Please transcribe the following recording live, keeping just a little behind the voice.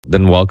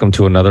then welcome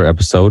to another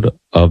episode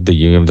of the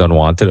Union of the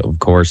Unwanted. Of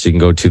course, you can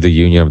go to the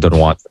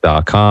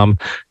unionoftheunwanted.com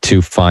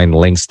to find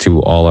links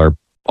to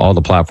all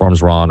the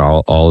platforms we're on,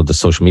 all of the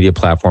social media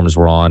platforms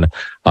we're on.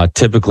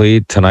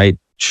 Typically, tonight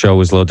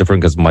show is a little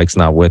different because Mike's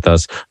not with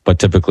us, but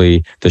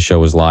typically the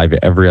show is live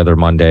every other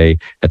Monday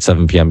at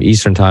 7 p.m.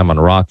 Eastern time on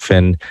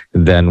Rockfin.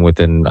 Then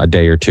within a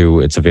day or two,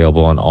 it's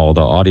available on all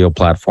the audio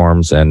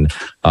platforms and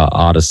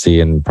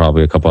Odyssey and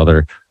probably a couple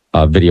other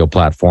video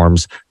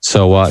platforms.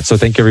 So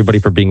thank you everybody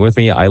for being with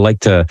me. I like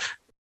to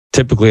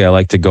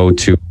go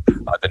to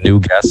the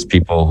new guests,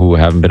 people who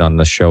haven't been on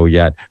the show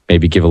yet,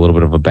 maybe give a little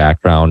bit of a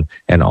background.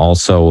 And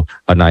also,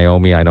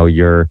 Naomi, I know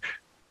you're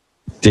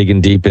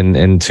digging deep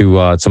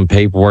into some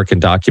paperwork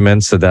and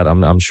documents so that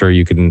I'm sure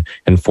you can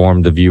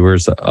inform the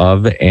viewers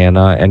of,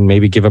 and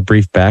maybe give a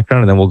brief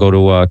background, and then we'll go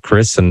to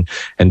Chris and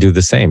do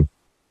the same.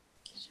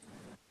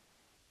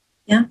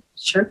 Yeah,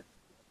 sure.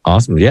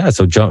 Awesome. Yeah.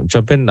 So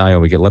jump in,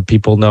 Naomi. Let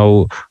people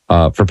know,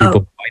 for people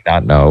who might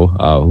not know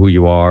who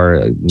you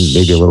are,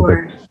 maybe a little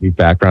bit of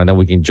background, then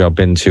we can jump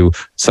into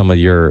some of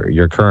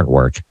your current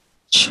work.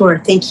 Sure.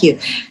 Thank you.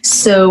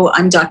 So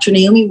I'm Dr.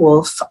 Naomi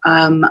Wolf.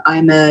 I'm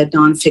a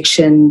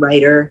nonfiction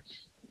writer,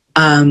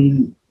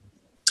 and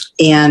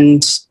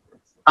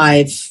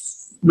I've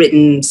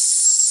written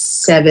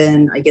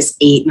 7, I guess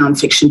 8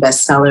 nonfiction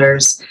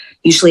bestsellers,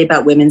 usually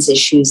about women's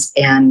issues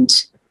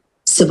and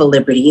civil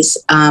liberties.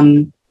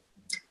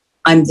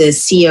 I'm the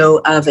CEO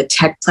of a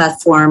tech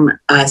platform,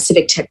 a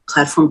civic tech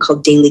platform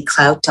called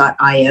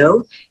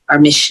dailyclout.io. Our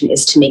mission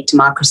is to make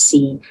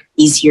democracy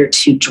easier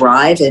to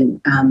drive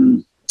and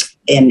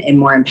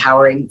more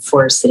empowering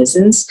for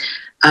citizens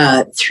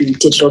through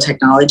digital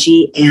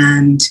technology.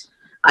 And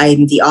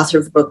I'm the author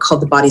of a book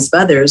called The Bodies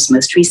of Others.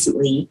 Most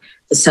recently,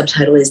 the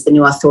subtitle is The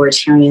New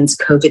Authoritarians,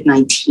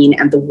 COVID-19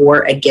 and the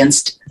War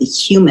Against the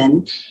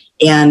Human.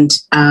 And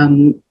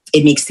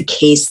it makes the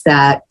case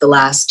that the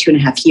last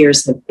 2.5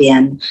 years have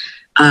been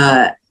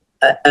a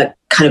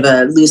kind of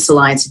a loose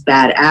alliance of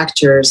bad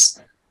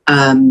actors,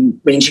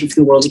 ranging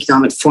from the World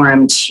Economic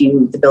Forum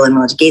to the Bill and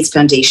Melinda Gates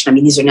Foundation. I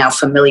mean, these are now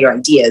familiar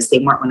ideas. They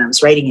weren't when I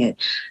was writing it.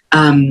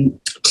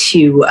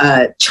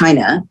 To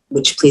China,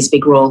 which plays a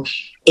big role,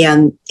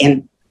 and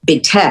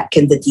big tech,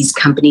 and that these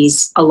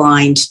companies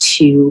aligned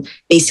to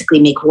basically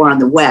make war on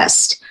the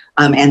West,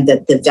 and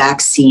that the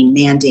vaccine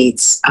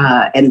mandates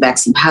and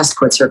vaccine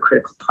passports are a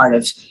critical part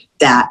of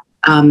that.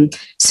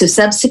 So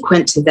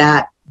subsequent to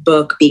that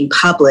book being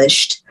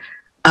published,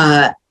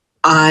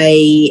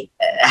 I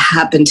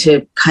happened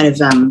to kind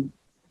of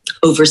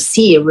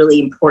oversee a really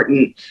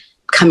important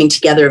coming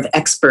together of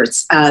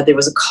experts. There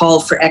was a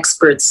call for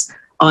experts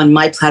on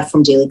my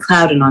platform, Daily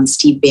Cloud, and on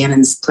Steve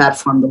Bannon's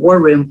platform, The War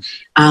Room,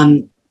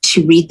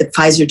 to read the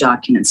Pfizer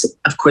documents.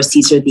 Of course,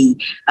 these are the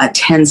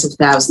tens of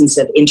thousands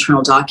of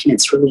internal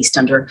documents released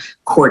under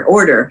court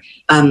order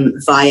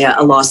via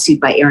a lawsuit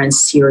by Aaron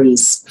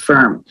Series'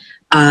 firm.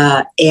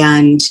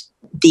 And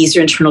these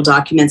are internal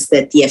documents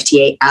that the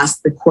FDA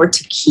asked the court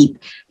to keep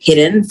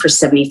hidden for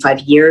 75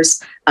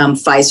 years.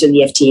 Pfizer and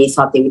the FDA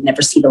thought they would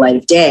never see the light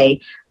of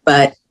day,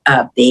 but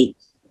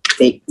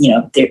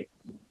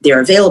they're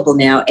available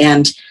now,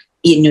 and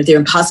they're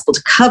impossible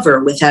to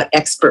cover without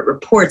expert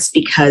reports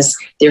because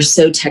they're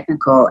so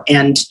technical,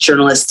 and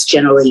journalists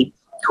generally,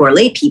 who are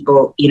lay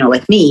people,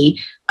 like me,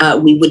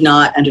 we would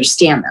not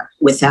understand them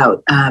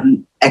without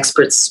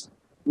experts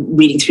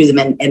reading through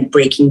them and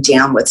breaking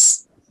down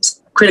what's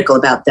critical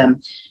about them,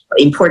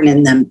 important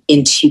in them,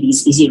 into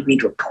these easy to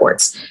read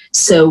reports.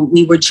 So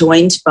we were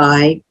joined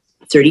by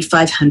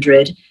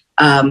 3,500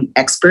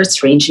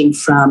 experts ranging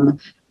from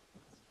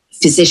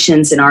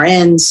physicians and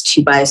RNs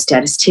to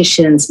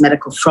biostatisticians,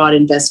 medical fraud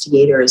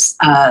investigators,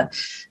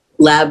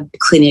 lab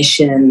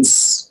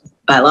clinicians,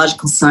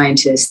 biological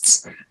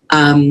scientists,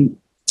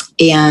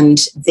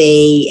 and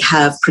they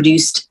have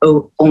produced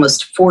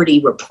almost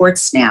 40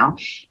 reports now.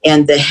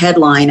 And the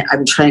headline,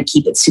 I'm trying to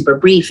keep it super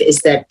brief, is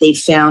that they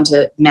found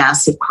a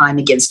massive crime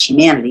against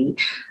humanity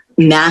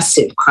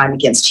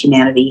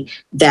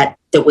that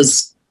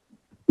was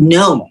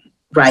known,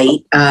 right?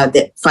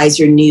 That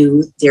Pfizer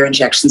knew their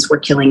injections were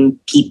killing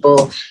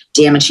people,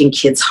 damaging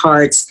kids'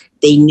 hearts.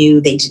 They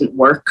knew they didn't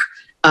work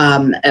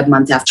a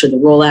month after the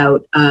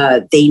rollout.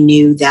 They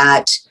knew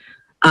that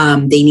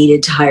they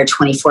needed to hire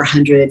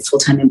 2,400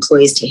 full-time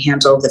employees to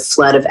handle the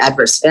flood of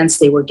adverse events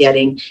they were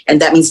getting. And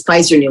that means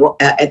Pfizer knew,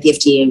 at the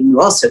FDA knew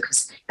also,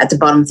 because at the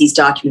bottom of these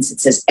documents, it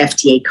says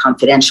FDA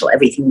confidential.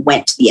 Everything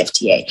went to the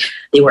FDA.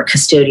 They were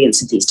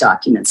custodians of these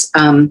documents.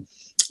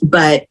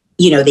 But,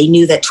 they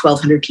knew that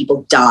 1,200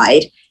 people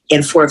died,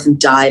 and 4 of them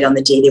died on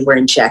the day they were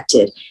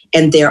injected.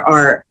 And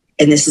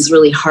and this is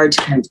really hard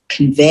to kind of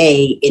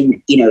convey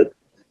in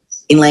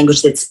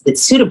language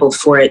that's suitable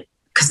for it,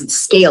 because the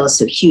scale is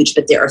so huge,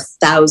 but there are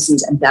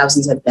thousands and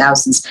thousands and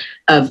thousands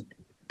of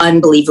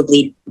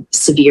unbelievably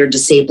severe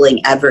disabling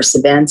adverse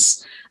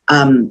events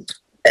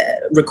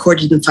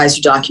recorded in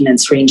Pfizer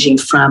documents, ranging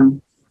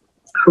from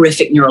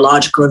horrific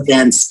neurological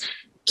events,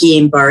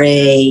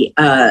 Guillain-Barré,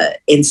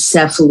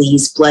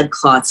 encephalitis, blood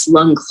clots,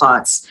 lung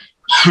clots,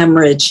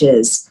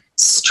 hemorrhages,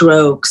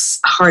 strokes,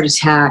 heart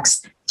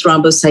attacks,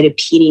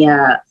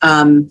 thrombocytopenia,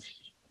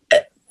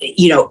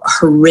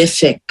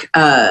 horrific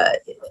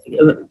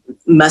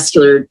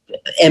muscular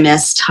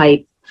MS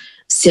type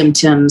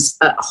symptoms,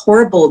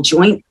 horrible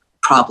joint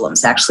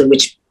problems, actually,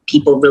 which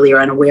people really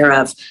are unaware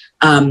of,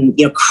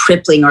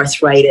 crippling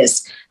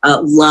arthritis,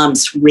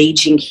 lumps,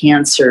 raging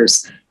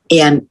cancers,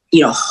 and,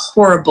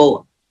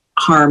 horrible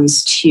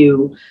harms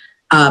to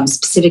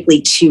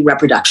specifically to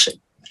reproduction.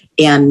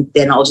 And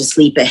then I'll just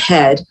leap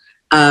ahead.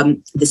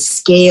 The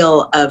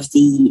scale of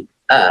the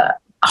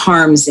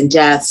harms and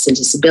deaths and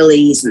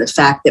disabilities, and the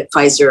fact that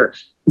Pfizer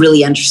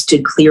really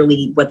understood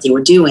clearly what they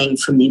were doing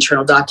from the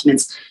internal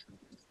documents,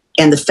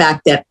 and the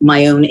fact that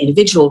my own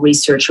individual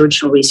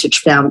original research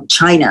found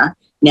China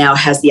now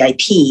has the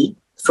IP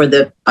for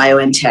the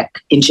BioNTech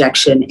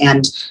injection,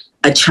 and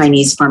a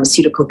Chinese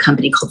pharmaceutical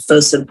company called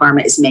Fosun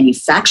Pharma is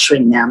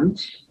manufacturing them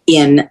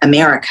in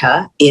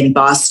America, in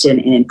Boston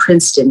and in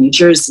Princeton, New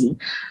Jersey.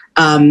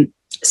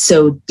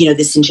 So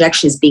this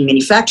injection is being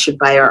manufactured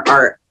by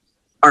our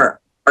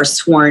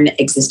sworn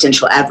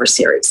existential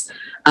adversaries,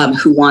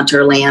 who want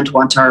our land,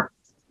 want our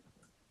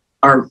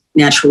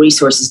natural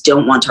resources,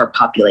 don't want our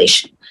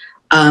population.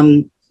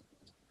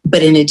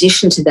 But in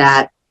addition to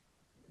that,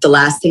 the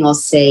last thing I'll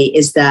say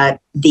is that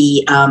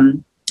the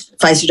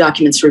Pfizer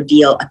documents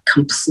reveal a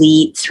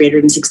complete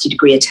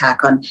 360-degree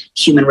attack on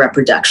human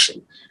reproduction,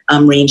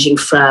 ranging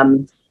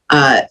from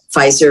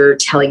Pfizer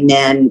telling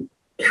men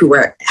who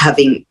were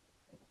having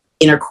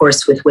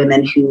intercourse with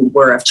women who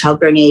were of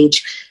childbearing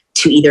age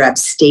to either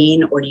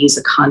abstain or to use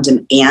a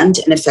condom and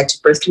an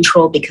effective birth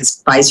control,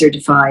 because Pfizer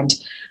defined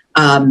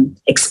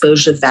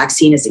exposure to the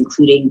vaccine as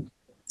including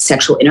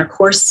sexual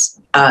intercourse,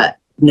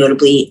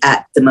 notably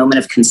at the moment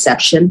of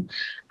conception.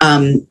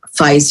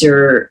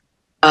 Pfizer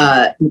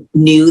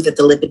knew that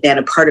the lipid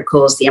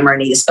nanoparticles, the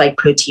mRNA, the spike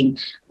protein,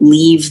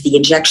 leave the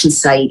injection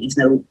site, even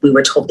though we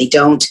were told they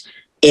don't,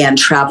 and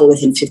travel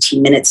within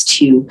 15 minutes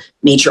to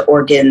major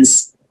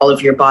organs all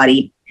over your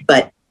body,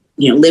 but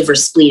liver,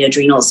 spleen,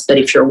 adrenals. But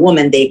if you're a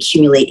woman, they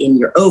accumulate in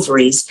your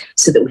ovaries,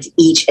 so that with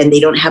each, and they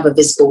don't have a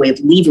visible way of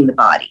leaving the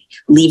body,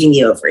 leaving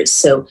the ovaries.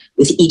 So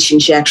with each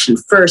injection,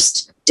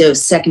 first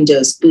dose, second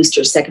dose,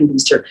 booster, second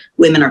booster,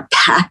 women are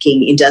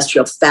packing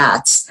industrial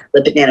fats,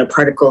 lipid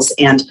nanoparticles,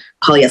 and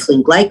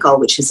polyethylene glycol,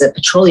 which is a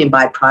petroleum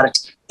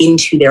byproduct,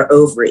 into their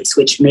ovaries,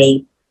 which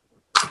may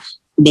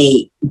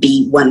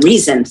be one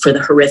reason for the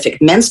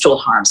horrific menstrual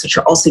harms, which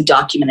are also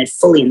documented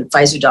fully in the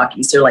Pfizer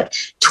documents. There are like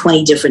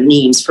 20 different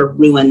names for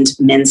ruined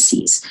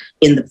menses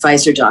in the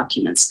Pfizer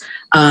documents.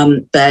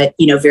 But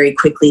very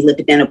quickly,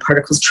 lipid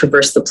nanoparticles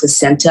traverse the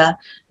placenta.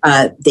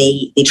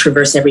 They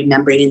traverse every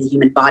membrane in the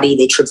human body.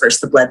 They traverse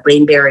the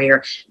blood-brain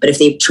barrier. But if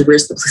they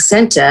traverse the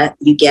placenta,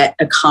 you get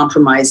a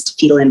compromised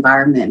fetal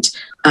environment.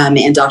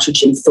 And Dr.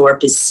 Jim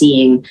Thorpe is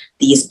seeing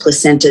these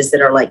placentas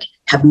that are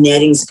have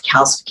nettings of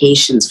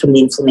calcifications from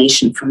the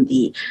inflammation from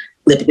the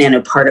lipid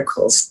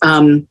nanoparticles.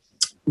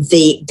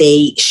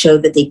 They show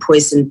that they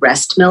poison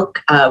breast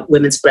milk.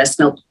 Women's breast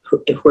milk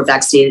who are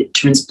vaccinated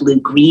turns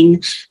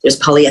blue-green. There's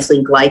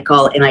polyethylene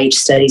glycol. NIH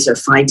studies are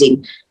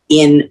finding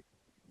in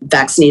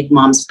vaccinated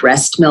moms'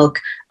 breast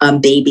milk,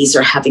 babies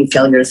are having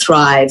failure to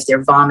thrive.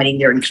 They're vomiting.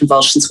 They're in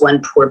convulsions.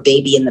 One poor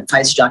baby in the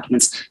Pfizer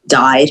documents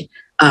died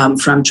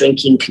from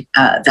drinking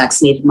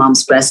vaccinated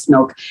mom's breast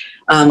milk.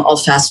 I'll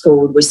fast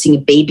forward. We're seeing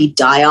a baby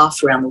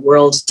die-off around the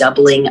world,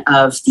 doubling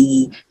of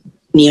the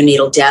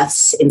neonatal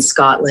deaths in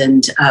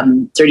Scotland,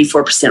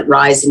 34%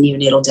 rise in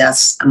neonatal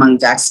deaths among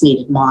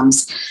vaccinated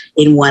moms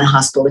in one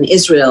hospital in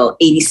Israel,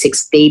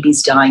 86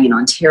 babies dying in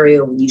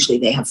Ontario, when usually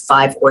they have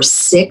 5 or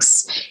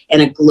 6,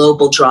 and a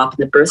global drop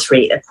in the birth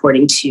rate,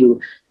 according to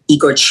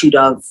Igor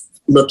Chudov,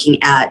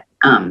 looking at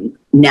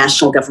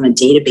national government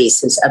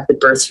databases of the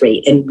birth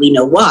rate. And we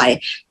know why.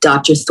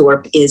 Dr.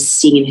 Thorpe is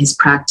seeing in his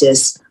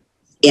practice,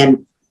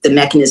 and the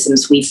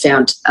mechanisms we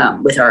found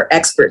with our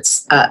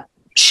experts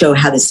show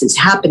how this is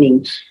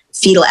happening,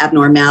 fetal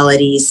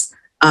abnormalities,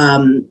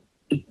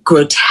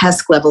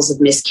 grotesque levels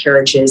of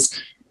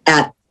miscarriages.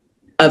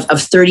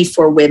 Of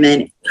 34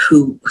 women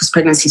whose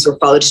pregnancies were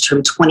followed to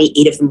term,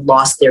 28 of them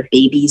lost their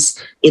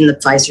babies in the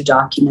Pfizer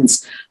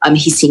documents.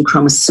 He's seen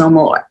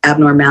chromosomal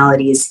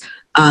abnormalities,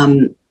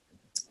 and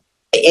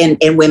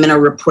women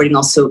are reporting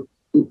also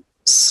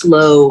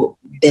slow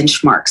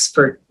benchmarks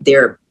for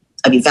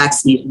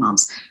vaccinated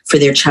moms, for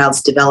their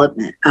child's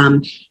development.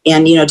 And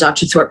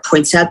Dr. Thorpe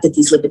points out that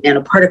these lipid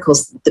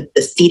nanoparticles,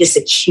 the fetus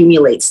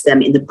accumulates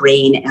them in the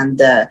brain and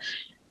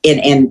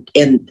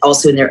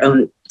also in their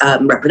own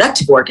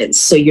reproductive organs.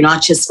 So you're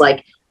not just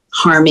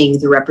harming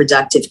the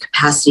reproductive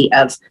capacity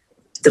of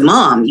the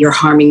mom, you're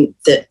harming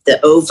the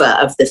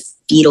ova of the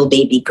fetal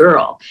baby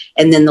girl.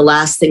 And then the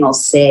last thing I'll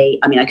say,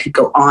 I could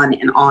go on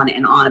and on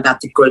and on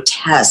about the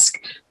grotesque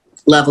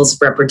levels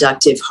of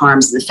reproductive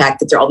harms, and the fact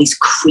that there are all these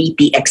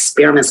creepy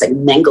experiments, like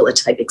Mengele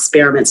type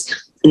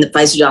experiments in the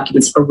Pfizer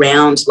documents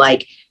around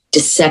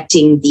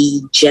dissecting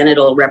the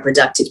genital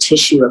reproductive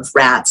tissue of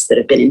rats that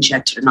have been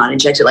injected or not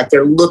injected.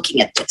 They're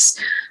looking at this.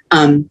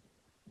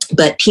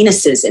 but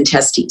penises and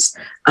testes.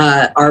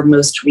 Our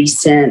most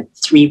recent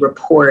 3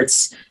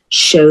 reports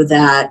show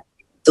that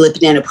the lipid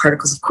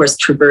nanoparticles, of course,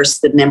 traverse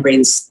the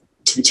membranes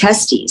to the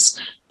testes,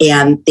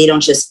 and they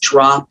don't just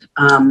drop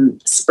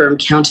sperm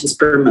count and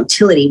sperm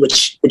motility,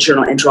 which the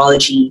journal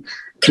Andrology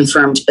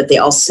confirmed, but they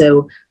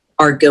also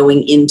are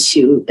going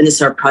into, and this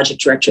is our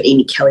project director,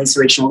 Amy Kelly's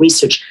original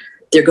research,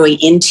 they're going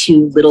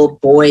into little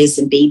boys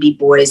and baby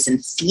boys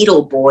and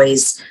fetal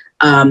boys'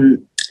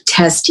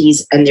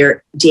 testes, and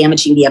they're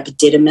damaging the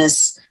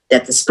epididymis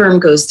that the sperm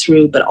goes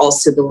through, but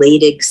also the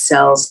Leydig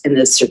cells and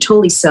the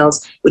Sertoli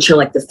cells, which are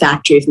like the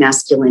factory of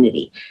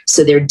masculinity.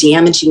 So they're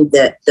damaging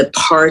the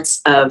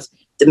parts of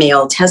the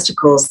male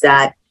testicles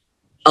that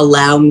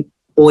allow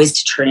boys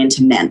to turn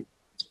into men.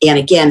 And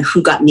again,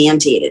 who got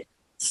mandated?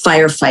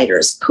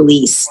 Firefighters,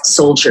 police,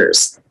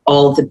 soldiers,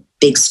 all the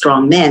big,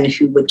 strong men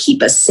who would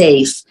keep us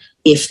safe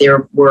if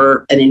there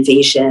were an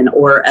invasion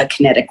or a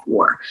kinetic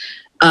war.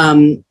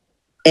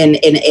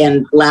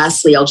 And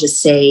lastly, I'll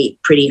just say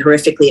pretty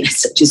horrifically, and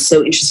it's just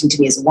so interesting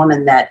to me as a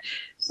woman, that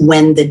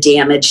when the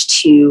damage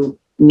to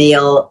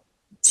male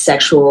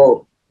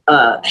sexual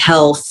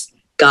health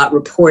got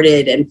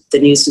reported and the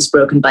news was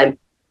broken by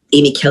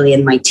Amy Kelly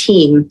and my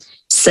team,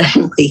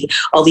 suddenly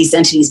all these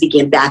entities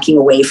began backing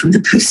away from the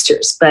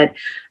boosters. But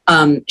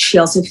she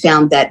also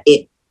found that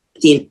the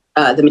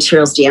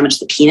materials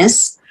damaged the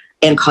penis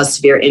and caused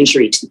severe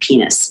injury to the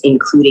penis,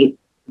 including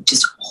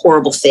just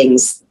horrible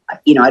things.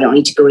 You know, I don't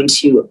need to go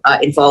into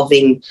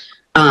involving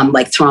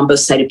like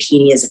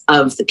thrombocytopenias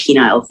of the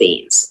penile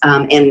veins.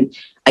 And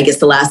I guess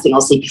the last thing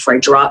I'll say before I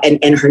draw,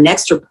 and her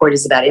next report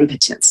is about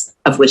impotence,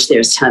 of which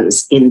there's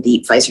tons in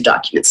the Pfizer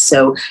documents.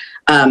 So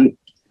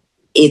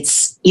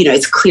it's, you know,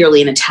 it's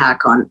clearly an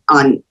attack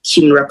on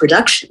human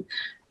reproduction.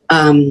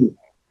 And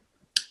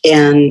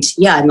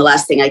yeah, and the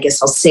last thing I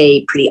guess I'll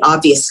say pretty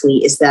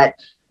obviously is that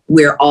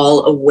we're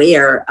all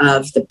aware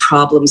of the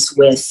problems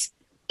with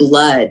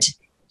blood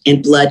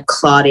and blood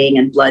clotting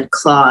and blood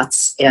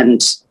clots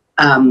and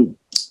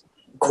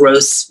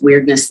gross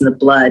weirdness in the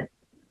blood.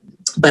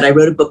 But I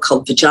wrote a book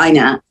called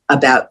Vagina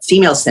about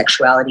female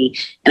sexuality,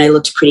 and I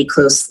looked pretty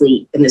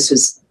closely, and this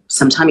was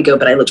some time ago,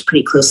 but I looked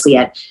pretty closely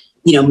at,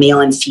 you know, male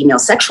and female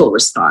sexual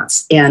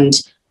response.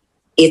 And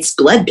it's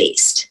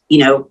blood-based, you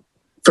know,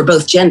 for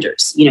both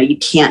genders. You know, you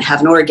can't have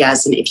an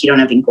orgasm if you don't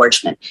have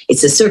engorgement.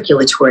 It's a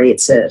circulatory,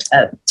 it's a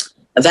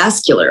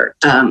vascular,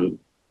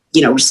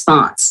 you know,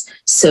 response.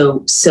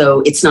 So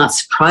it's not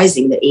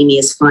surprising that Amy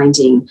is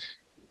finding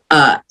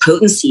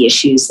potency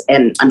issues.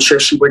 And I'm sure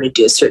if she were to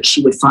do a search,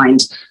 she would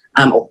find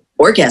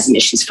orgasm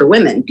issues for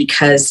women,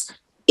 because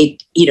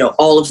it, you know,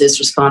 all of those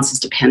responses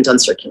depend on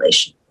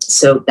circulation.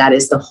 So that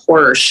is the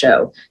horror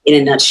show in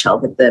a nutshell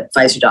that the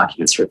Pfizer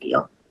documents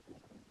reveal.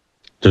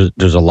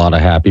 There's a lot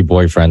of happy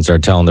boyfriends that are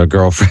telling their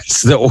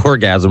girlfriends the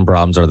orgasm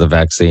problems are the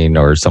vaccine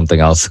or something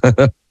else.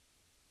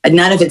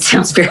 None of it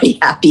sounds very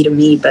happy to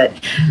me, but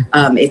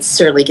it's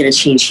certainly going to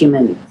change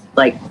human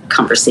like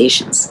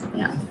conversations.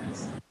 Yeah.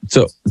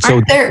 So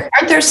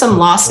aren't there some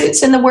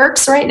lawsuits in the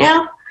works right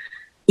now?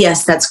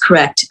 Yes, that's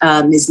correct,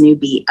 Ms.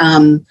 Newby.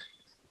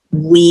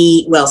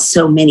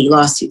 So many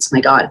lawsuits,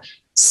 my God.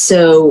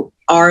 So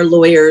our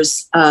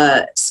lawyers,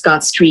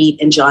 Scott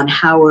Street and John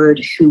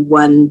Howard, who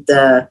won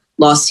the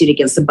lawsuit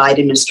against the Biden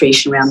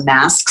administration around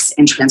masks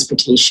and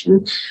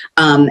transportation,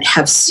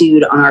 have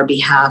sued on our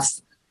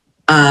behalf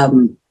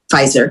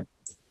Pfizer.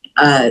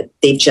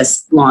 They've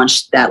just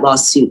launched that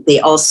lawsuit. They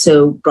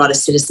also brought a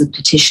citizen's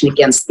petition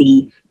against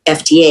the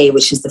FDA,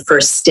 which is the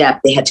first step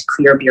they had to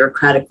clear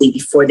bureaucratically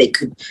before they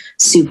could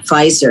sue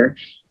Pfizer.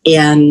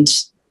 And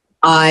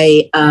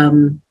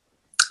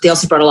they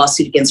also brought a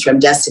lawsuit against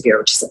Remdesivir,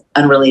 which is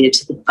unrelated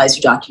to the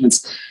Pfizer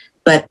documents.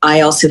 But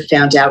I also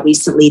found out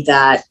recently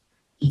that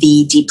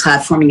the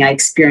deplatforming I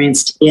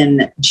experienced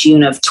in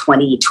June of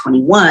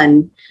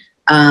 2021,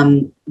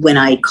 when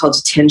I called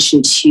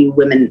attention to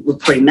women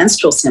reporting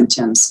menstrual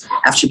symptoms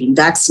after being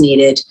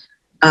vaccinated,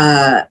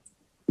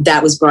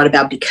 that was brought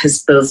about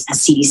because both the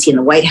CDC and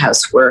the White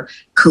House were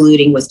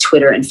colluding with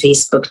Twitter and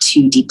Facebook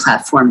to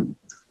deplatform,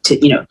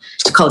 to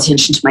call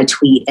attention to my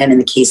tweet, and in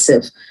the case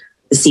of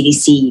the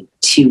CDC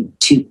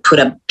to put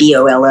a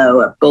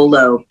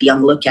BOLO, be on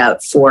the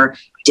lookout for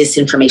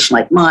disinformation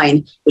like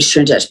mine, which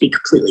turned out to be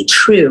completely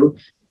true.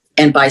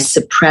 And by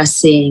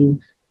suppressing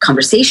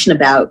conversation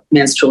about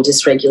menstrual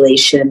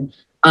dysregulation,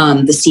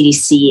 the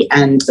CDC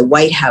and the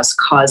White House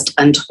caused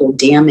untold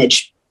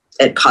damage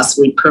that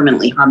possibly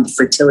permanently harmed the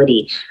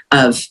fertility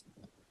of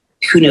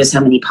who knows how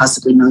many,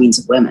 possibly millions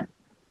of women.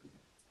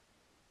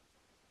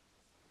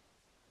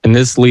 And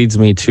this leads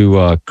me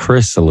to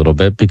Chris a little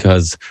bit,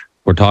 because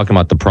we're talking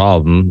about the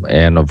problem.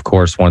 And of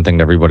course, one thing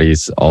that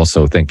everybody's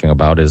also thinking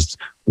about is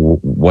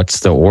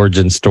what's the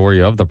origin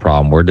story of the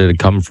problem? Where did it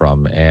come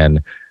from?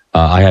 And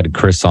I had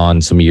Chris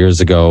on some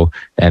years ago,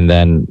 and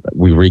then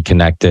we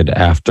reconnected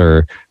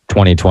after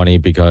 2020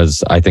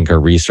 because I think her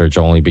research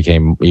only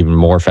became even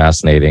more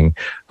fascinating.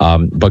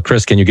 But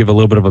Chris, can you give a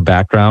little bit of a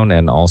background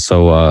and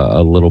also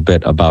a little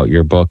bit about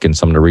your book and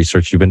some of the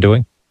research you've been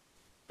doing?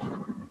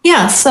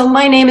 Yeah, so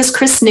my name is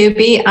Chris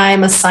Newby.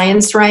 I'm a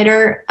science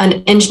writer,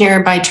 an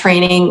engineer by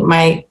training.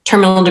 My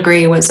terminal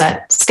degree was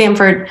at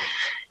Stanford,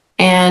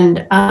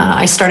 and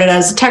I started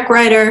as a tech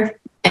writer.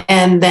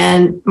 And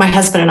then my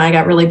husband and I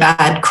got really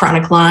bad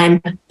chronic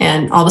Lyme,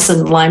 and all of a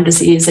sudden Lyme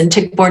disease and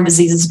tick-borne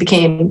diseases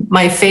became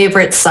my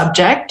favorite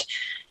subject.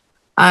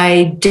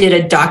 I did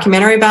a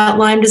documentary about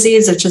Lyme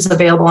disease, which is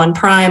available on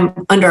Prime,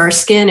 Under Our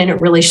Skin, and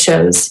it really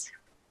shows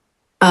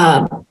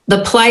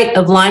the plight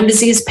of Lyme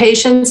disease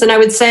patients. And I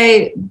would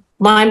say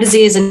Lyme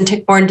disease and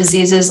tick-borne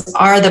diseases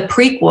are the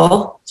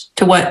prequel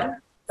to what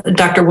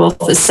Dr.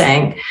 Wolf is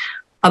saying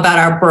about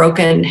our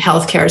broken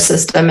healthcare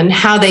system and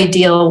how they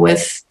deal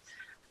with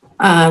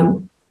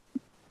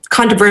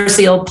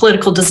controversial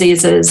political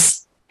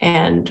diseases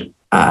and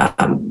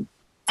how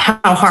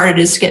hard it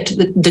is to get to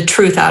the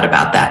truth out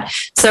about that.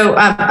 So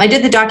I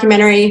did the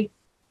documentary.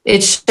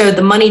 It showed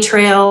the money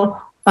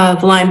trail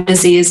of Lyme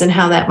disease and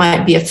how that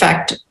might be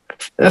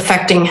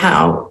affecting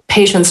how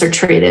patients are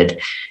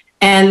treated.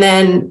 And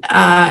then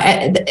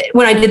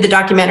when I did the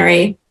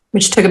documentary,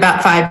 which took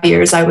about 5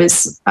 years,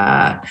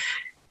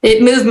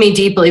 it moved me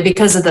deeply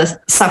because of the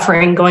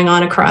suffering going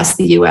on across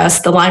the US.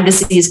 The Lyme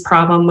disease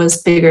problem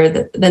was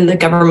bigger than the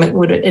government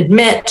would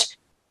admit.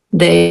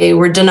 They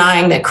were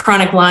denying that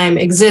chronic Lyme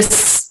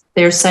exists.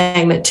 They're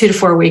saying that 2 to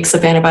 4 weeks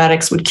of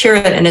antibiotics would cure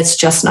it, and it's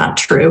just not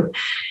true.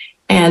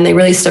 And they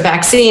released a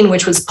vaccine,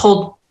 which was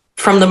pulled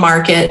from the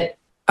market.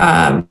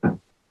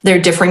 There are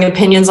differing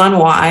opinions on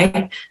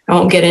why. I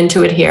won't get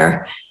into it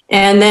here.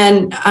 And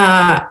then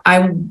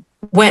I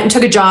went and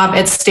took a job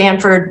at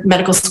Stanford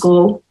Medical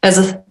School as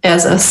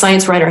a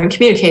science writer and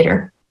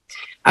communicator.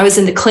 I was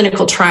in the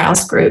clinical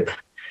trials group.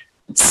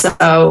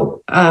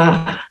 So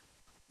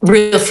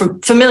real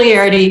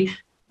familiarity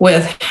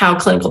with how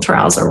clinical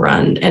trials are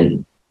run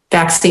and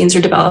vaccines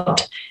are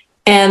developed.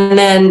 And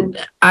then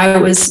I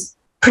was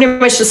pretty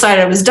much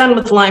decided I was done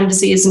with Lyme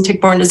disease and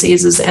tick-borne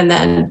diseases. And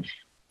then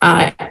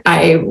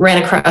I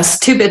ran across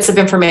 2 bits of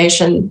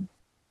information.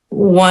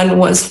 One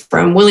was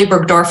from Willy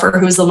Burgdorfer,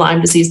 who was the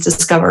Lyme disease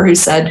discoverer, who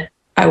said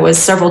I was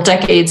several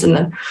decades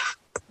in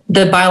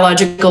the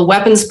biological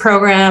weapons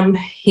program.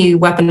 He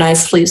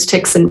weaponized fleas,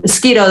 ticks, and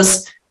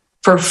mosquitoes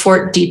for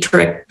Fort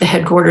Detrick, the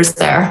headquarters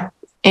there.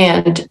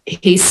 And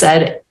he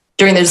said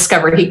during the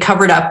discovery, he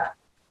covered up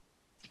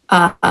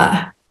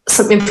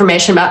some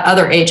information about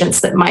other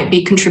agents that might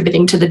be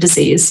contributing to the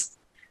disease.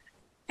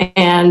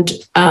 And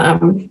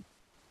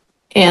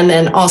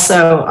then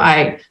also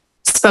I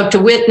spoke to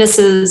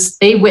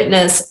a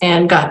witness,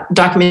 and got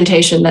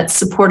documentation that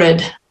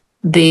supported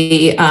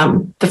the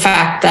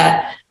fact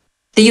that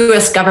the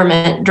U.S.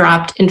 government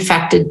dropped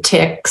infected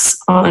ticks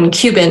on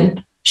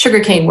Cuban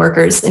sugarcane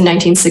workers in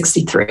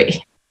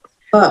 1963.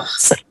 Oh.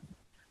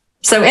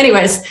 So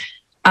anyways,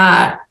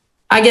 I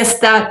guess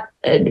that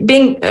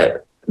being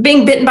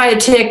bitten by a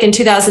tick in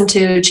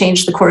 2002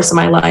 changed the course of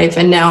my life.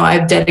 And now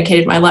I've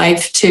dedicated my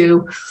life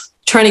to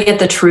trying to get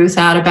the truth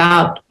out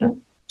about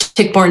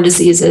tick-borne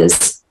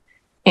diseases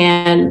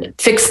and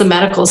fix the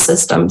medical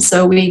system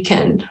so we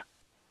can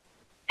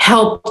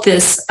help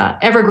this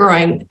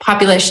ever-growing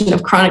population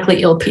of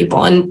chronically ill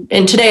people. And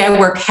today I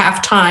work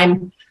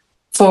half-time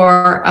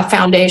for a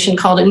foundation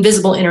called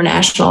Invisible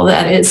International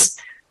that is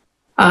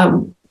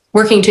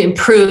working to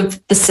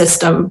improve the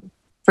system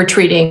for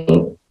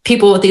treating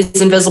people with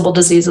these invisible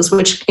diseases,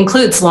 which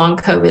includes long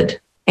COVID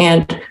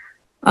and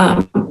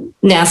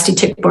nasty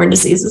tick-borne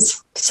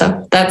diseases.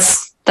 So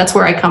that's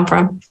where I come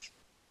from.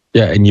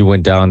 Yeah, and you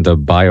went down the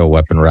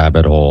bioweapon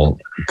rabbit hole,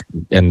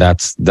 and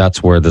that's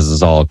where this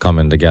is all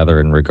coming together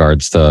in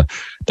regards to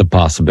the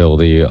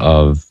possibility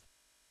of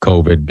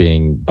COVID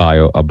being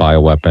a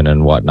bioweapon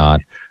and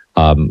whatnot.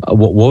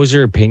 What was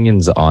your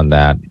opinions on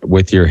that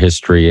with your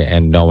history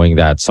and knowing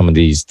that some of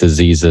these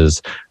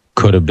diseases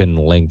could have been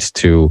linked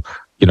to,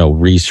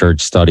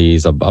 research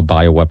studies, a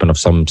bioweapon of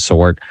some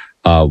sort?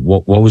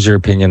 What was your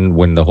opinion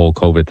when the whole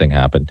COVID thing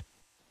happened?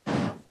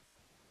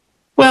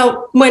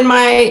 Well, when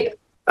my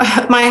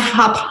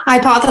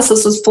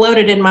hypothesis was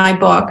floated in my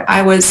book,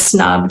 I was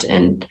snubbed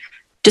and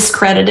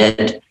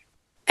discredited.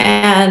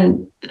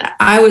 And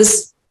I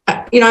was,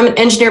 I'm an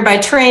engineer by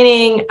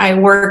training. I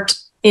worked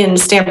in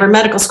Stanford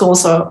Medical School,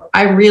 so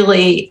I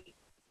really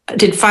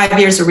did 5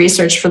 years of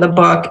research for the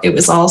book. It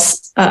was all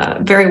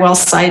very well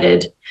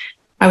cited.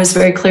 I was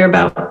very clear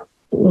about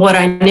what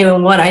I knew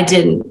and what I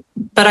didn't.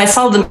 But I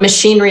saw the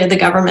machinery of the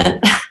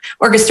government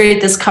orchestrate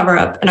this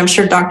cover-up, and I'm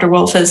sure Dr.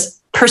 Wolf has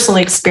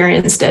personally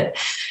experienced it.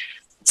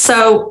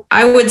 So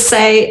I would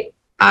say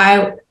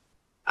I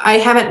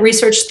haven't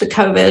researched the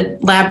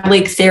COVID lab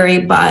leak theory,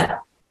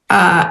 but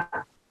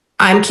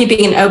I'm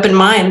keeping an open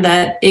mind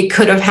that it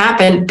could have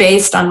happened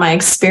based on my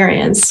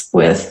experience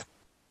with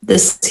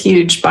this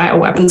huge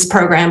bioweapons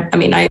program. I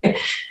mean,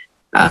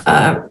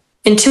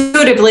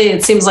 intuitively,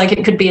 it seems like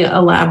it could be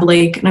a lab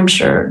leak, and I'm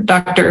sure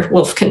Dr.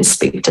 Wolf can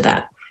speak to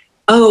that.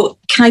 Oh,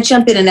 can I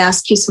jump in and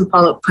ask you some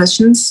follow-up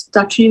questions,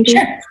 Dr. Newby?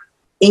 Sure.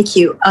 Thank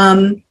you.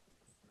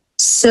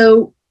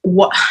 So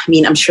what,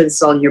 I'm sure this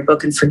is all in your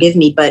book, and forgive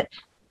me, but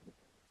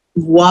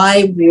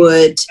why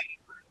would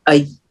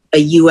a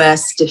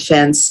U.S.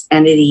 defense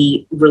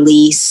entity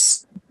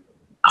release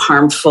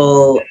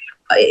harmful,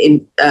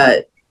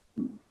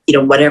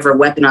 whatever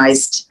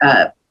weaponized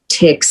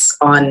ticks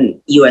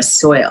on U.S.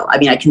 soil. I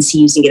mean, I can see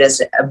using it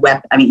as a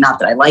weapon. I mean, not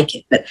that I like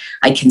it, but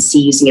I can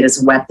see using it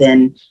as a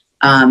weapon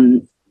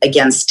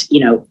against,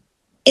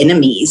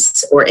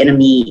 enemies or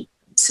enemy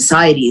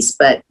societies.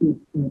 But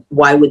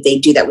why would they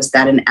do that? Was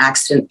that an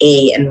accident?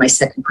 And my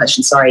second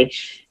question, sorry,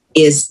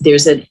 is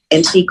there's an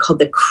entity called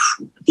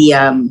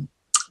the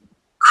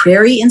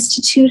Crary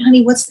Institute,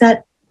 honey. What's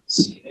that?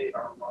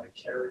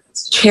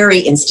 Carey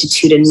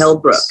Institute in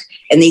Millbrook.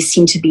 And they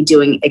seem to be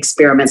doing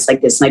experiments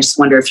like this. And I just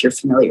wonder if you're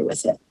familiar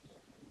with it.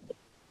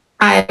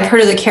 I've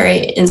heard of the Carey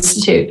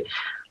Institute.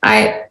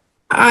 I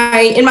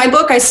in my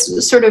book, I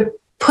sort of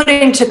put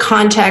into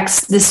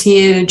context this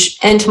huge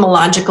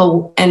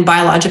entomological and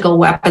biological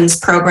weapons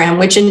program,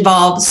 which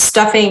involves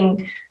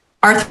stuffing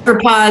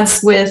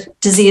arthropods with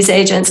disease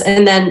agents.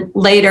 And then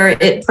later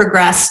it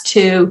progressed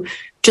to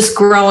just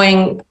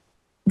growing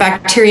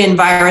bacteria and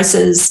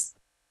viruses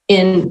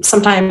in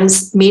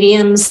sometimes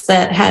mediums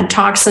that had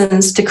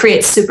toxins to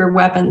create super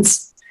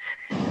weapons.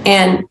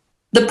 And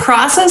the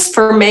process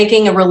for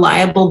making a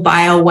reliable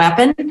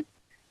bioweapon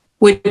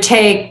would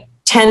take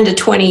 10 to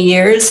 20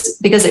 years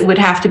because it would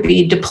have to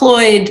be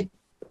deployed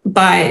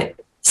by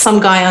some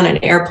guy on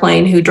an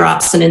airplane who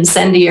drops an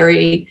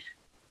incendiary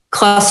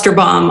cluster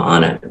bomb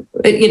on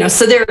it.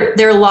 So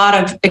there are a lot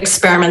of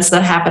experiments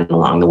that happen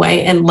along the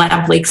way, and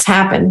lab leaks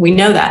happen. We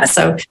know that.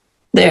 So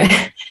there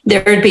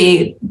would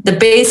be the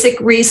basic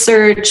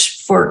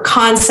research for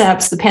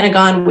concepts. The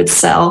Pentagon would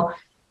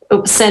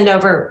send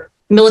over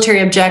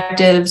military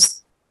objectives.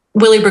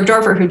 Willy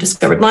Burgdorfer, who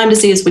discovered Lyme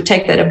disease, would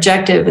take that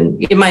objective,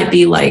 and it might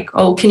be like,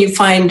 can you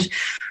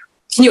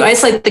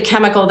isolate the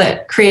chemical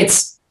that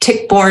creates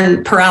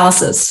tick-borne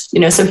paralysis?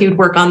 So he would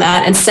work on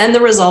that and send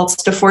the results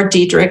to Fort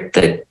Detrick,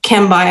 the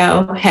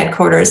ChemBio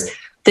headquarters.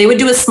 They would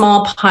do a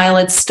small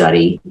pilot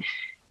study,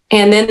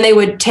 and then they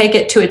would take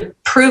it to a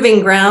proving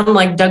ground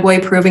like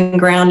Dugway Proving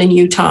Ground in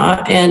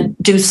Utah and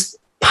do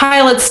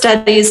pilot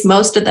studies,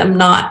 most of them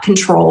not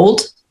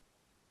controlled.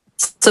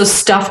 So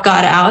stuff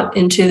got out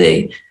into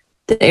the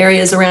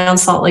areas around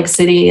Salt Lake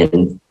City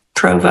and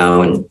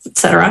Provo and et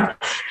cetera.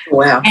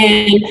 Wow.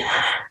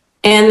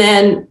 And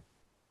then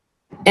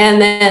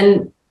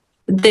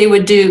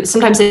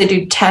sometimes they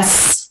do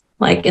tests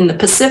like in the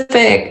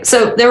Pacific.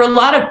 So there were a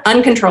lot of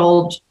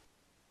uncontrolled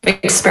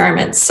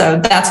experiments. So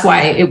that's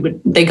why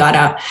they got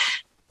out.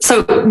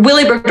 So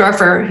Willy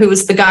Burgdorfer, who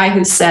was the guy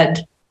who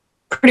said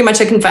pretty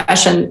much a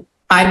confession,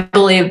 I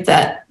believe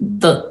that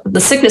the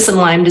sickness in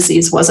Lyme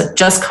disease wasn't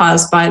just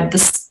caused by the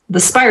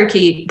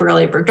spirochete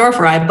Borrelia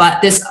burgdorferi,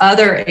 but this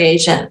other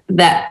agent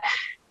that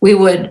we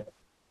would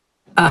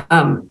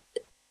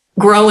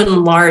grow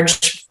in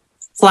large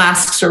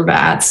flasks or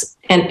vats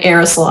and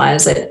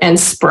aerosolize it and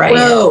spray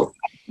it.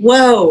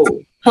 Whoa.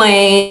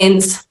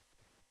 Planes.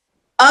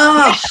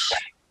 Oh.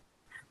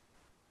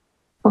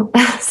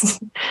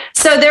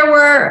 So there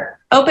were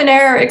open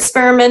air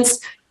experiments.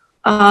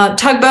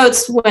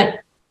 Tugboats went,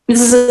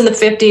 this is in the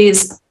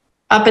 50s,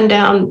 up and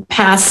down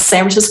past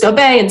San Francisco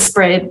Bay and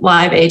sprayed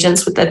live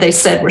agents that they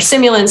said were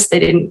simulants. They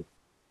didn't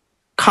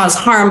cause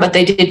harm, but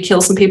they did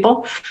kill some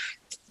people.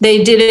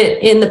 They did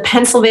it in the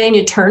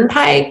Pennsylvania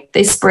Turnpike.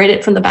 They sprayed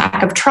it from the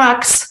back of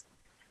trucks.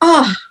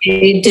 Oh,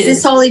 is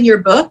this all in your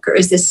book, or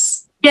is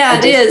this? Yeah,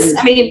 it is.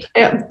 I mean,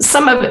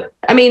 some of it,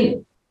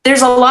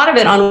 there's a lot of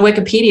it on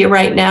Wikipedia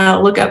right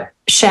now. Look up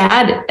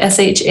SHAD,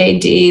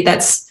 SHAD.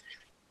 That's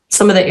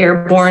some of the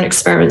airborne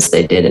experiments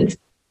they did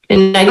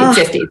in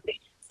 1950.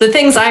 The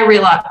things I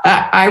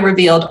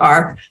revealed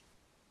are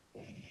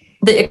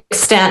the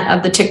extent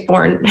of the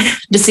tick-borne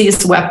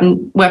disease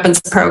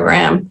weapons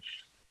program,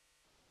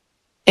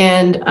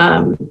 and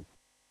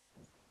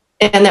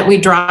that we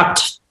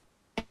dropped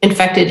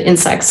infected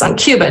insects on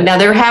Cuba. Now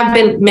there have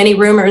been many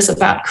rumors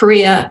about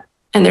Korea,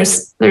 and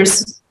there's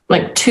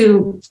like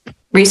two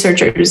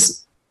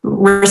researchers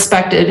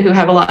respected who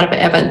have a lot of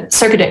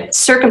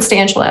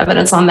circumstantial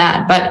evidence on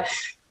that. But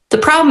the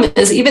problem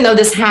is, even though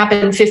this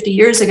happened 50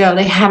 years ago,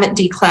 they haven't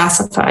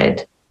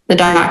declassified the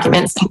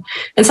documents.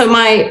 And so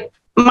my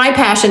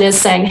passion is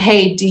saying,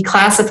 hey,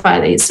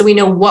 declassify these so we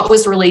know what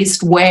was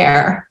released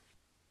where.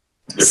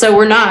 So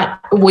we're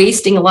not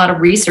wasting a lot of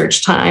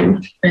research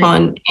time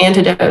on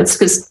antidotes,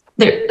 because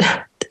there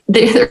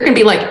can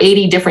be like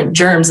 80 different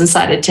germs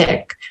inside a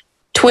tick,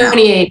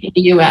 28 in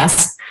the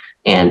US.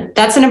 And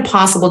that's an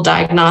impossible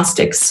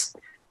diagnostics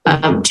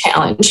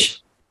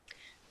challenge.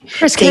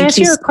 Chris, can I ask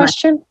you a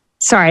question?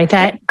 Sorry,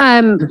 that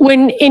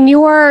when in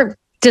your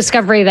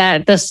discovery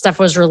that this stuff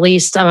was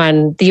released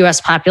on the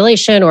US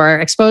population or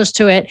exposed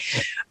to it,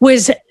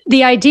 was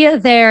the idea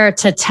there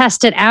to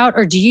test it out,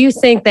 or do you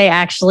think they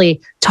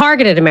actually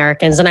targeted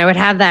Americans? And I would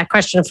have that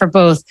question for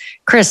both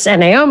Chris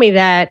and Naomi,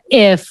 that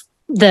if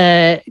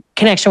the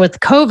connection with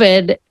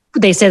COVID,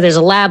 they say there's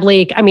a lab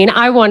leak. I mean,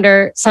 I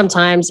wonder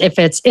sometimes if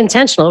it's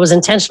intentional. It was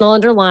intentional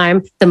under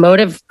Lyme. The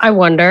motive, I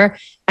wonder,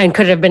 and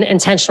could it have been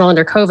intentional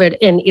under COVID,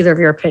 in either of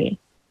your opinion?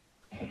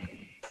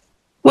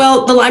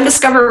 Well, the Lyme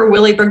discoverer,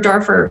 Willy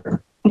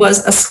Bergdorfer,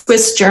 was a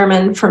Swiss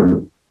German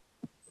from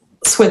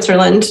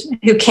Switzerland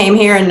who came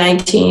here in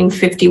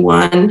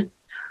 1951.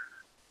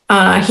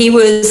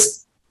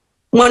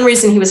 One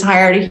reason he was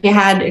hired, he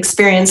had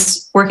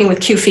experience working with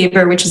Q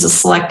fever, which is a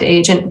select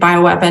agent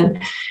bioweapon.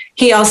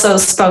 He also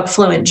spoke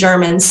fluent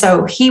German.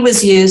 So he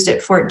was used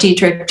at Fort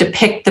Detrick to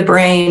pick the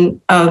brain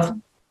of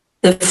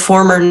the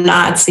former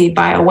Nazi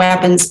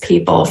bioweapons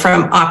people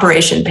from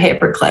Operation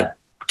Paperclip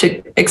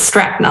to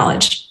extract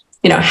knowledge.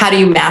 How do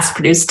you mass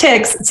produce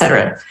ticks, et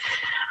cetera.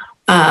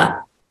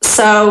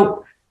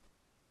 So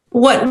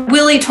what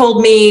Willie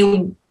told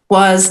me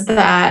was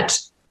that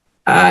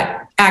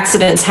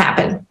accidents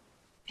happen.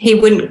 He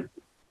wouldn't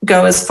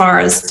go as far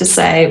as to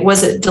say,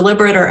 was it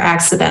deliberate or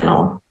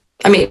accidental?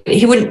 I mean,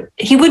 he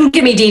wouldn't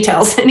give me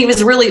details, and he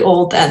was really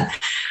old then.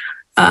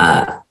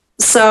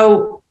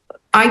 So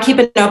I keep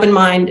an open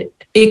mind.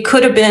 It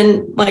could have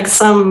been like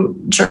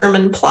some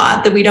German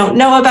plot that we don't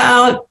know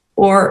about,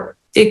 or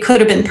it could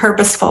have been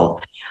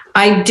purposeful.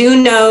 I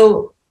do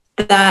know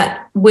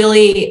that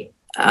Willie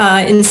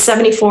in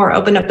 1974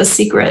 opened up a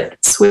secret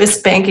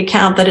Swiss bank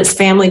account that his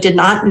family did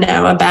not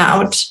know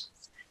about.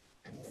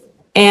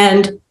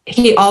 And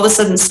he all of a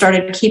sudden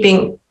started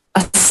keeping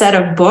a set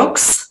of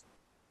books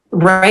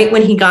right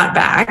when he got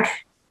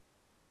back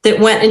that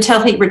went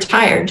until he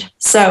retired.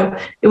 So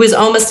it was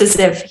almost as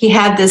if he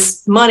had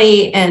this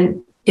money,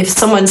 and if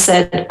someone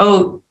said,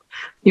 oh,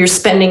 you're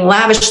spending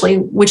lavishly,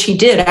 which he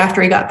did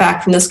after he got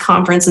back from this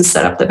conference and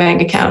set up the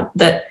bank account,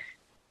 that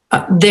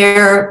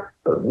there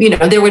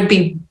would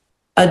be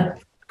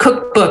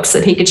cookbooks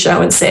that he could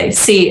show and say,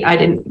 see, I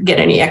didn't get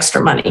any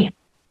extra money.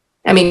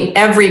 I mean,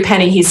 every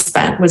penny he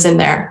spent was in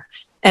there.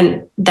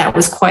 And that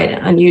was quite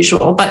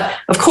unusual. But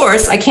of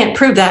course, I can't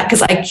prove that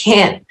because I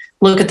can't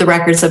look at the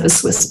records of a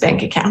Swiss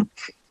bank account.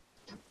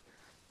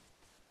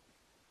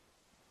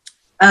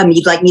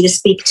 You'd like me to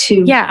speak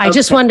to? Yeah, I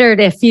just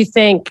wondered if you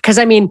think, because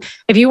I mean,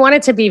 if you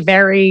wanted to be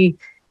very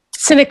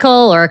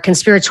cynical or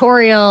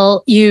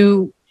conspiratorial,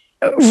 you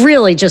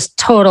really just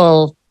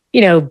total,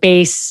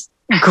 base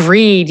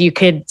greed. You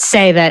could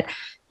say that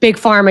Big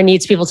Pharma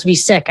needs people to be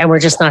sick and we're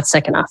just not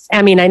sick enough.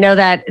 I mean, I know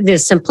that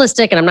is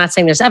simplistic and I'm not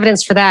saying there's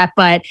evidence for that,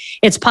 but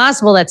it's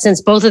possible that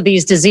since both of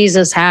these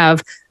diseases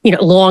have,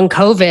 long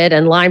COVID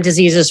and Lyme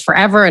diseases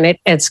forever, and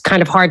it's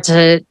kind of hard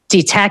to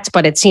detect,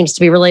 but it seems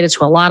to be related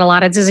to a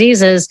lot of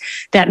diseases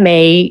that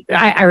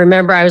I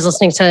remember I was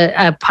listening to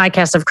a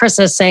podcast of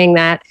Chris's saying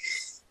that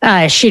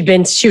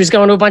she was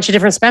going to a bunch of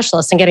different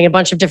specialists and getting a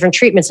bunch of different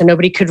treatments and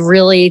nobody could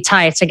really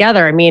tie it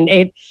together. I mean,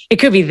 it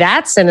could be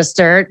that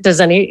sinister.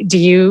 Do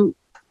you,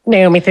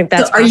 Naomi, think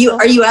that's so?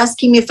 Are you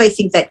asking me if I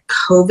think that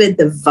COVID,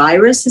 the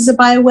virus, is a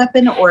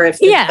bioweapon, or if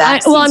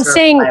I'm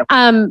saying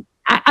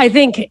I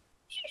think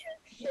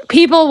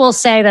people will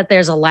say that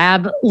there's a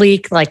lab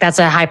leak, like that's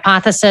a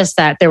hypothesis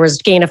that there was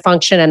gain of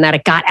function and that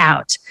it got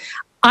out.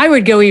 I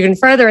would go even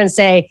further and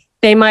say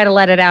they might have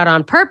let it out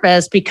on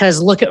purpose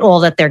because look at all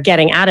that they're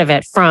getting out of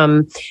it,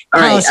 from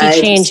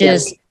policy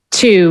changes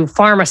to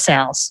pharma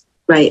sales.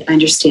 Right, I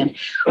understand.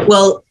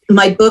 Well,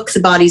 my book, The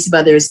Bodies of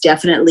Others,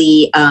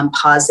 definitely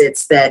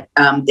posits that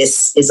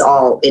this is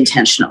all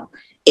intentional.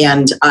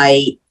 And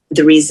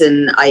the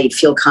reason I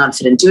feel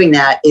confident doing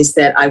that is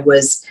that I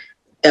was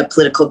a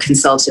political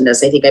consultant,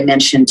 as I think I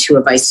mentioned, to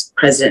a vice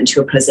president, to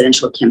a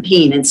presidential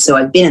campaign. And so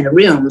I've been in the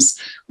rooms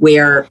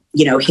where,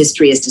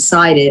 history is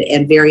decided.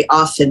 And very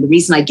often, the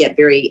reason I get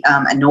very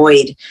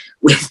annoyed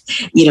with,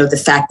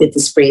 the fact that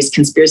this phrase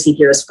conspiracy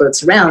theorist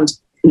floats around,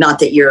 not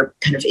that you're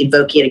kind of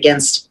invoking it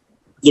against,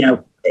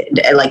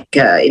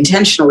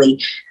 intentionally,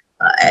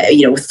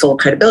 with full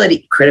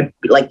credibility,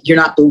 like you're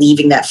not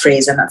believing that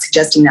phrase. I'm not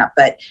suggesting that,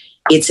 but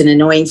it's an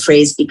annoying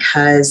phrase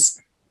because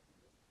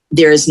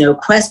there is no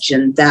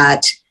question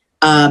that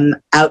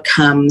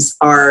outcomes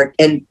are,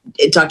 and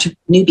Dr.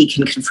 Newby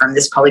can confirm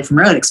this probably from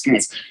her own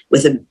experience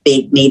with a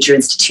big major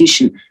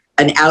institution,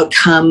 an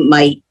outcome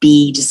might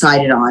be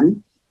decided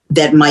on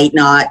that might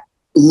not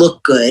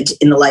look good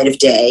in the light of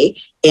day.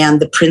 And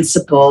the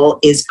principal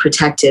is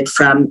protected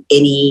from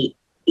any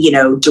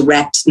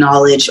direct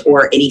knowledge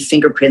or any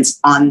fingerprints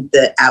on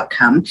the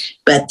outcome,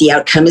 but the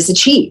outcome is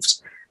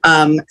achieved.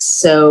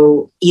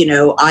 So,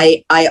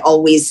 I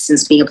always,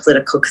 since being a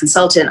political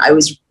consultant, I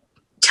always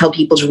tell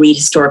people to read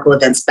historical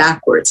events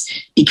backwards,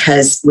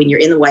 because when you're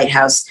in the White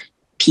House,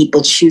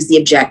 people choose the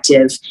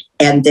objective.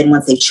 And then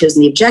once they've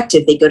chosen the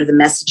objective, they go to the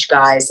message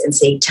guys and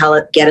say,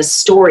 get a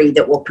story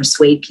that will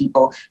persuade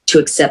people to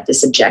accept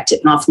this objective.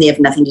 And often they have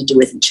nothing to do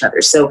with each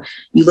other. So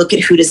you look at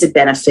who does it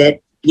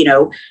benefit.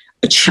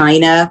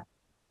 China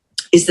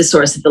is the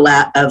source of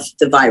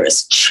the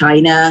virus.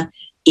 China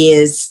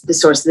is the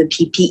source of the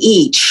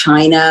PPE.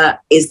 China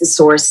is the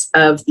source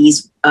of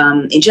these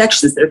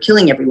injections that are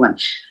killing everyone.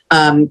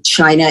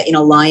 China, in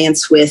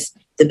alliance with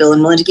the Bill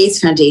and Melinda Gates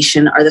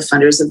Foundation, are the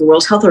funders of the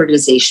World Health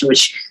Organization,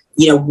 which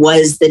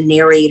was the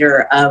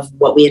narrator of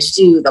what we had to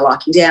do, the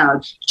locking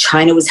down.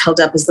 China was held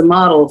up as the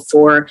model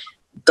for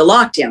the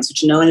lockdowns,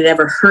 which no one had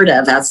ever heard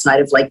of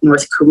outside of like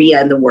North Korea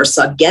and the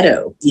Warsaw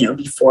Ghetto,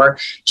 before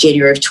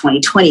January of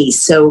 2020.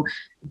 So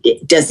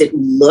does it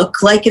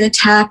look like an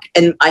attack?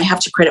 And I have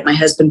to credit my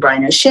husband,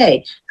 Brian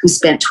O'Shea, who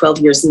spent 12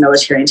 years in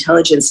military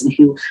intelligence and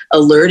who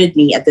alerted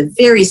me at the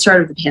very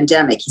start of the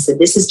pandemic. He said,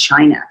 this is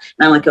China.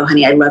 And I'm like, oh,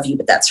 honey, I love you,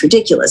 but that's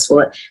ridiculous.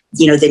 Well,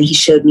 then he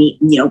showed me,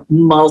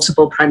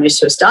 multiple primary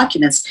source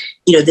documents,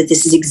 that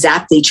this is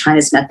exactly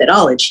China's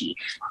methodology.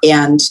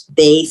 And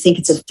they think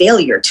it's a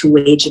failure to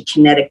wage a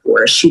kinetic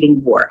war, a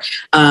shooting war,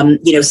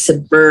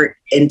 subvert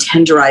and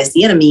tenderize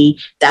the enemy.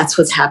 That's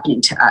what's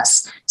happening to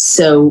us.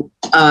 So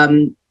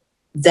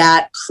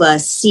that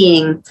plus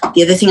seeing,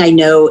 the other thing I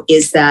know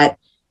is that,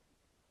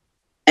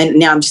 and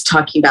now I'm just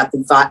talking about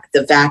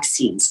the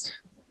vaccines,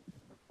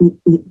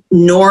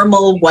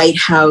 normal White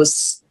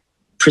House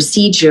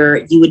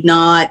procedure, you would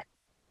not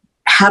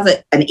have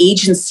an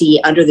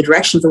agency under the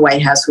direction of the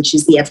White House, which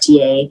is the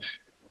FDA,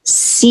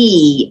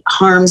 see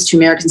harms to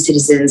American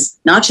citizens,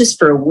 not just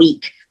for a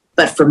week,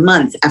 but for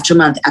month after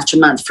month after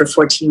month, for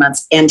 14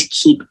 months, and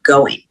keep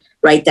going,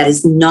 right? That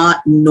is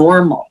not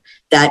normal.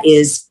 That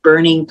is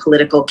burning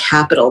political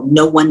capital.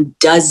 No one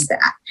does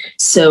that.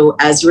 So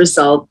as a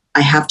result,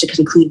 I have to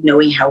conclude,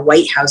 knowing how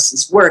White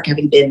Houses work,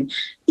 having been,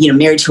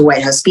 married to a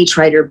White House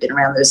speechwriter, been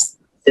around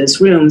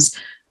those rooms,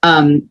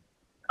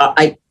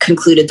 I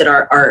concluded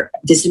that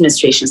this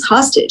administration is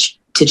hostage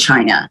to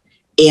China,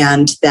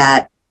 and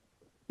that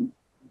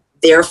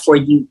therefore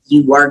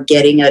you are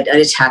getting an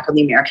attack on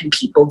the American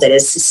people that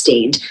is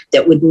sustained,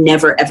 that would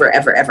never, ever,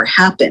 ever, ever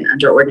happen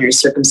under ordinary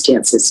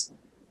circumstances.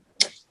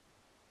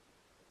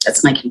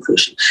 That's my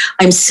conclusion.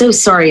 I'm so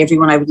sorry,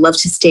 everyone. I would love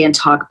to stay and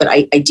talk, but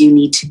I do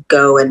need to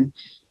go and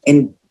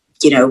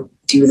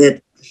do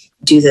the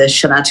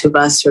Shana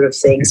Tova sort of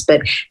things.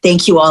 But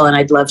thank you all, and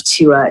I'd love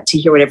to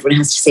hear what everyone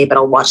has to say. But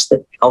I'll watch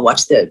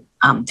the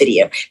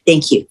video.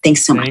 Thank you.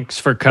 Thanks so much. Thanks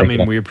for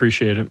coming. We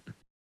appreciate it.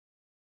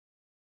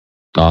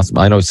 Awesome.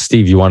 I know,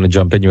 Steve, you want to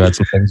jump in? You had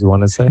some things you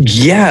want to say?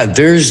 Yeah,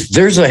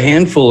 there's a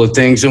handful of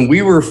things, and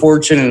we were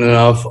fortunate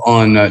enough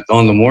on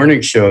the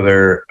morning show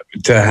there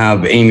to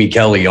have Amy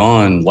Kelly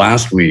on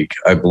last week,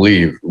 I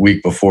believe,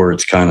 week before.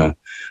 It's kind of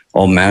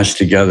all mashed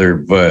together,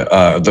 but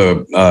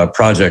the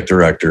project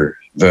director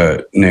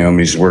that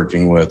Naomi's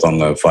working with on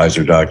the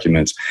Pfizer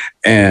documents,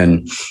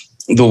 and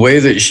the way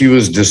that she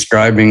was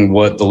describing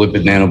what the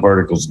lipid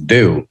nanoparticles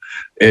do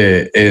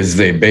is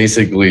they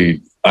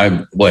basically,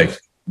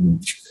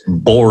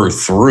 bore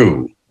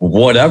through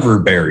whatever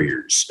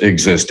barriers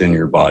exist in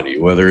your body,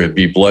 whether it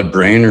be blood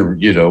brain or,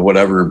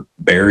 whatever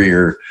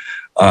barrier,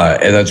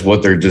 and that's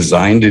what they're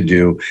designed to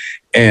do.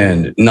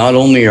 And not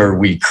only are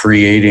we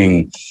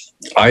creating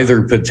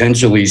either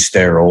potentially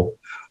sterile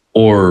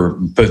or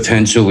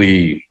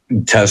potentially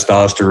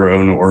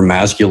testosterone or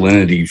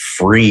masculinity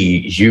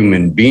free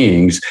human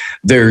beings,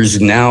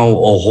 there's now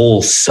a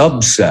whole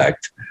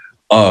subsect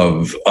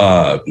of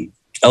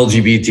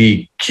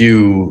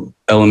LGBTQ,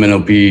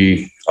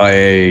 LMNOP,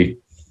 IA,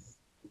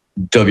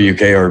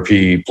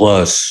 WKRP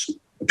plus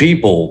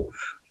people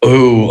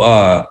who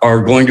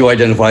are going to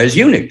identify as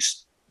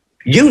eunuchs.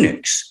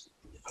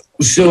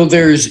 So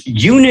there's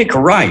eunuch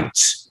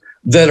rights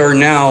that are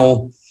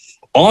now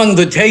on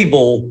the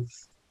table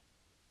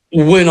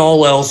when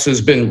all else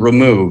has been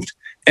removed.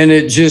 And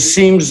it just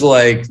seems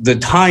like the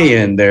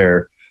tie-in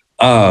there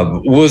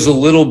was a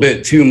little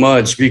bit too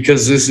much,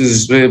 because this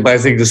is, I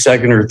think, the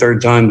second or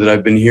third time that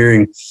I've been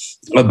hearing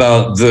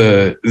about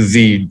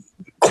the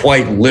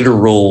quite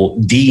literal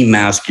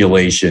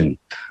demasculation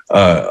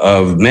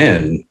of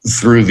men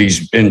through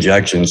these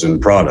injections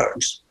and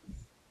products.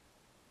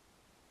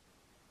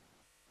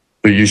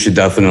 But you should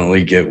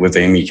definitely get with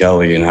Amy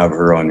Kelly and have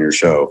her on your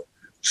show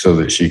so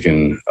that she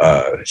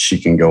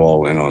can go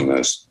all in on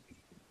this.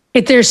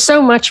 There's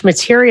so much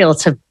material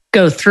to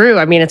go through.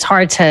 I mean, it's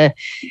hard to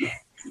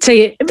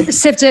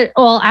sift it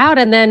all out.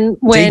 And then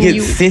when they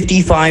get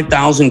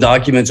 55,000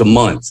 documents a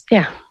month.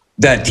 Yeah.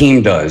 That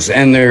team does.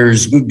 And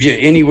there's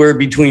anywhere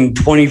between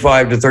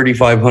 25 to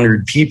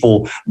 3,500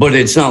 people, but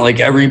it's not like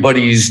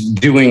everybody's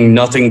doing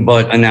nothing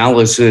but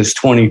analysis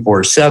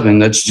 24/7.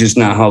 That's just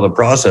not how the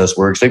process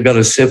works. They've got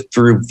to sift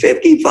through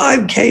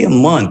 55K a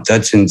month.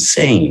 That's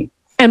insane.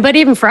 But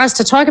even for us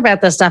to talk about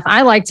this stuff,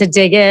 I like to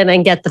dig in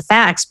and get the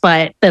facts,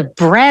 but the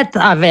breadth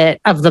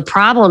of the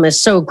problem is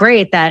so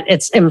great that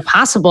it's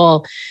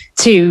impossible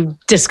to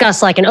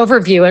discuss like an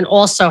overview and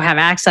also have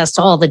access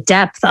to all the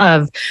depth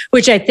of,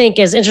 which I think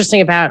is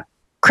interesting about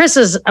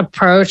Chris's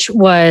approach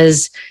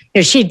was,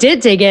 she did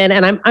dig in,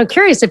 and I'm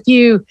curious if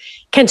you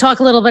can talk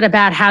a little bit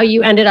about how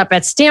you ended up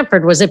at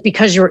Stanford. Was it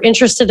because you were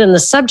interested in the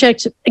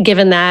subject,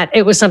 given that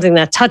it was something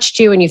that touched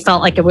you and you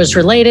felt like it was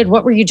related?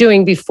 What were you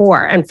doing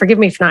before? And forgive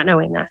me for not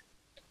knowing that.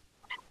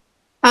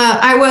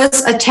 I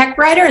was a tech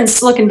writer in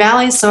Silicon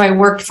Valley, so I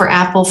worked for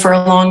Apple for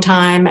a long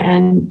time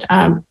and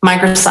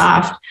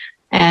Microsoft.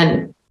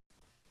 And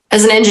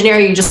as an engineer,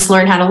 you just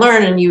learn how to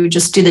learn, and you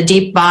just do the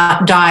deep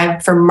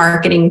dive for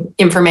marketing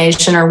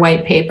information or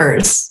white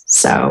papers.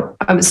 So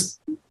I was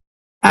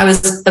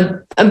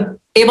a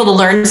able to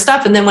learn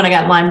stuff. And then when I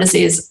got Lyme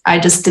disease, I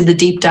just did the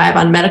deep dive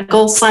on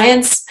medical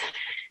science.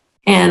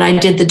 And I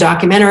did the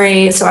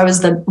documentary. So I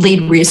was the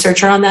lead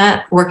researcher on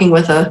that, working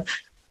with a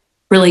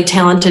really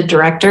talented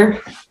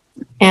director.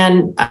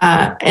 And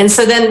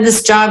so then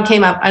this job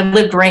came up. I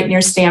lived right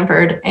near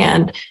Stanford,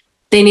 and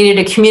they needed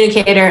a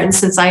communicator. And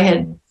since I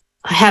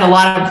had a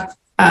lot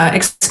of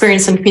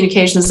experience in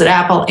communications at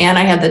Apple, and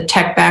I had the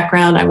tech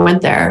background, I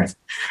went there.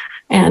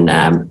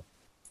 And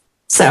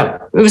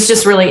so it was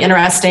just really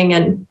interesting.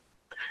 And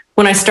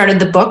when I started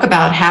the book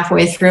about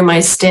halfway through my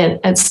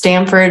stint at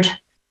Stanford,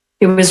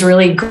 it was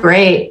really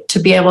great to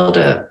be able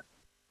to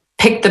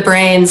pick the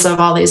brains of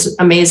all these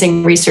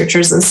amazing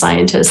researchers and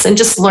scientists and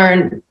just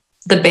learn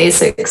the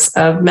basics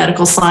of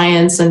medical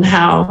science and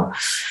how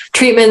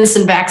treatments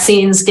and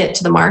vaccines get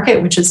to the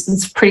market, which is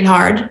it's pretty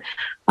hard,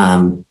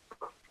 and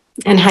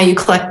how you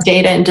collect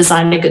data and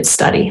design a good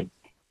study.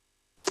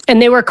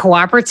 And they were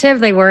cooperative.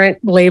 They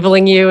weren't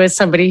labeling you as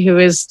somebody who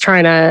is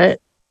trying to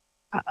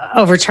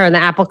overturn the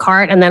apple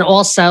cart. And then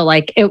also,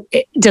 like,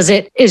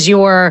 is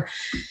your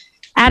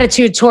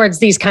attitude towards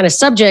these kind of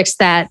subjects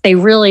that they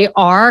really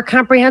are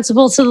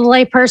comprehensible to the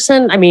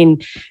layperson? I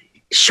mean,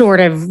 short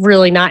of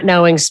really not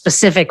knowing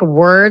specific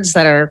words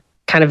that are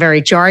kind of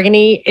very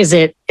jargony,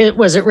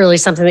 was it really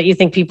something that you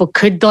think people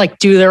could like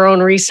do their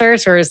own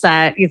research, or is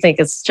that you think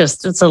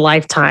it's a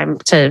lifetime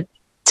to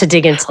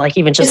dig into like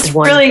even just it's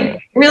one?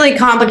 Really, really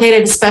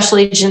complicated,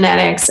 especially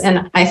genetics.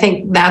 And I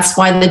think that's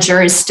why the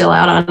jury's still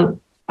out on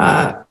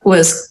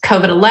was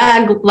COVID a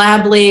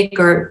lab leak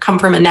or come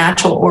from a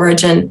natural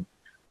origin.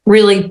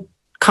 Really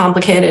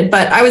complicated.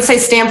 But I would say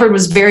Stanford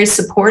was very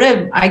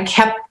supportive. I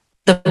kept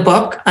the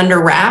book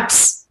under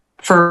wraps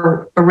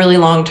for a really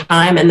long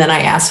time. And then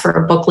I asked for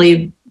a book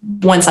leave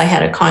once I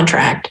had a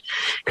contract,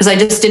 because I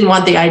just didn't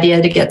want the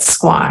idea to get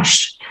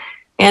squashed.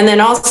 And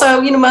then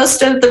also,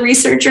 most of the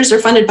researchers are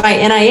funded by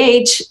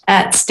NIH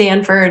at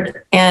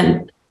Stanford.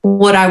 And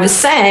what I was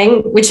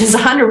saying, which is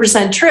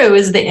 100% true,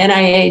 is the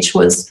NIH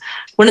was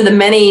one of the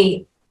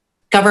many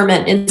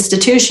government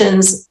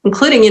institutions,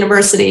 including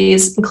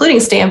universities, including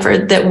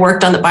Stanford, that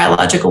worked on the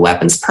biological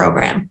weapons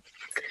program.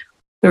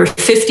 There were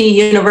 50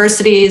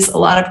 universities. A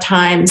lot of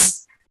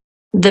times,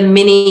 the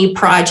mini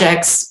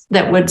projects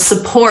that would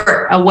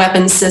support a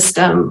weapons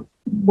system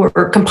were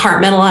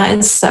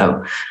compartmentalized.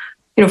 So,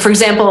 for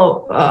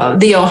example,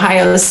 the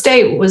Ohio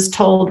State was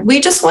told, we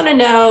just want to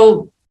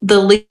know the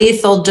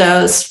lethal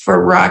dose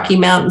for Rocky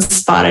Mountain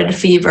spotted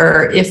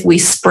fever if we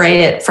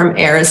spray it from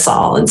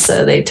aerosol. And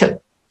so they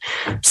took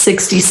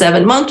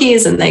 67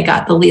 monkeys and they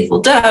got the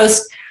lethal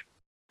dose.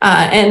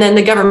 And then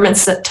the government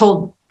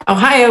told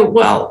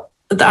Ohio,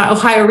 the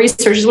Ohio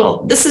researchers,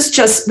 this is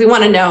just, we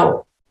want to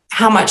know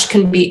how much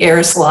can be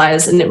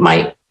aerosolized and it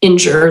might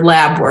injure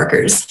lab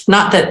workers,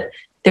 not that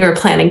they were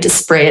planning to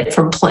spray it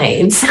from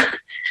planes.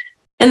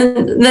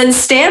 And then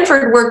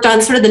Stanford worked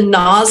on sort of the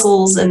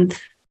nozzles and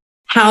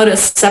how to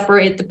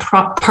separate the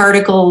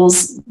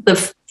particles, the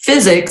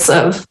physics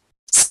of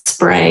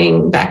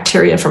spraying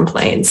bacteria from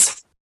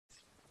planes.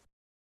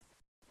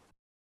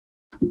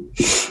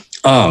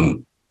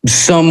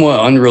 Somewhat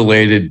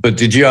unrelated, but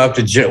did you have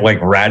to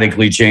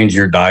radically change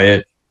your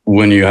diet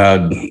when you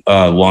had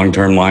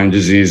long-term Lyme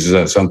disease? Is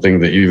that something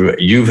that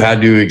you've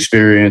had to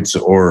experience?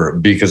 Or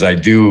because I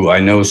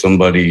know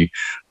somebody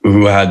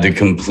who had to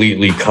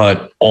completely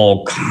cut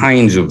all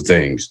kinds of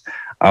things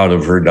out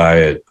of her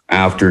diet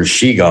after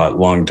she got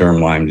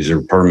long-term Lyme disease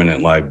or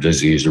permanent Lyme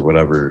disease or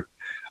whatever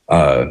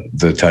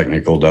the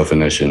technical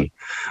definition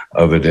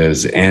of it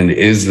is. And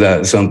is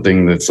that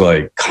something that's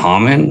like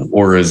common,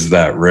 or is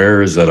that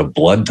rare? Is that a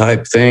blood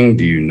type thing?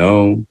 Do you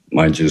know? Am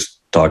I just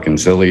talking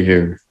silly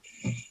here?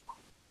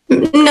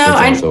 No,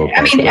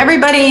 I mean,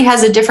 everybody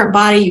has a different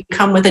body. You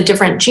come with a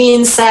different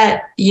gene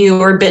set. You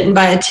were bitten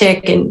by a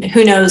tick, and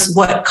who knows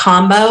what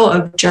combo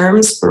of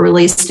germs were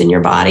released in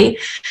your body.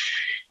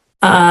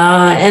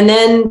 And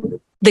then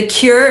the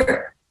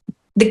cure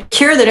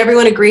that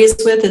everyone agrees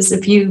with is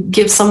if you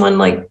give someone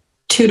like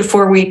 2 to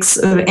 4 weeks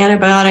of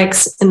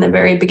antibiotics in the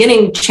very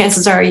beginning,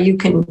 chances are you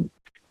can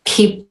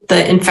keep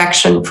the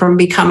infection from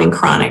becoming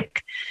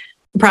chronic.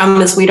 The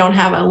problem is we don't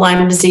have a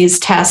Lyme disease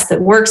test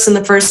that works in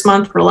the first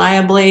month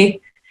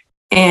reliably.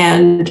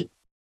 And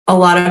a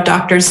lot of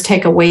doctors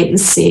take a wait and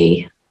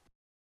see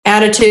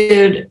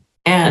attitude,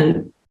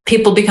 and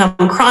people become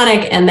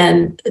chronic. And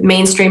then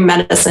mainstream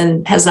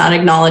medicine has not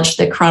acknowledged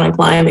that chronic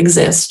Lyme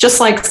exists. Just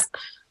like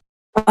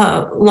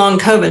long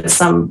COVID,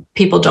 some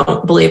people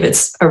don't believe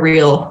it's a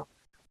real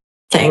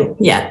thing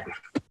yet.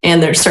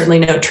 And there's certainly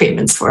no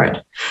treatments for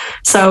it.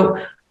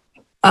 So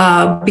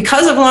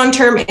because of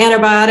long-term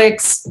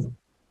antibiotics,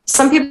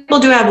 some people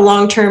do have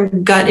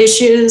long-term gut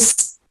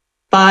issues,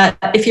 but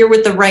if you're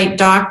with the right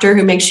doctor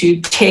who makes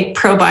you take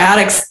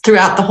probiotics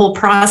throughout the whole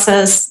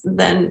process,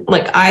 then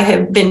like I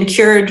have been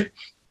cured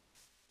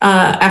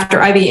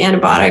after IV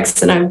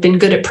antibiotics, and I've been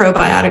good at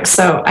probiotics.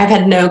 So I've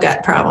had no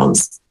gut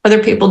problems.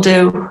 Other people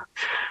do.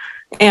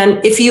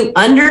 And if you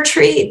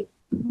undertreat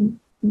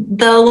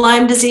the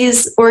Lyme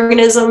disease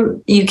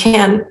organism,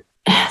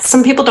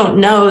 some people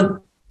don't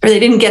know or they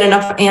didn't get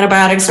enough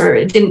antibiotics, or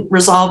it didn't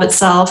resolve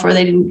itself, or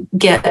they didn't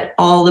get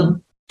all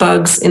the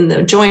bugs in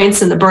the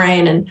joints in the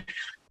brain, and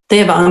they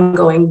have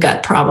ongoing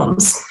gut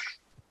problems.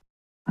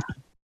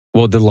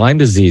 Well, the Lyme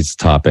disease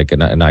topic,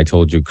 and I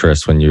told you,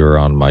 Chris, when you were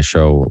on my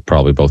show,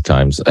 probably both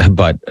times,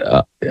 but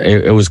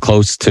it was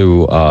close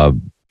to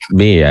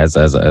me as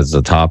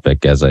a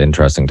topic, as an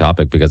interesting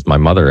topic, because my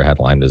mother had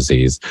Lyme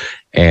disease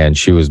and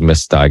she was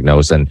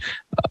misdiagnosed. And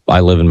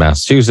I live in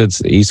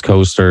Massachusetts, East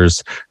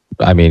Coasters.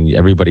 I mean,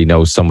 everybody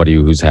knows somebody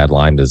who's had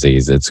Lyme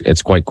disease.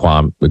 It's quite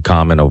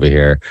common over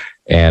here.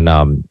 And,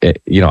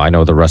 I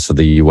know the rest of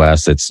the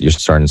U.S., you're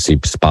starting to see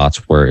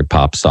spots where it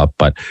pops up,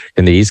 but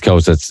in the East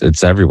Coast,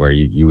 it's everywhere.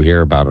 You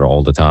hear about it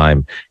all the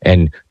time.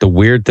 And the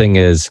weird thing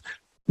is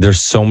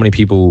there's so many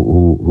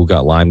people who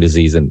got Lyme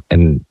disease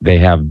and they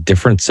have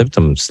different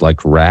symptoms,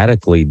 like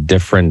radically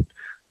different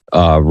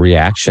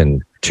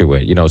reaction to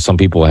it. Some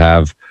people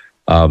have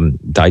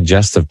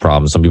digestive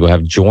problems. Some people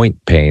have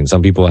joint pain.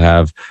 Some people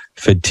have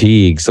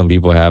fatigue. Some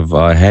people have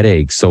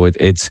headaches. So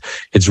it's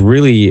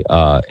really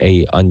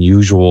a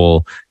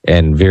unusual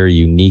and very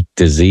unique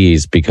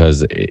disease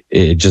because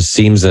it just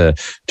seems to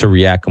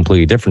react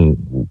completely different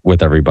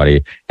with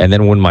everybody. And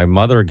then when my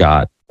mother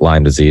got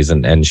Lyme disease,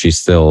 and she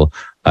still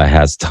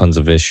has tons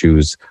of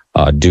issues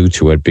due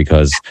to it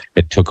because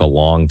it took a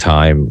long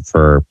time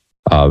for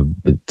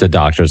the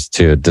doctors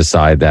to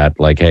decide that,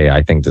 like, hey,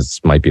 I think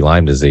this might be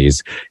Lyme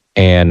disease.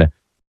 And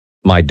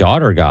my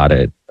daughter got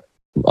it.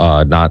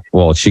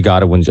 She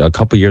got it when a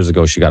couple years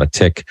ago. She got a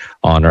tick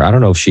on her. I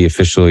don't know if she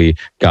officially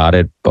got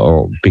it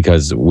or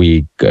because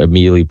we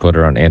immediately put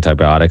her on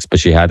antibiotics, but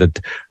she had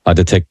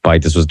the tick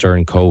bite. This was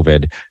during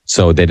COVID,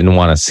 so they didn't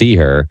want to see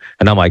her.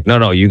 And I'm like,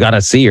 no, you got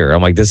to see her.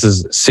 I'm like, this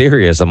is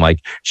serious. I'm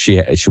like,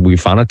 we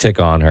found a tick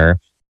on her.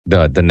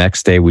 The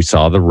next day we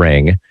saw the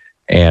ring.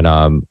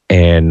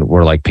 And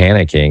we're like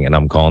panicking, and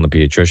I'm calling the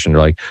pediatrician. They're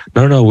like,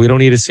 no, we don't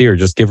need to see her.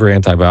 Just give her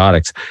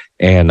antibiotics.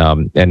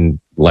 And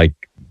like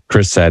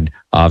Chris said,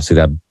 obviously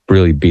that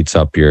really beats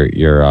up your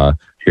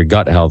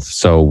gut health.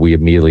 So we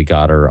immediately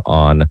got her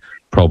on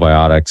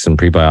probiotics and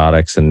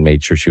prebiotics and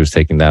made sure she was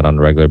taking that on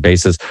a regular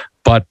basis.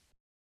 But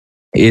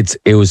it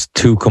was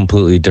two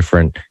completely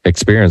different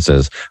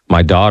experiences.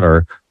 My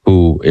daughter,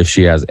 who, if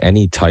she has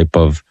any type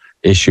of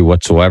issue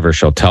whatsoever,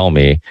 she'll tell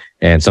me,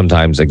 and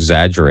sometimes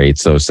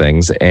exaggerates those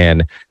things.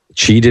 And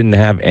she didn't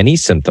have any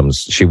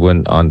symptoms. She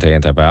went on to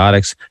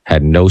antibiotics,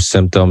 had no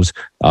symptoms.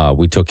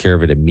 We took care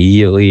of it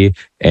immediately,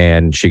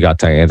 and she got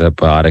to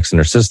antibiotics in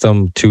her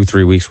system,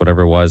 2-3 weeks,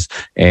 whatever it was,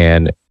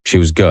 and she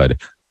was good.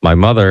 My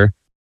mother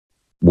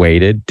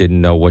waited,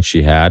 didn't know what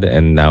she had,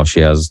 and now she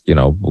has,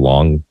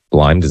 long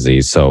Lyme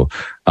disease. So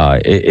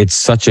it's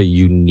such a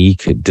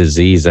unique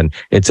disease, and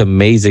it's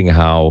amazing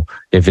how,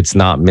 if it's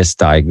not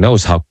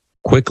misdiagnosed, how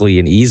quickly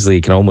and easily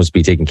it can almost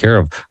be taken care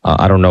of.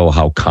 I don't know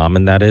how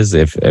common that is.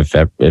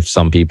 If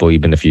some people,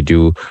 even if you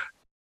do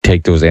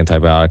take those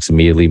antibiotics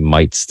immediately,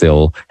 might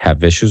still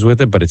have issues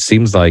with it. But it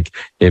seems like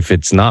if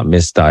it's not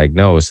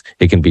misdiagnosed,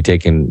 it can be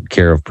taken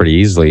care of pretty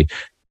easily.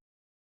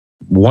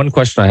 One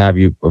question I have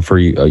for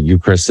you,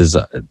 Chris, is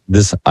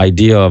this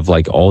idea of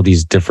like all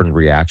these different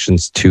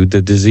reactions to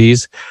the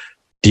disease.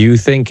 Do you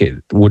think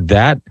would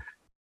that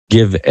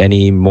give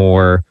any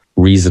more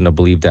reason to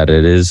believe that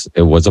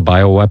it was a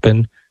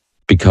bioweapon?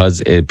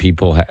 Because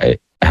people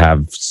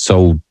have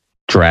so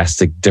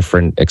drastic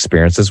different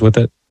experiences with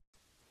it?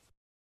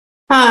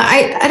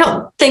 I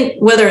don't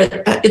think whether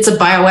it's a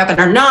bioweapon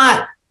or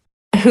not,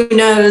 who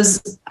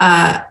knows,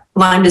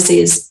 Lyme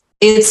disease.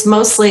 It's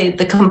mostly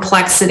the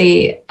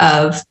complexity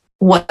of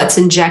what's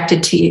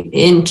injected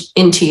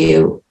into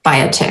you by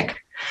a tick.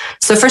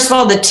 So first of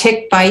all, the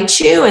tick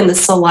bites you, and the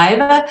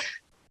saliva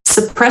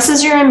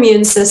suppresses your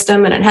immune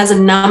system, and it has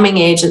a numbing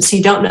agent, so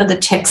you don't know the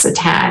tick's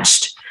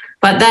attached.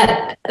 But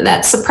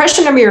that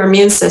suppression of your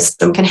immune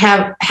system can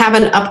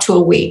happen up to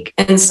a week.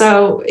 And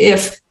so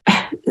if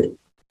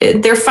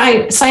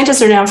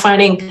scientists are now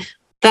finding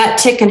that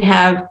tick can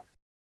have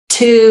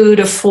 2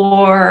 to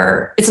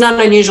 4, it's not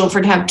unusual for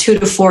it to have 2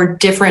 to 4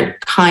 different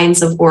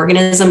kinds of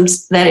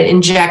organisms that it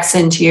injects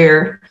into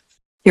your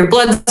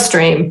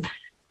bloodstream.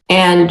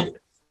 And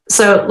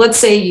so let's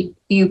say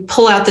you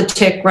pull out the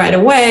tick right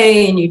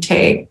away and you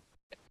take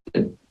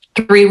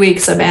 3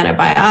 weeks of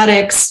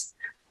antibiotics.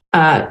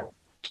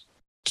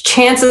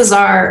 Chances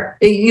are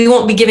you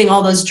won't be giving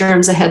all those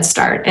germs a head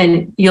start,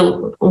 and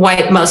you'll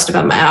wipe most of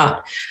them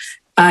out.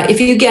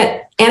 If you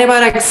get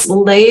antibiotics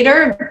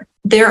later,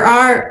 there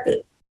are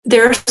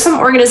some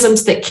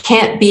organisms that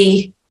can't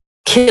be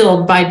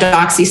killed by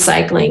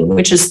doxycycline,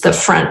 which is the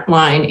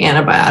frontline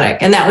antibiotic.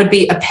 And that would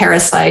be a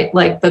parasite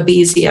like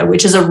Babesia,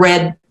 which is a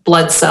red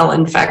blood cell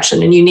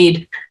infection, and you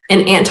need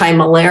an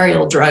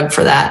anti-malarial drug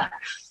for that.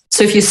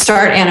 So if you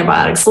start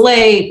antibiotics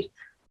late,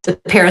 the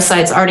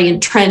parasite's already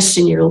entrenched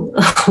in your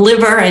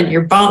liver and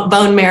your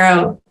bone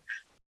marrow,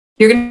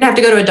 you're going to have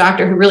to go to a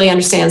doctor who really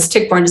understands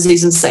tick-borne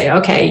disease and say,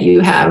 okay,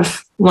 you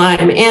have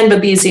Lyme and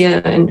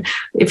Babesia, and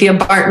if you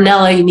have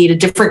Bartonella, you need a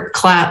different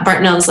class.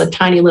 Bartonella is a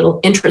tiny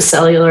little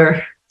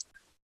intracellular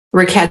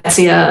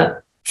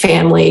rickettsia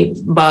family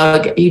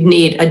bug, you'd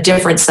need a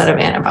different set of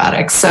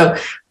antibiotics. So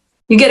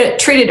you get it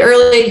treated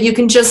early, you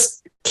can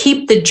just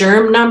keep the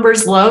germ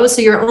numbers low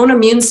so your own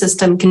immune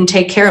system can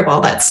take care of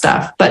all that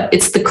stuff. But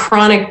it's the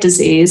chronic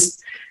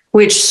disease,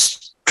 which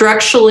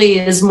structurally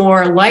is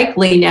more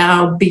likely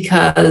now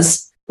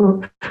because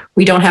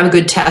we don't have a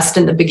good test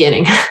in the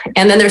beginning.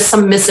 And then there's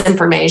some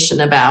misinformation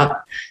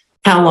about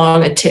how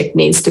long a tick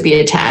needs to be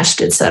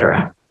attached, et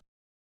cetera.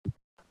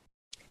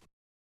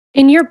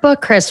 In your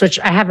book, Chris, which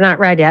I have not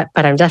read yet,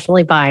 but I'm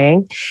definitely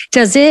buying,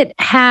 does it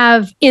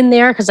have in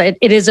there, because it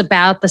is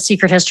about the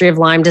secret history of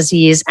Lyme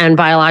disease and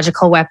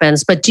biological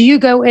weapons, but do you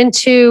go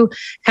into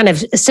kind of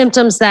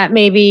symptoms that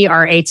maybe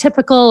are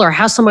atypical or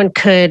how someone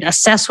could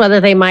assess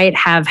whether they might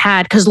have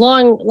had, because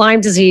long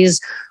Lyme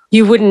disease,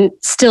 you wouldn't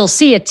still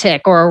see a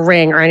tick or a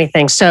ring or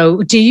anything.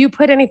 So do you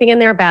put anything in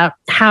there about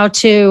how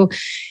to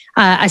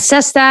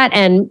assess that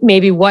and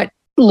maybe what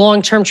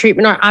long-term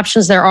treatment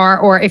options there are,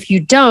 or if you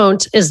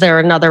don't, is there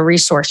another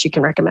resource you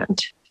can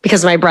recommend?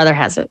 Because my brother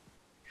has it.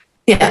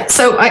 Yeah,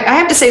 so I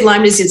have to say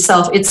Lyme disease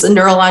itself, it's a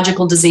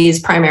neurological disease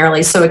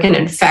primarily, so it can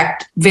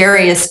infect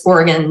various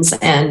organs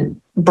and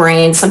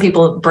brain, some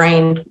people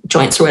brain,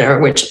 joints or whatever,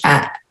 which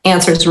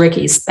answers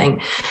Ricky's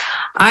thing.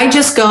 I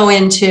just go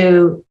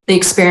into the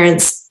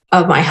experience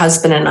of my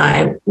husband and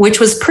I, which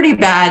was pretty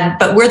bad,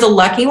 but we're the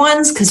lucky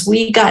ones because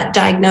we got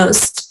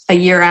diagnosed a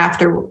year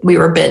after we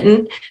were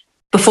bitten,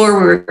 before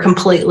we were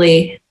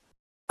completely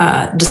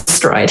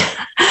destroyed.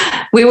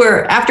 We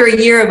were, after a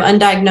year of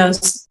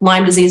undiagnosed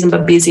Lyme disease and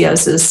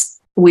babesiosis,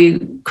 we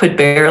could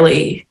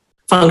barely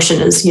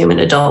function as human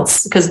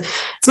adults because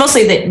it's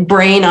mostly the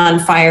brain on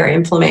fire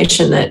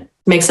inflammation that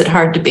makes it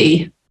hard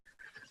to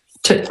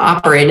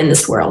operate in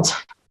this world.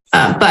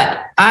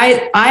 But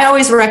I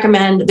always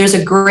recommend, there's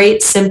a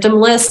great symptom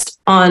list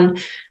on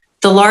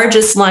the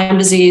largest Lyme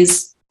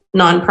disease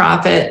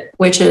nonprofit,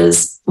 which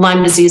is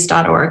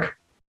lymedisease.org.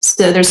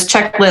 So there's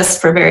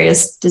checklists for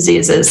various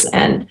diseases,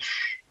 and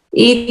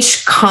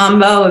each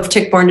combo of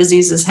tick-borne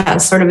diseases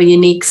has sort of a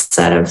unique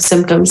set of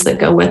symptoms that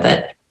go with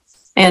it.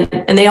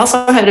 And they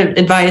also had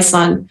advice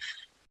on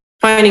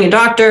finding a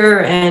doctor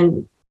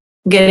and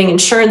getting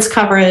insurance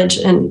coverage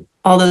and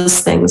all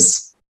those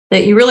things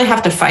that you really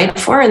have to fight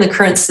for in the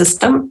current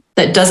system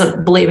that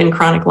doesn't believe in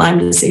chronic Lyme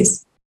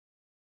disease.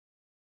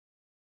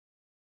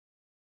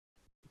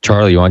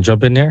 Charlie, you want to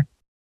jump in there?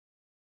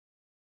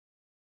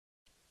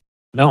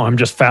 No, I'm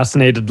just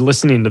fascinated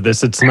listening to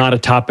this. It's not a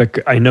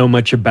topic I know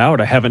much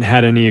about. I haven't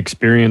had any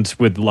experience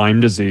with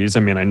Lyme disease. I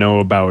mean, I know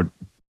about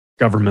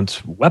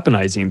governments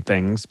weaponizing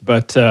things,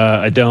 but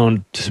I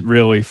don't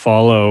really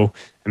follow.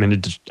 I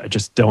mean, I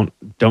just don't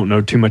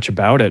know too much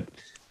about it.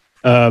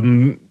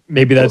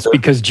 Maybe that's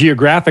because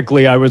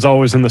geographically I was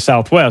always in the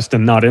Southwest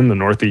and not in the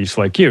Northeast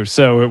like you,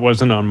 so it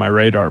wasn't on my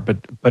radar.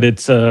 But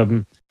it's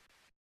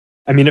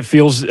I mean,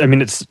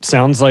 it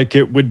sounds like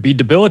it would be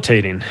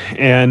debilitating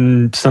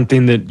and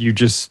something that you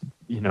just,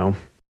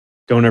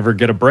 don't ever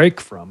get a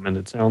break from. And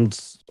it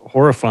sounds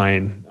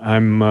horrifying.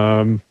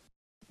 I'm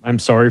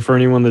sorry for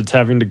anyone that's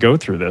having to go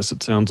through this.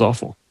 It sounds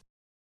awful.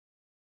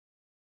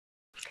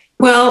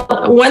 Well,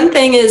 one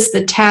thing is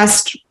the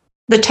tests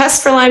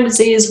for Lyme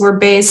disease were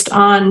based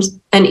on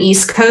an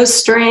East Coast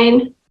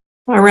strain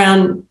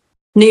around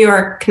New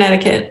York,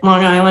 Connecticut,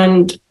 Long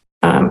Island,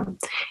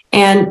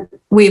 and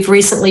we've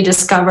recently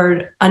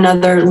discovered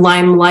another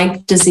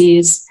Lyme-like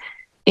disease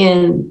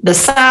in the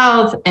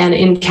South and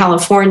in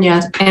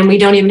California, and we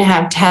don't even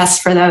have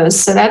tests for those.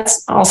 So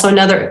that's also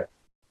another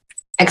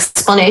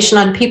explanation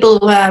on people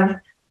who have,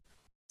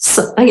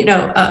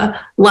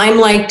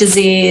 Lyme-like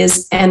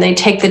disease, and they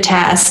take the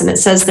test and it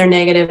says they're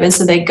negative, and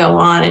so they go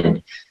on.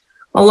 And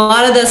a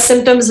lot of the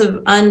symptoms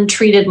of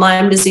untreated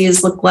Lyme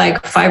disease look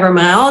like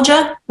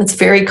fibromyalgia. That's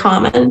very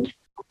common.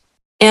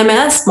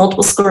 MS,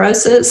 multiple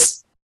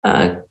sclerosis.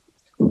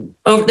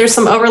 There's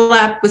some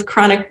overlap with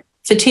chronic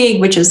fatigue,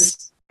 which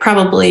is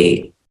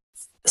probably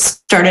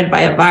started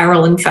by a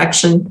viral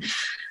infection.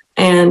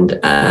 And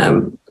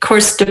of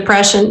course,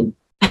 depression,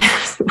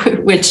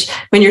 which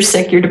when you're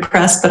sick, you're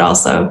depressed, but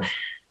also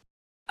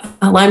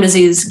Lyme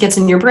disease gets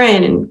in your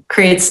brain and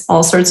creates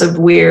all sorts of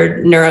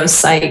weird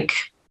neuropsych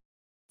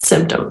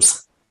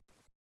symptoms.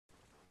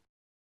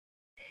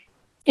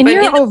 Go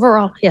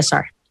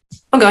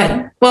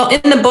ahead. Well,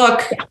 in the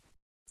book,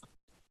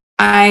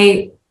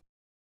 I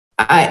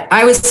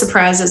was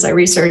surprised as I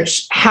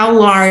researched how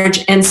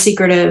large and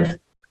secretive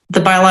the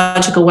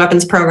biological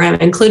weapons program,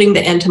 including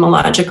the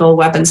entomological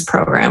weapons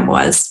program,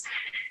 was.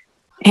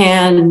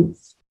 And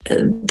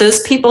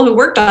those people who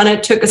worked on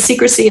it took a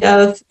secrecy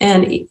oath,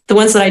 and the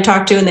ones that I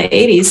talked to in the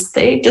 80s,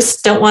 they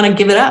just don't want to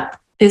give it up.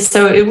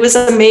 So it was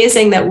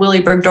amazing that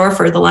Willy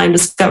Bergdorfer, the Lyme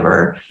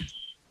discoverer,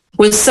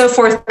 was so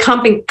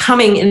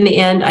forthcoming in the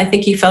end. I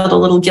think he felt a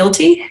little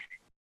guilty.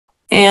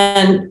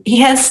 And he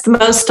has the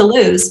most to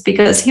lose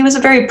because he was a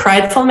very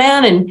prideful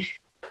man and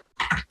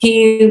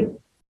he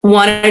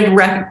wanted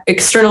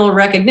external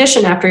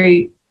recognition after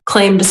he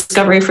claimed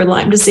discovery for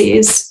Lyme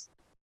disease.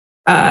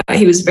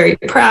 He was very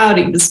proud.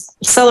 He was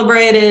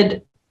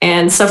celebrated.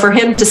 And so for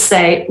him to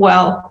say,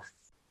 well,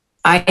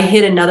 I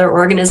hit another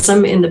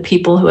organism in the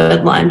people who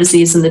had Lyme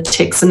disease and the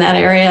ticks in that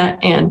area.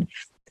 And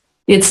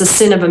it's a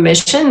sin of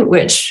omission,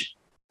 which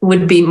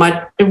would be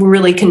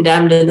really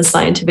condemned in the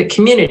scientific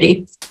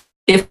community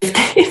if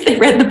they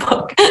read the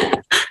book.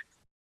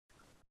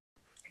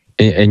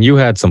 And you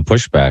had some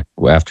pushback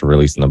after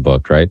releasing the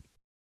book, right?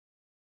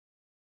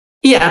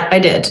 Yeah, I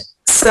did.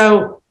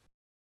 So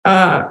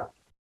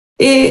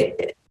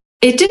it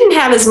didn't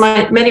have as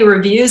many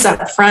reviews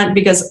up front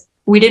because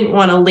we didn't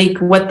want to leak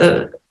what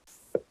the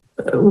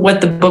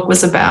book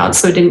was about,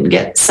 so it didn't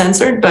get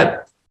censored.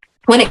 But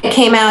when it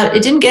came out,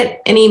 it didn't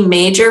get any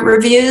major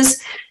reviews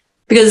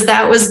because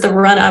that was the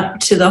run up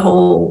to the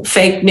whole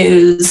fake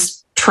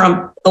news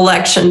Trump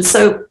election.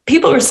 So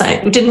people were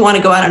saying we didn't want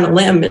to go out on a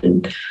limb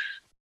and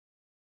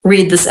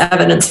read this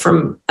evidence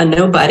from a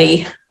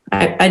nobody.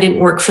 I didn't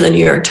work for the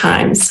New York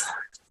Times.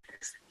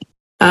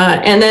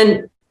 And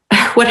then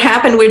what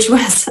happened, which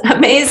was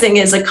amazing,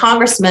 is a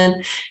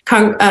congressman,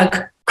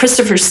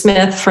 Christopher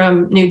Smith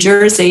from New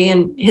Jersey,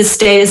 and his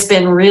state has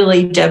been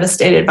really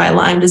devastated by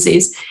Lyme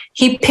disease.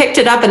 He picked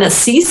it up in a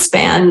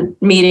C-SPAN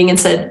meeting and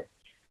said,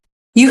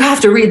 "You have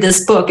to read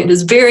this book. It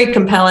is very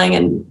compelling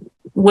and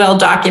well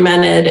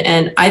documented,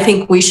 and I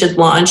think we should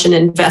launch an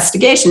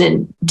investigation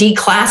and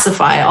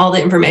declassify all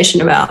the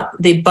information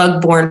about the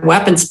bug-borne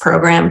weapons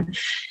program."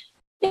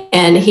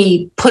 And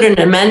he put an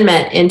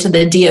amendment into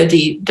the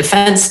DoD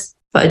defense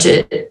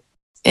budget,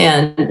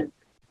 and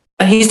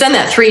he's done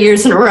that 3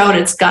 years in a row, and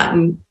it's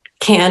gotten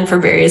canned for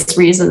various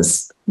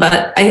reasons.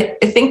 But I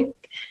think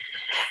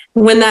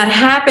when that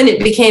happened,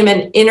 it became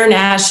an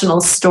international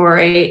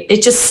story.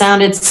 It just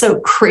sounded so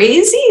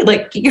crazy,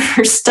 like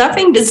you're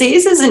stuffing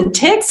diseases and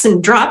ticks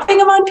and dropping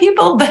them on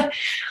people. But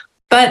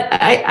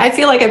I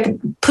feel like I've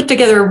put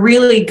together a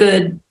really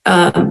good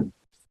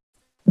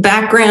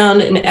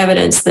background and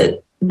evidence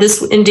that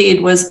this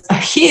indeed was a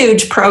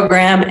huge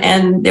program,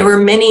 and there were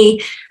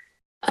many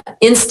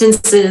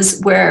instances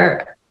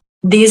where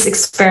these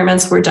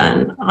experiments were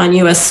done on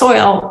U.S.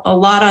 soil, a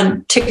lot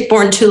on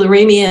tick-borne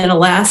tularemia in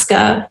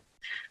Alaska.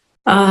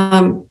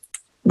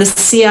 The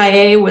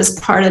CIA was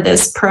part of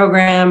this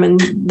program, and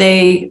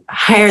they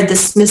hired the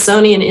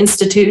Smithsonian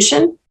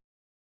Institution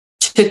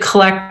to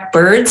collect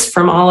birds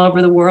from all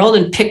over the world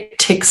and pick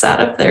ticks out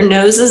of their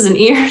noses and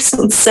ears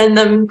and send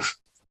them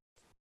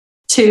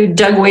to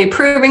Dugway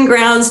Proving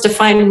Grounds to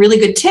find really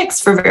good ticks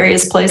for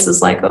various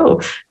places like,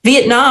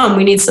 Vietnam,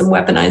 we need some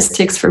weaponized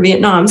ticks for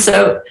Vietnam.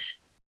 So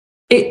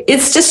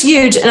it's just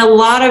huge, and a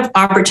lot of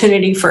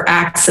opportunity for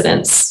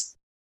accidents.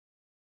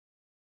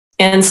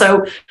 And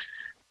so,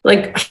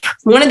 like,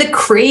 one of the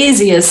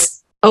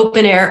craziest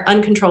open air,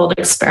 uncontrolled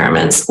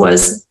experiments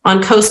was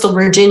on coastal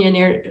Virginia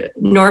near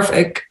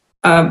Norfolk.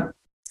 A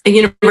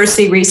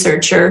university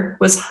researcher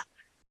was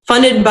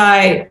funded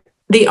by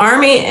the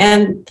Army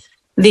and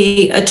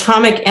the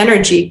Atomic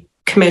Energy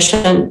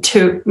Commission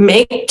to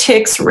make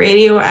ticks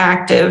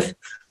radioactive.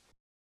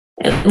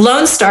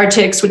 Lone Star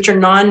ticks, which are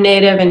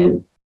non-native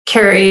and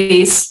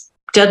carry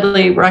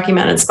deadly Rocky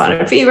Mountain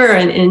spotted fever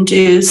and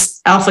induce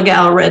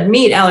alpha-gal red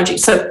meat allergy.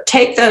 So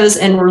take those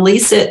and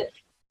release it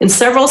in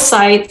several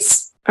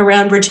sites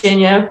around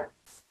Virginia,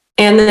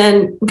 and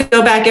then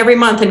go back every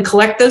month and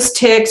collect those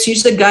ticks,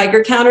 use the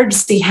Geiger counter to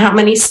see how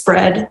many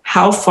spread,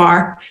 how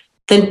far,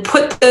 then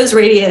put those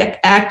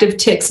radioactive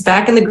ticks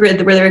back in the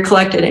grid where they were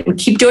collected, and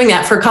keep doing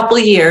that for a couple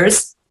of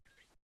years.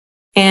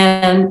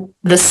 And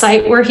the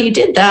site where he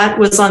did that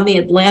was on the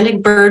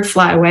Atlantic Bird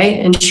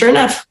Flyway. And sure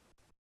enough,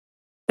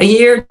 a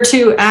year or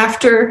two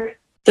after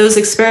those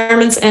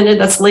experiments ended,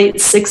 that's late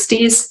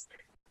 60s,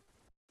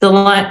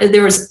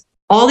 there was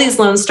all these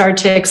Lone Star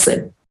ticks.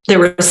 There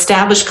were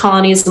established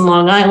colonies in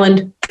Long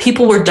Island.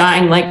 People were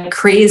dying like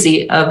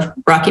crazy of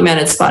Rocky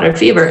Mountain spotted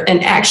fever.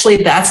 And actually,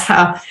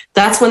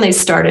 that's when they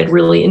started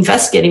really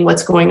investigating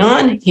what's going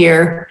on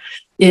here,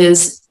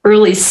 is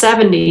early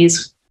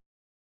 70s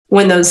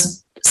when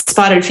those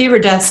spotted fever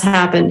deaths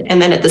happened.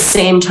 And then at the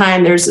same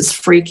time, there's this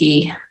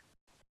freaky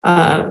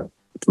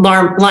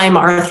Lyme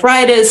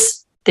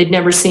arthritis. They'd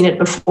never seen it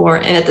before.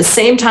 And at the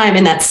same time,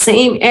 in that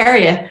same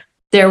area,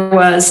 there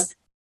was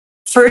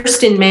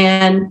first in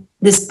man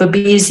this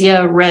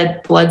Babesia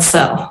red blood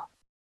cell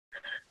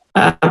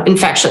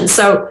infection.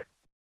 So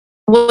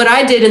what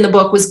I did in the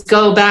book was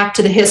go back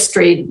to the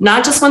history,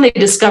 not just when they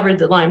discovered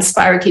the Lyme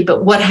spirochete,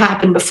 but what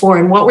happened before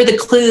and what were the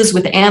clues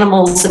with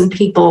animals and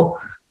people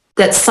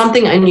that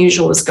something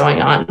unusual was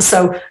going on.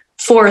 So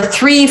for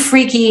 3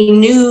 freaky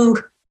new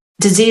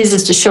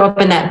diseases to show up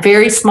in that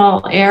very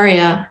small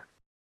area,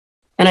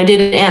 and I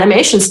did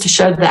animations to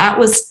show that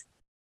was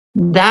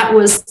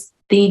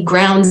the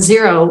ground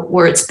zero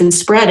where it's been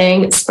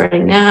spreading. It's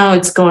spreading now.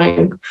 It's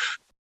going,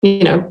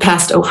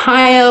 past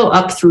Ohio,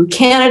 up through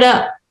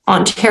Canada.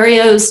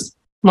 Ontario's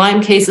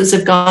Lyme cases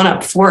have gone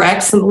up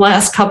 4x in the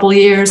last couple of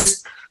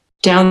years,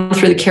 down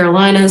through the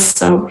Carolinas.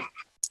 So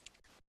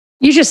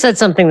you just said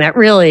something that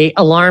really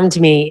alarmed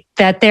me,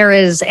 that there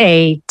is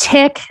a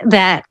tick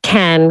that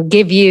can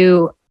give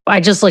you I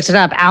just looked it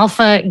up,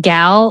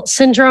 alpha-gal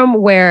syndrome,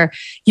 where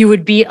you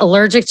would be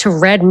allergic to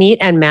red meat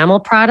and mammal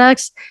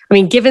products. I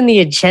mean, given the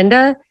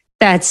agenda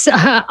that's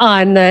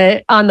on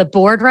the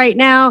board right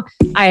now,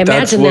 I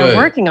imagine they're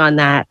working on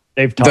that.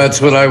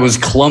 That's what I was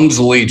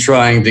clumsily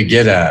trying to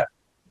get at,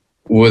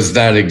 was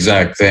that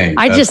exact thing.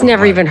 I just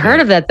never even heard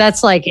of that.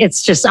 That's like,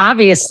 it's just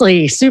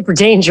obviously super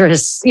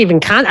dangerous. I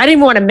didn't even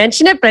want to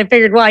mention it, but I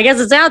figured, well, I guess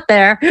it's out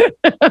there.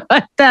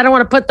 I don't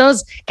want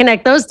to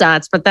connect those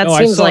dots, but that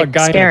seems like I saw a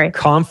guy scary. at a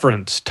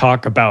conference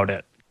talk about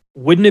it.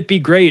 Wouldn't it be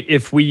great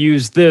if we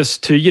use this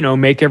to,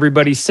 make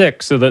everybody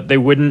sick so that they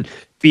wouldn't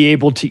be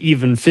able to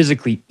even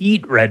physically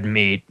eat red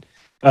meat?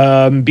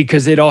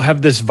 Because they'd all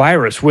have this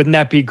virus. Wouldn't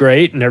that be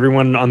great? And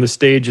everyone on the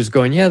stage is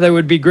going, yeah, that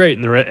would be great.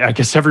 And I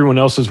guess everyone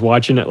else is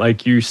watching it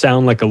like, you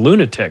sound like a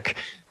lunatic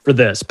for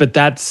this. But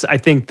that's, I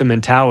think, the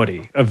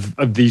mentality of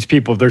these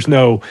people. There's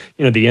no,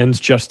 the ends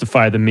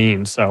justify the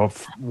means. So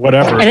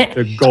whatever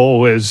the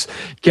goal is,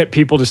 get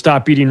people to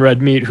stop eating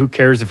red meat. Who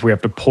cares if we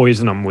have to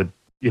poison them with,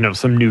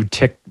 some new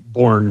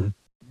tick-borne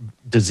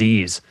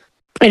disease?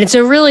 And it's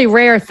a really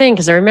rare thing,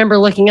 because I remember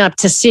looking up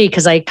to see,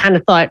 because I kind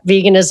of thought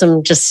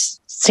veganism just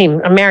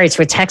I'm married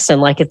to a Texan,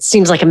 like it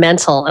seems like a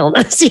mental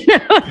illness,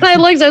 I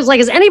looked, I was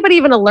like, is anybody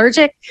even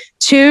allergic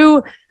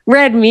to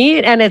red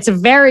meat? And it's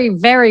very,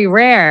 very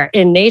rare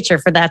in nature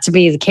for that to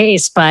be the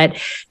case. But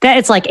that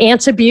it's like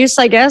antabuse,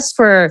 I guess,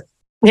 for,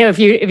 if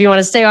you want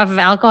to stay off of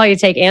alcohol, you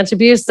take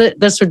antabuse.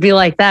 This would be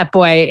like that.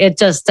 Boy, it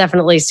just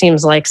definitely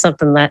seems like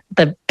something that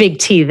the big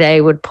T they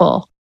would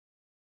pull.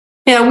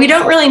 Yeah, we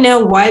don't really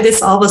know why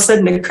this all of a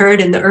sudden occurred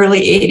in the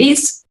early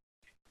 80s,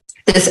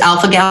 this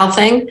alpha-gal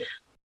thing.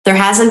 There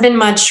hasn't been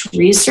much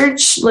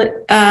research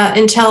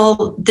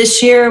until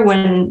this year,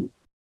 when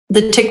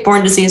the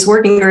Tick-Borne Disease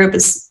Working Group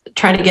is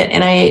trying to get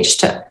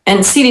NIH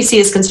and CDC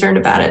is concerned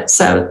about it.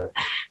 So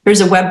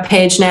there's a web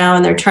page now,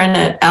 and they're trying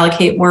to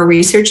allocate more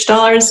research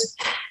dollars.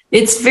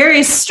 It's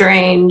very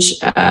strange.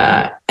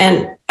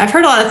 And I've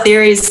heard a lot of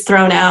theories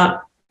thrown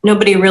out.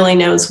 Nobody really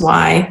knows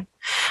why.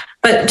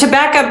 But to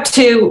back up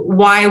to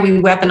why we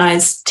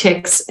weaponize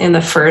ticks in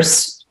the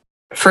first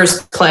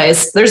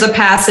place, there's a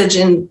passage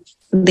in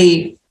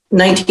the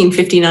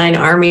 1959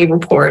 Army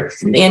report,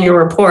 the annual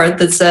report,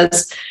 that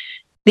says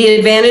the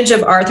advantage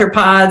of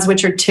arthropods,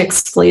 which are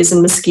ticks, fleas,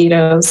 and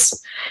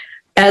mosquitoes,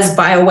 as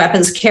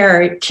bioweapons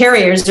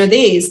carriers are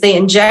these: they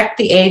inject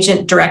the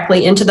agent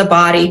directly into the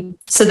body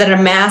so that a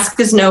mask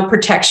is no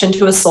protection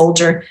to a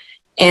soldier,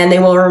 and they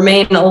will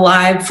remain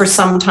alive for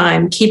some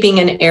time, keeping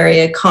an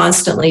area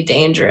constantly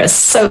dangerous.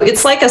 So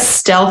it's like a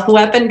stealth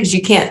weapon, because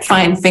you can't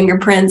find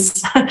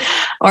fingerprints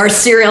or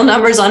serial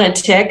numbers on a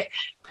tick.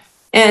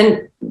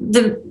 And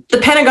the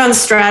Pentagon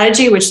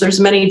strategy, which there's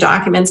many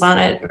documents on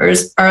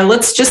it, are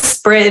let's just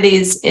spray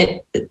these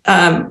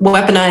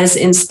weaponized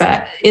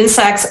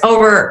insects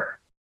over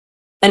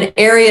an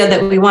area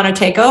that we want to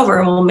take over,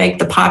 and we'll make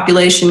the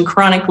population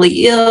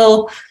chronically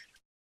ill.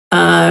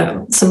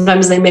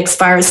 Sometimes they mix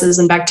viruses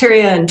and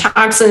bacteria and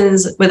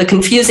toxins with a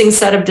confusing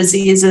set of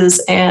diseases,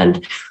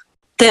 and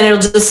then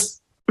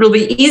it'll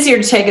be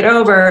easier to take it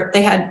over.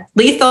 They had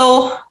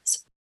lethal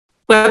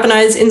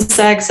weaponized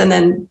insects and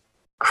then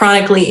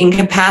chronically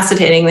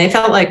incapacitating. They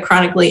felt like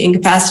chronically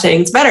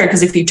incapacitating is better,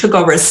 because if you took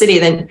over a city,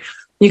 then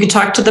you could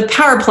talk to the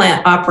power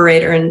plant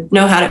operator and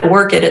know how to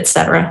work it, et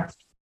cetera.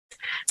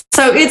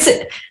 So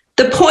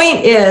the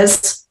point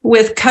is,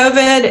 with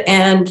COVID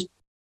and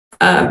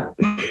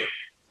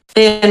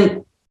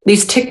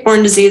these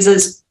tick-borne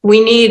diseases,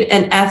 we need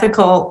an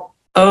ethical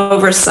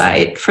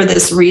oversight for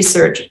this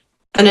research,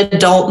 an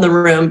adult in the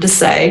room to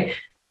say,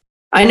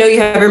 I know you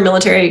have your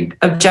military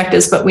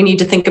objectives, but we need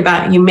to think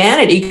about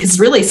humanity, because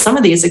really some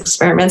of these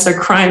experiments are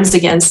crimes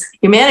against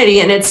humanity.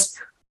 And it's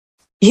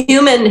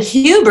human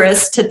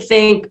hubris to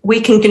think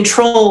we can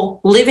control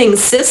living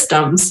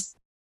systems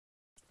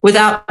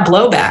without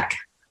blowback.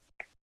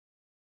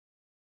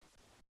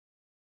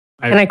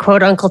 Can I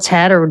quote Uncle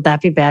Ted, or would that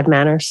be bad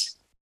manners?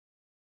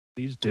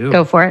 Please do.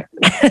 Go for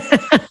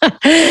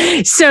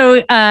it.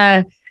 So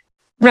I'm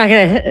not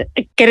going to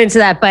get into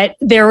that, but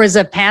there was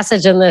a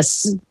passage in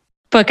this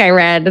book I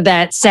read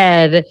that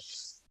said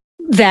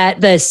that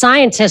the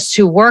scientists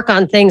who work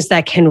on things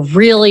that can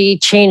really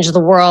change the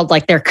world,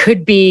 like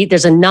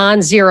there's a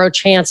non-zero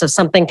chance of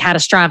something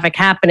catastrophic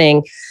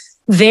happening,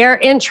 their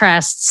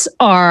interests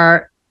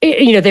are,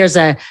 there's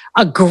a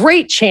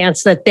great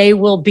chance that they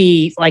will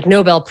be like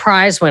Nobel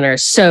Prize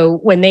winners. So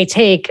when they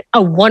take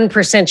a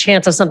 1%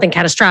 chance of something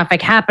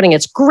catastrophic happening,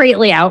 it's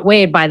greatly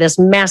outweighed by this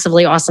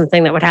massively awesome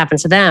thing that would happen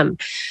to them.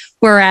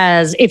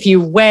 Whereas if you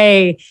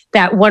weigh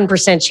that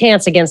 1%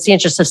 chance against the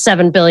interests of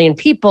 7 billion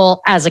people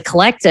as a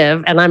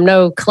collective, and I'm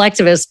no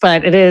collectivist,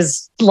 but it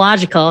is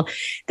logical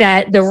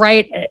that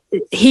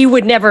he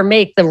would never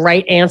make the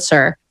right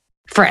answer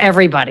for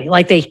everybody.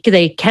 Like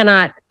they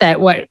cannot,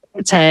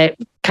 to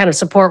kind of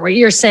support what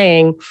you're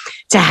saying,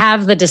 to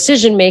have the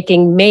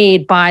decision-making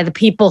made by the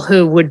people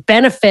who would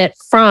benefit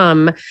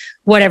from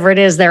whatever it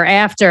is they're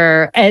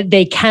after,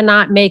 they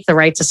cannot make the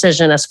right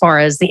decision as far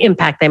as the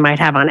impact they might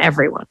have on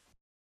everyone.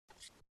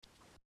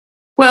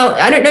 Well,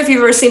 I don't know if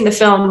you've ever seen the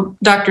film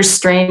Dr.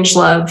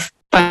 Strangelove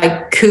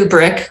by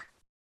Kubrick,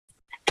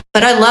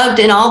 but I loved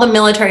in all the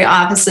military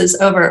offices,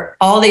 over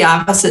all the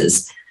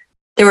offices,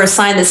 there were a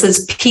sign that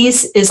says,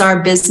 "Peace is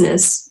our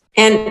business."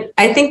 And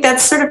I think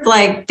that's sort of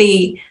like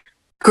the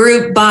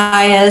group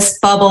bias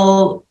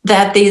bubble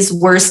that these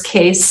worst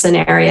case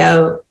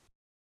scenario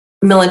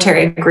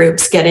military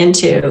groups get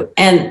into.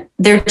 And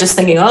they're just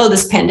thinking, oh,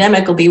 this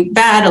pandemic will be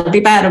bad, it'll be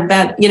bad, it'll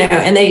be bad,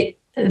 and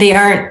they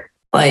aren't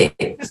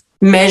like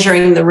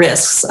measuring the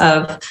risks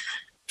of,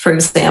 for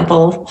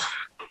example,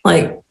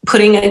 like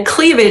putting a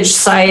cleavage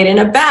site in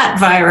a bat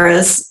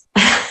virus.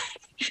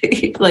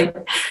 Like,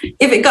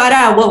 if it got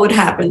out, what would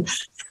happen?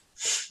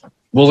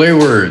 Well,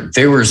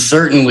 they were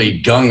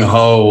certainly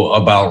gung-ho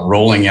about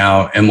rolling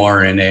out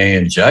mRNA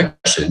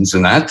injections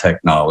and that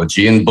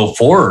technology. And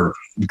before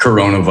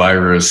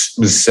coronavirus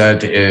was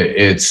set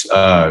its,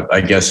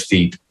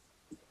 feet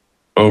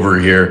over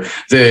here,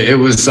 it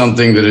was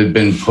something that had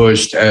been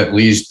pushed. At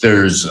least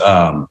there's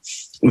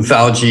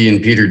Fauci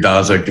and Peter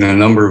Daszak and a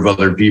number of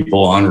other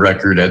people on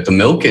record at the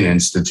Milken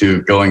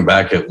Institute going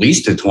back at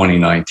least to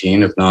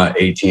 2019, if not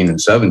 18 and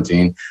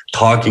 17,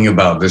 talking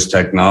about this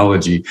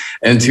technology.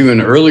 And to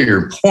an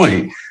earlier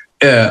point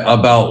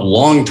about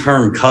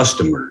long-term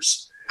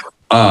customers,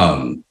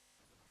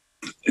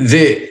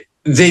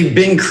 they've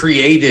been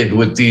created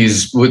with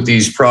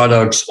these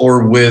products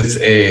or with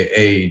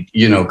a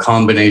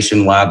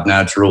combination lab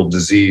natural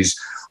disease,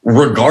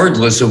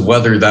 regardless of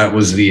whether that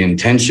was the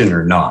intention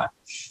or not.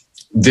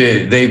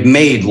 They've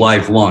made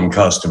lifelong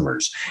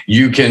customers.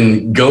 You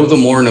can go the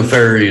more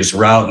nefarious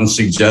route and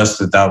suggest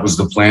that that was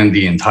the plan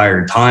the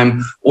entire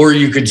time, or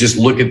you could just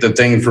look at the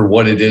thing for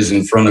what it is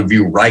in front of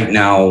you right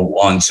now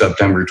on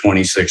September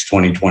 26,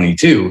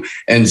 2022,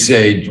 and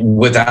say,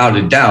 without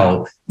a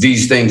doubt,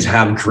 these things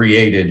have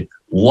created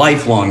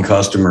lifelong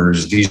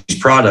customers, these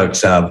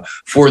products have,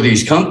 for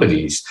these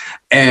companies.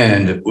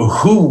 And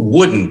who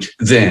wouldn't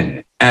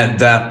then, at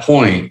that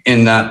point,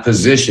 in that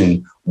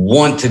position,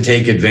 want to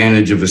take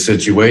advantage of a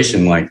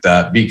situation like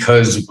that?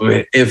 Because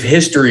if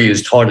history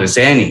has taught us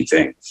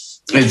anything,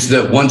 it's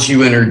that once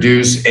you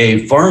introduce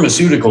a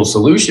pharmaceutical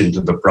solution to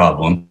the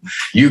problem,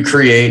 you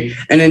create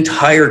an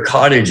entire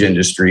cottage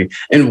industry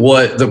in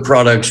what the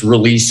products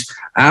release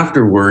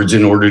afterwards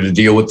in order to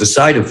deal with the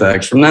side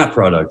effects from that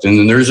product. And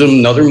then there's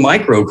another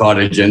micro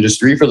cottage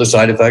industry for the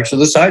side effects of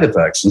the side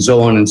effects, and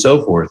so on and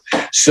so forth.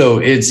 So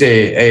it's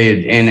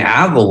an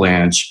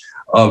avalanche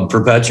of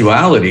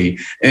perpetuality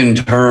in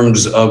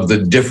terms of the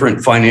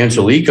different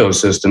financial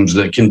ecosystems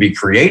that can be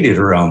created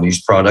around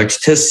these products,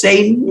 to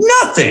say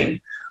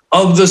nothing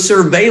of the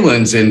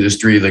surveillance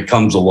industry that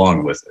comes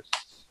along with it.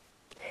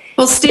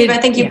 Well, Steve, I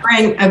think you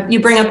bring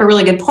up a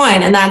really good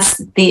point, and that's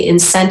the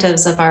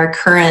incentives of our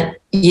current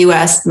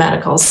U.S.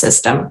 medical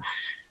system,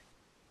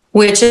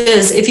 which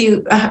is,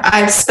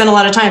 I've spent a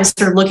lot of time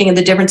sort of looking at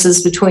the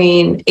differences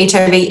between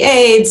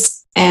HIV/AIDS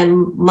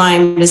and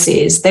Lyme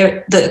disease.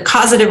 The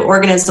causative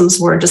organisms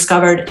were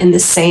discovered in the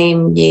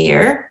same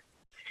year.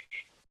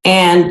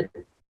 And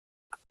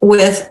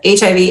with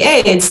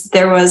HIV/AIDS,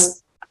 there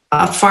was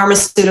a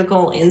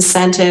pharmaceutical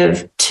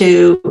incentive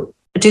to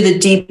do the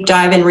deep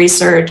dive in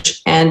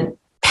research and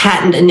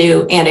patent a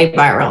new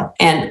antiviral.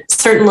 And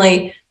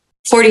certainly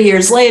 40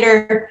 years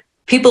later,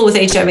 people with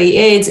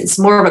HIV/AIDS, it's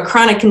more of a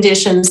chronic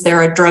condition.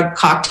 There are drug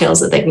cocktails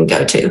that they can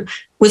go to.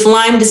 With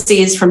Lyme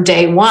disease, from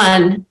day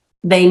one,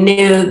 they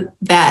knew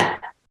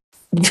that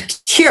the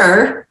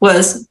cure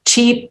was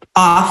cheap,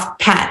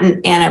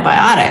 off-patent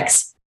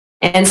antibiotics.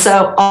 And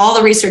so all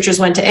the researchers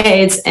went to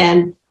AIDS,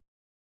 and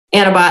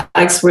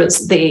antibiotics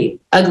was the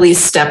ugly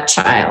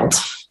stepchild.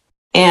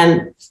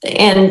 And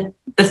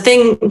the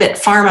thing that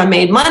pharma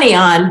made money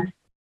on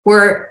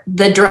were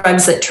the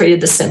drugs that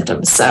treated the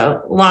symptoms.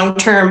 So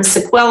long-term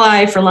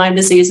sequelae for Lyme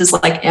disease is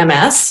like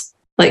MS,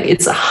 like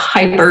it's a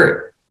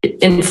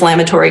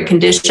hyper-inflammatory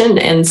condition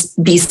and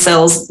B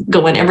cells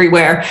going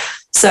everywhere.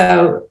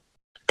 So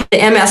the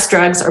MS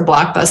drugs are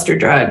blockbuster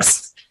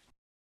drugs.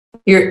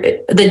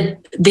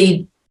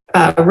 The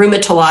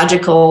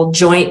rheumatological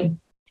joint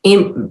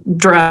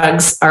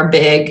drugs are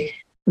big.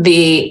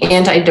 The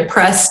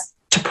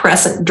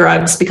antidepressant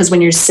drugs, because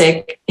when you're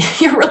sick,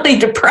 you're really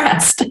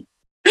depressed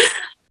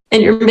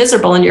and you're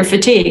miserable and you're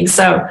fatigued.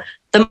 So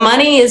the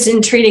money is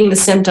in treating the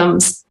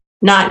symptoms,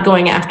 not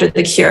going after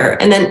the cure.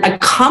 And then a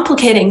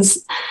complicating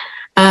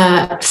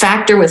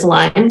factor with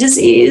Lyme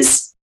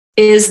disease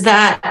is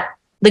that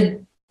the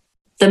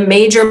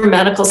major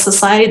medical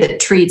society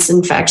that treats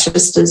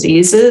infectious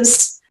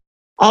diseases,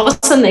 all of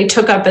a sudden they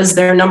took up as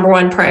their number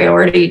one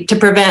priority to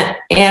prevent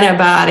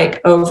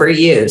antibiotic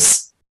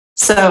overuse.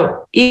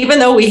 So even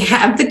though we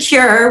have the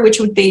cure, which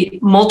would be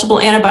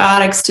multiple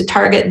antibiotics to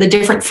target the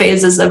different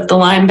phases of the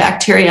Lyme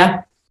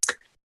bacteria,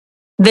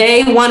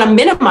 they want to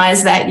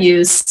minimize that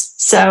use.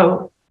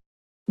 So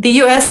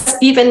the US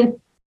even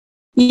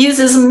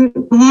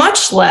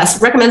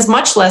recommends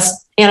much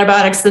less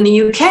antibiotics than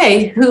the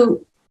UK,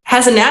 who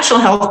has a national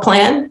health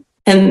plan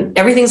and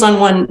everything's on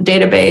one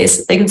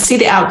database. They can see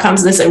the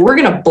outcomes and they say, we're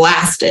going to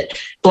blast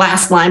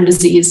Lyme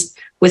disease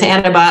with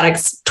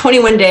antibiotics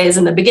 21 days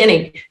in the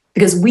beginning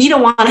because we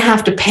don't want to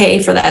have to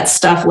pay for that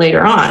stuff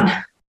later on.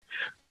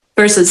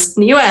 Versus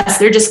in the US,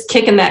 they're just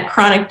kicking that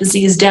chronic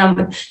disease down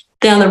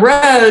the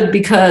road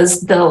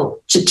because they'll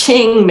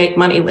cha-ching make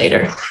money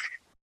later.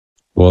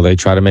 Well, they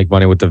try to make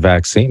money with the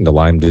vaccine, the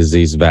Lyme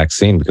disease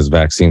vaccine, because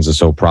vaccines are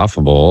so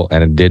profitable,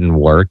 and it didn't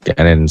work.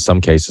 And in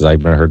some cases, I've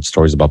even heard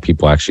stories about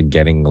people actually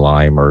getting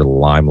Lyme or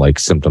Lyme-like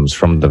symptoms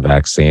from the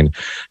vaccine.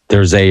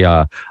 There's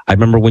I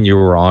remember when you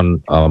were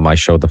on my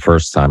show the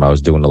first time, I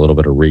was doing a little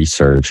bit of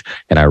research,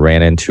 and I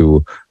ran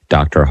into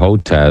Dr.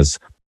 Hotez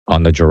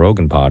on the Joe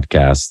Rogan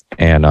podcast.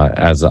 And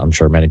as I'm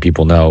sure many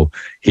people know,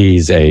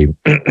 he's a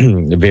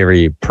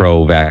very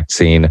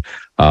pro-vaccine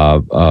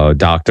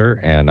doctor,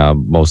 and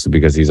mostly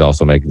because he's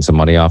also making some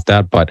money off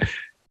that. But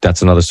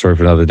that's another story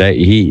for another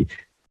day.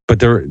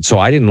 So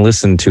I didn't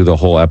listen to the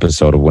whole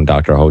episode of when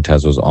Dr.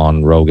 Hotez was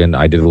on Rogan.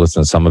 I did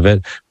listen to some of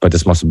it, but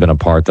this must have been a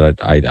part that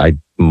I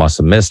must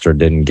have missed or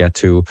didn't get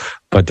to.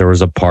 But there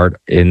was a part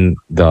in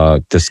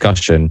the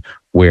discussion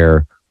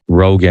where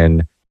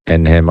Rogan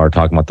and him are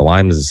talking about the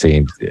Lyme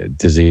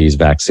disease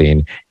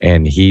vaccine,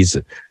 and he's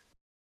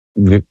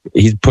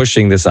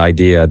pushing this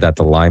idea that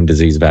the Lyme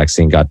disease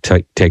vaccine got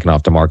taken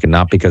off the market,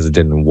 not because it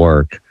didn't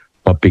work,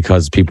 but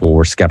because people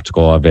were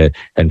skeptical of it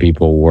and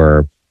people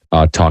were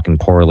talking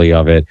poorly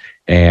of it.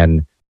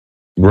 And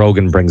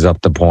Rogan brings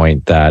up the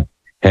point that,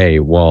 hey,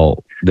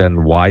 well,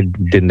 then why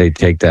didn't they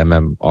take the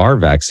MMR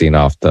vaccine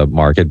off the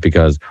market?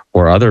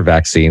 Or other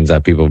vaccines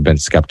that people have been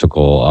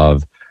skeptical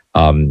of.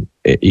 And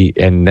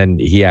then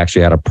he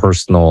actually had a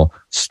personal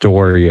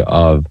story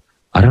of,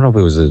 I don't know if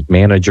it was his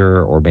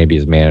manager or maybe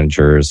his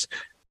manager's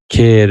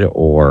kid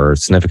or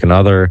significant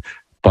other,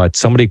 but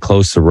somebody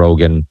close to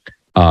Rogan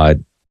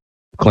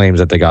claims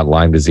that they got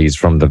Lyme disease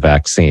from the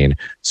vaccine.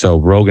 So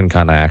Rogan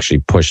kind of actually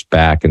pushed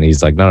back, and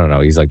he's like,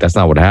 no. He's like, that's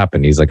not what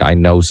happened. He's like, I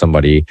know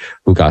somebody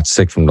who got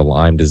sick from the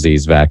Lyme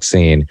disease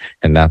vaccine,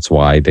 and that's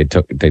why they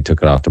took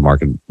it off the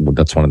market.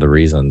 That's one of the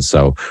reasons.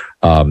 So,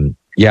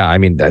 yeah, I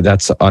mean,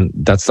 that's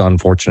the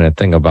unfortunate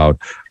thing about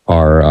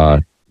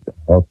our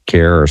health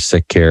care or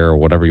sick care or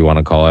whatever you want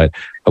to call it.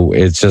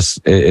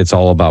 It's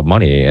all about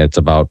money. It's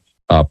about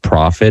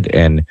profit.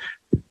 And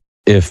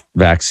if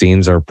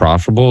vaccines are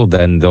profitable,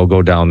 then they'll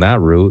go down that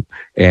route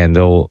and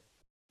they'll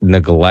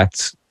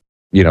neglect,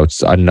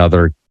 it's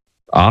another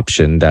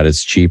option that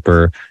is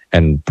cheaper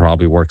and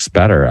probably works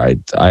better.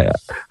 I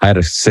had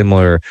a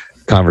similar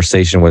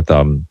conversation with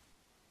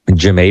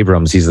Jim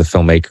Abrams. He's the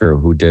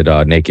filmmaker who did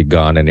Naked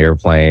Gun and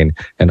Airplane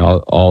and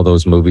all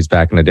those movies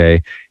back in the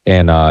day.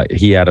 And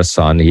he had a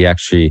son. He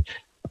actually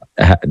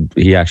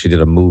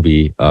did a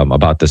movie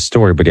about this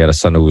story, but he had a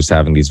son who was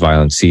having these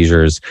violent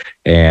seizures,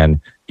 and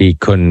he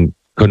couldn't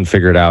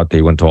figure it out.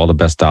 They went to all the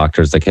best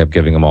doctors. They kept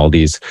giving him all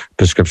these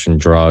prescription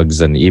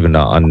drugs, and even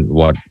on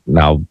what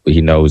now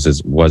he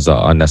knows was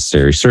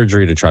unnecessary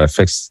surgery to try to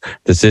fix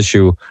this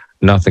issue.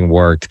 Nothing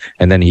worked.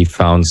 And then he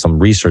found some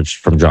research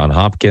from Johns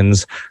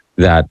Hopkins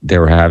that they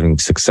were having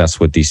success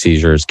with these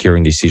seizures,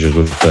 curing these seizures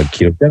with the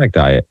ketogenic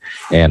diet.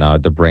 And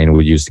the brain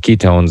would use the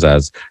ketones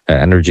as an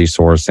energy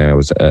source, and it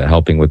was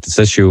helping with this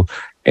issue.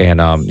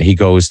 And he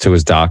goes to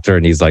his doctor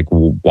and he's like,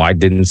 why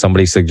didn't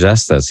somebody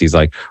suggest this? He's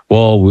like,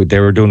 well, they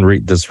were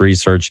doing this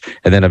research.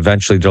 And then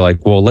eventually they're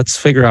like, well, let's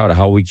figure out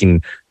how we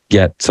can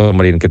get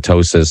somebody in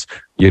ketosis,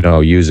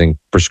 using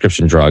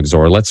prescription drugs,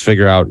 or let's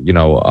figure out,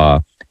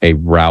 a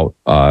route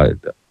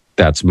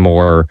that's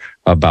more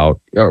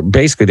about,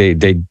 basically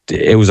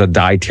it was a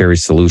dietary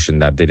solution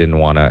that they didn't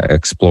want to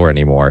explore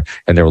anymore.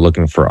 And they were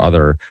looking for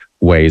other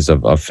ways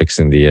of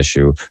fixing the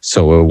issue.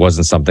 So it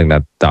wasn't something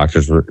that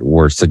doctors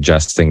were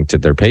suggesting to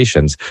their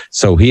patients.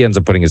 So he ends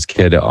up putting his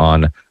kid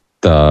on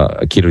the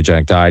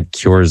ketogenic diet,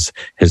 cures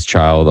his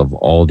child of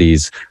all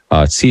these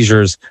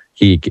seizures.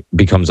 He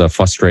becomes a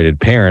frustrated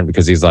parent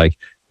because he's like,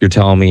 you're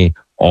telling me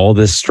all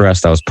this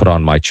stress that was put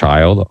on my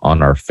child,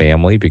 on our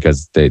family,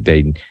 because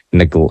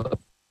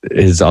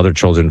his other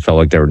children felt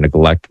like they were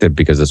neglected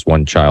because this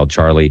one child,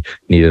 Charlie,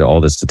 needed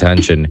all this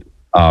attention.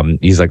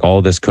 He's like,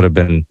 all this could have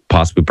been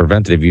possibly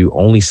prevented if you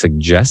only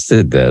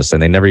suggested this,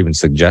 and they never even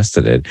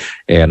suggested it.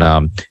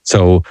 And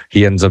so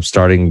he ends up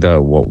starting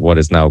what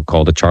is now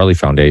called the Charlie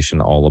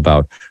Foundation, all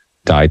about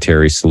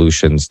dietary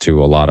solutions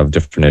to a lot of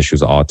different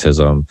issues,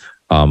 autism,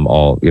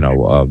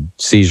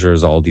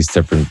 seizures, all these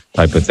different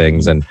type of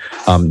things. And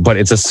but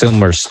it's a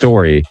similar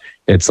story.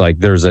 It's like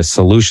there's a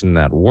solution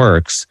that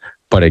works,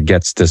 but it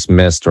gets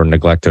dismissed or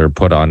neglected or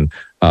put on,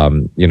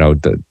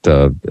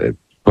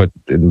 put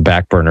in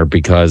back burner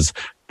because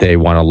they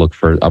want to look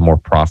for a more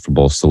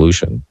profitable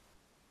solution.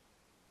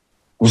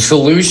 Well,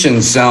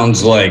 solution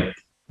sounds like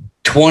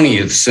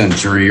 20th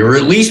century or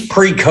at least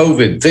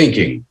pre-COVID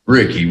thinking,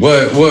 Ricky.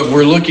 What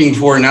we're looking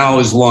for now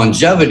is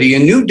longevity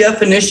and new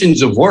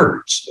definitions of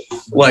words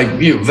like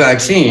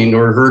vaccine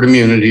or herd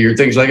immunity or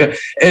things like that.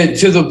 And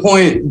to the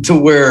point to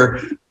where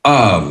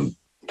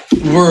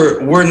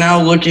we're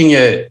now looking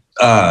at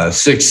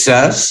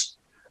success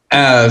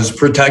as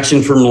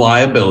protection from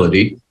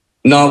liability,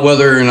 not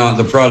whether or not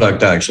the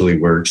product actually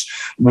works.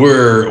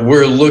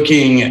 We're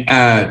looking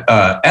at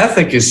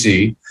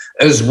efficacy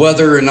as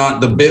whether or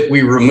not the bit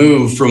we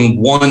remove from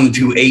 1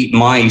 to 8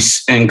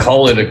 mice and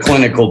call it a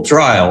clinical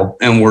trial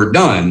and we're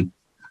done.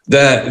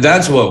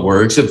 That's what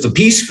works. If the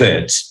piece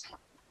fits,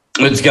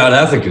 it's got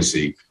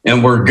efficacy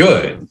and we're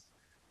good.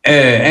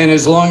 And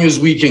as long as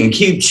we can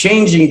keep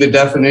changing the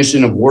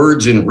definition of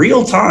words in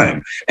real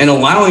time and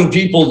allowing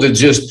people to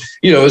just,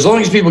 as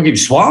long as people keep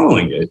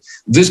swallowing it,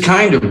 this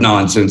kind of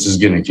nonsense is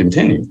going to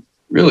continue. It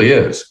really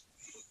is.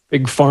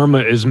 Big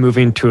Pharma is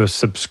moving to a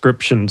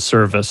subscription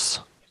service,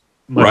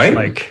 much right?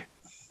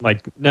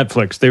 Like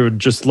Netflix. They would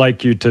just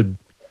like you to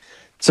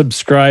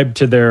subscribe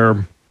to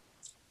their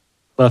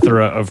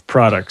plethora of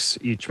products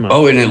each month.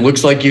 Oh, and it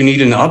looks like you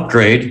need an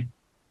upgrade.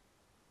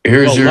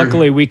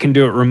 Luckily, we can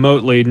do it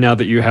remotely now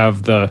that you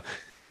have the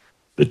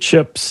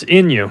chips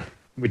in you,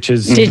 which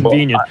is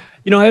convenient.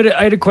 I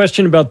had a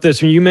question about this.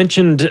 When you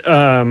mentioned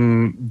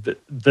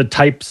the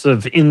types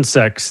of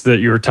insects that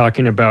you were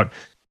talking about,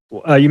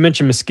 you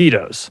mentioned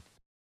mosquitoes.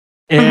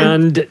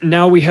 And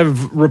now we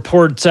have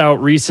reports out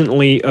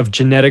recently of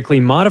genetically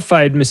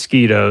modified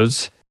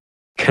mosquitoes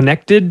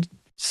connected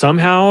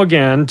somehow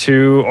again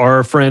to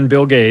our friend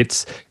Bill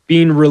Gates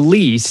being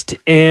released.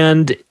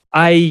 And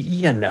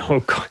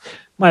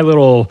my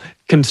little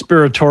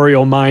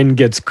conspiratorial mind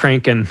gets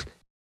cranking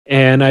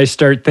and I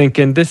start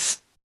thinking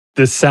this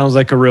sounds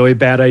like a really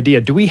bad idea.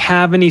 Do we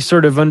have any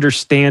sort of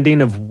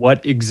understanding of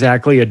what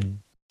exactly a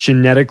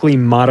genetically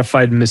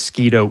modified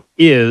mosquito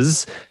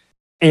is?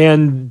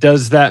 And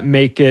does that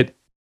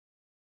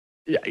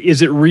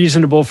is it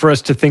reasonable for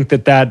us to think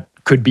that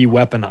could be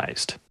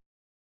weaponized?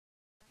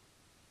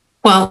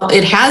 Well,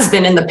 it has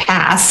been in the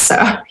past,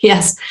 so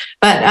yes.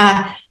 But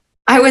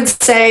I would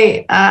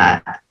say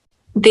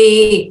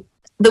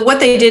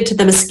what they did to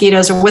the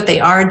mosquitoes, or what they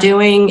are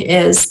doing,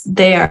 is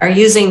they are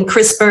using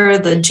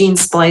CRISPR, the gene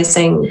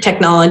splicing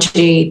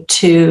technology,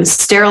 to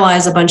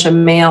sterilize a bunch of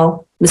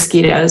male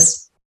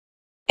mosquitoes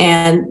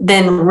and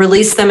then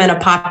release them in a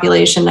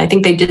population. I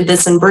think they did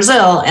this in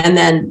Brazil, and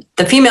then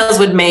the females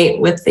would mate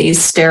with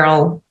these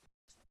sterile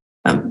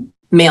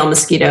male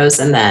mosquitoes,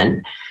 and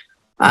then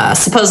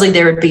supposedly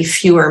there would be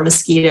fewer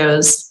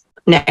mosquitoes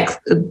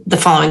the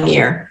following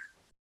year.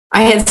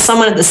 I had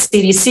someone at the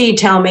CDC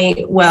tell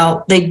me,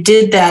 well, they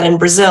did that in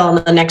Brazil,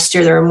 and the next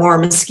year there were more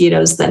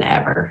mosquitoes than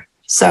ever.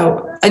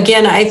 So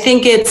again, I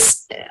think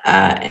it's,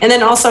 and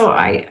then also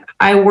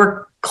I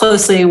work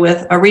closely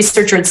with a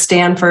researcher at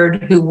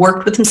Stanford who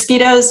worked with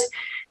mosquitoes.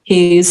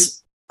 He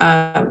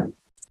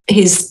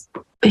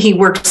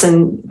works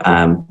in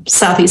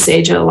Southeast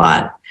Asia a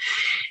lot,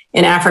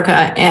 in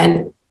Africa,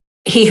 and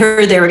he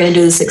heard they were going to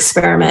do this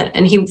experiment,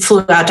 and he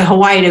flew out to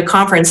Hawaii to a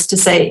conference to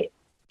say,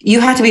 you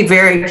have to be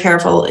very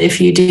careful if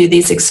you do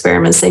these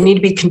experiments. They need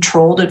to be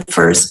controlled at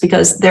first,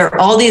 because there are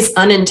all these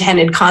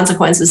unintended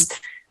consequences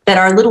that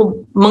our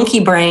little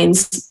monkey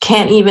brains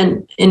can't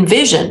even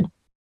envision.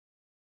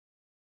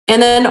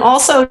 And then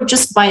also,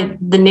 just by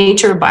the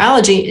nature of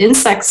biology,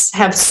 insects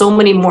have so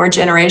many more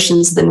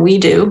generations than we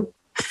do.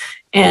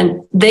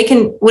 And they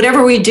can,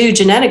 whatever we do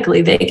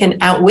genetically, they can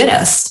outwit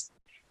us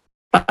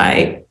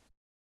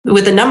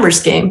with a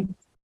numbers game.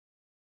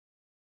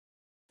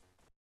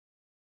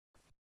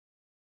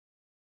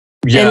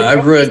 Yeah,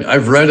 I've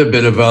read a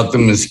bit about the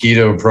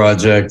mosquito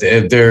project.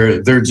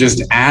 They're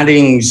just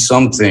adding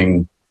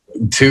something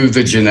to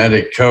the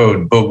genetic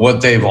code, but what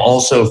they've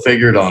also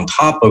figured on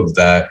top of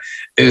that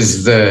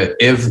is that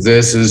if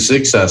this is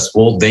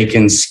successful, they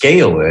can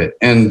scale it.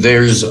 And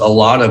there's a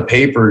lot of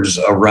papers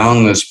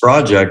around this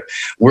project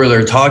where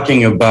they're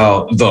talking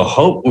about the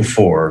hope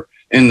for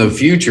in the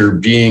future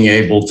being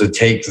able to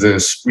take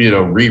this,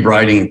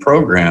 rewriting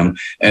program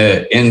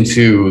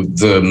into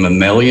the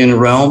mammalian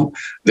realm.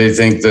 They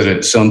think that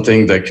it's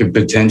something that could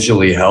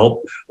potentially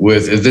help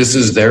with, this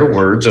is their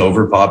words,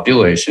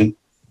 overpopulation.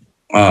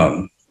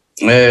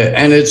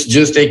 And it's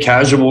just a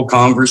casual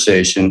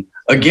conversation,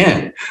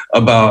 again,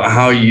 about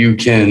how you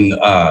can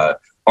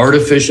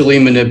artificially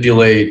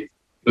manipulate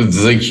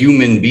the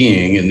human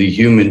being and the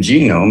human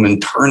genome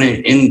and turn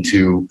it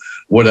into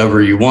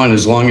whatever you want,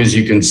 as long as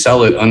you can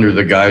sell it under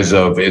the guise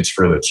of it's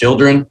for the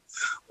children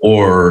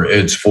or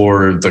it's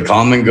for the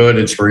common good,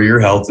 it's for your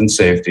health and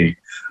safety.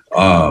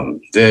 I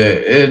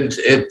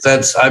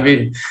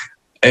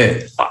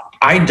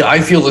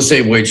feel the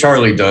same way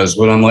Charlie does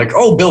when I'm like,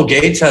 oh, Bill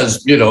Gates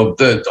has,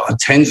 the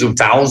tens of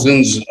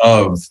thousands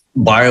of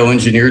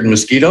bioengineered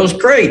mosquitoes.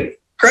 Great.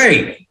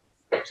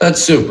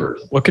 That's super.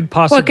 What could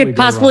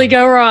possibly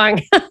go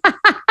wrong?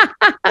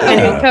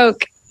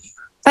 Coke.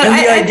 But and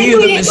the idea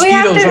that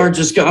mosquitoes aren't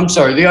just,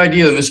 the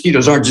idea that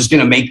mosquitoes aren't just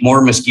going to make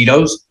more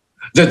mosquitoes,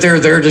 that they're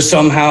there to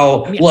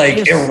somehow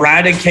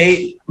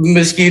eradicate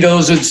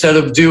mosquitoes instead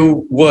of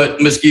do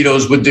what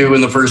mosquitoes would do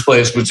in the first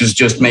place, which is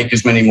just make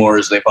as many more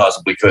as they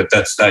possibly could.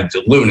 That's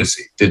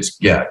lunacy. It's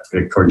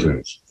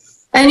cartoonish.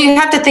 And you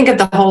have to think of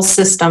the whole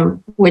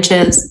system, which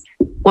is,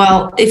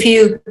 well, if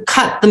you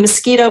cut the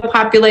mosquito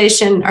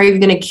population, are you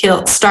going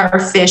to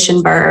starve fish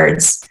and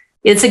birds?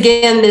 it's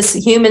again this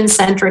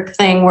human-centric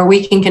thing where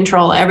we can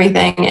control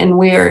everything, and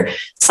we're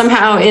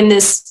somehow in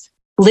this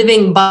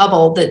living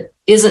bubble that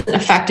isn't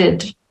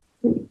affected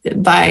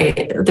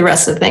by the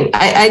rest of the thing.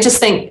 I just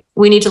think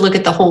we need to look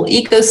at the whole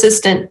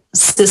ecosystem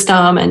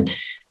and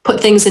put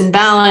things in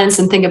balance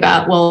and think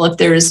about, well, if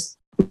there's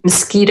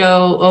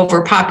mosquito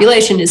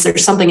overpopulation, is there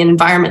something in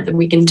environment that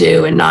we can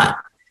do and not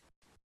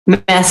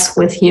mess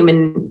with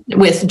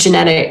the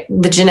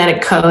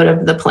genetic code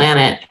of the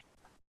planet?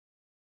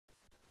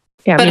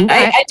 Yeah, but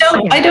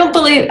I don't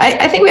believe,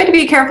 I think we have to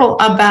be careful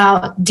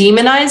about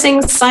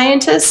demonizing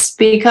scientists,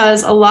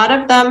 because a lot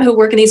of them who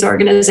work in these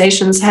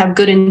organizations have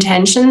good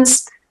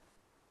intentions.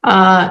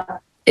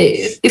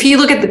 If you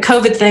look at the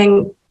COVID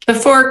thing,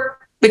 before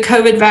the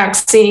COVID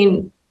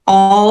vaccine,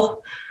 the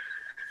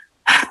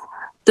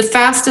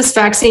fastest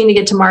vaccine to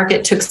get to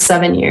market took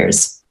 7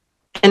 years.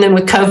 And then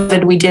with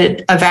COVID, we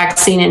did a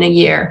vaccine in a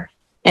year.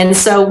 And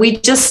so we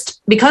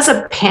just, because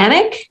of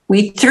panic,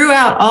 we threw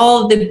out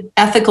all the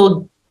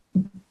ethical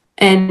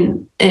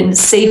and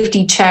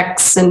safety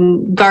checks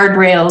and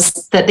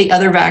guardrails that the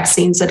other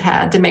vaccines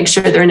had to make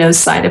sure there are no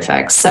side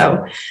effects.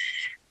 So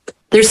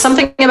there's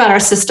something about our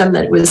system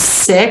that was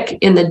sick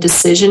in the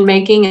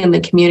decision-making and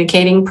the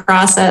communicating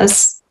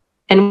process.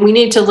 And we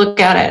need to look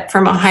at it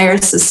from a higher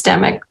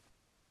systemic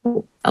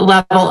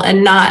level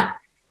and not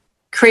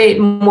create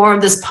more of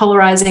this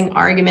polarizing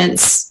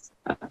arguments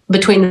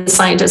between the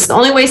scientists. The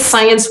only way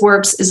science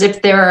works is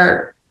if there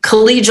are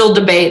collegial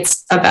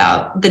debates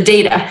about the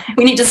data.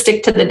 We need to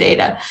stick to the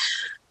data.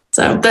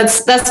 So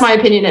that's my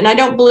opinion. And I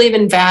don't believe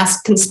in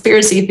vast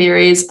conspiracy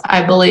theories.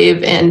 I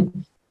believe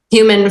in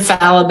human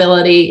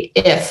fallibility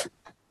if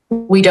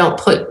we don't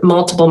put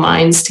multiple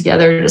minds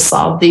together to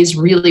solve these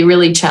really,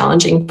 really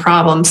challenging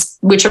problems,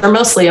 which are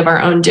mostly of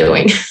our own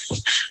doing.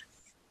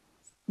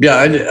 Yeah,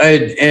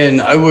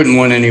 I wouldn't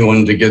want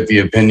anyone to get the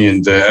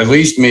opinion that, at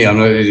least me, I'm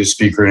not to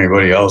speak for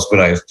anybody else, but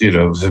I,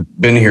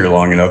 have been here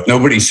long enough.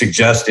 Nobody's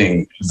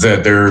suggesting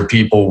that there are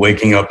people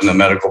waking up in the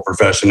medical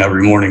profession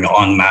every morning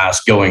en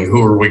masse going,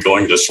 who are we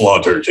going to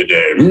slaughter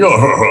today?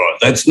 No,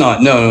 that's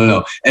not,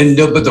 no. And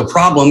no, but the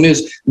problem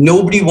is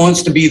nobody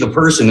wants to be the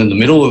person in the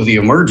middle of the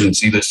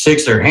emergency that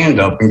sticks their hand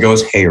up and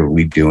goes, hey, are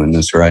we doing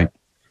this right?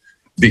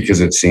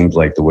 Because it seems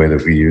like the way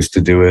that we used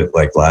to do it,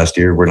 like last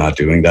year, we're not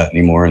doing that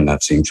anymore. And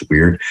that seems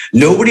weird.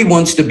 Nobody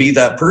wants to be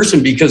that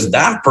person because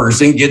that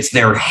person gets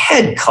their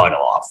head cut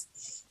off.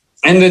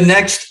 And the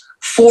next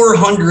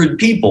 400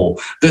 people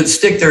that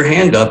stick their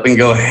hand up and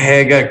go,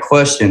 hey, I got a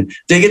question.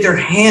 They get their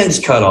hands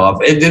cut off.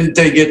 And then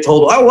they get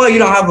told, oh, well, you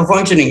don't have a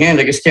functioning hand.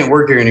 I guess you can't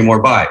work here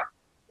anymore. Bye.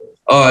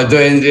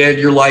 Then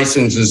your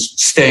license is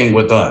staying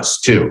with us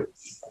too.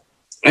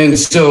 And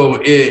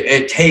so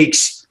it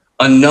takes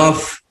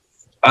enough,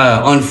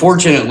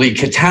 unfortunately,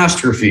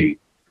 catastrophe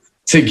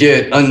to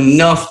get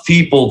enough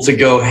people to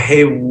go,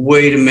 hey,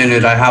 wait a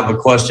minute, I have a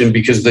question,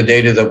 because the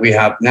data that we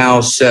have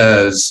now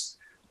says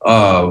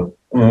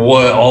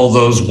what all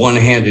those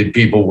one-handed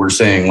people were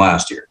saying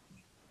last year.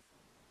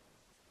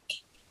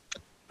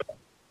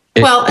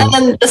 Well, and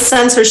then the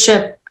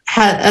censorship,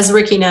 as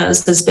Ricky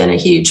knows, has been a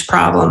huge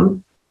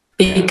problem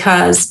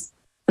because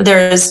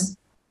there's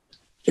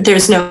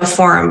no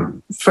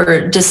forum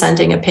for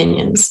dissenting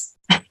opinions.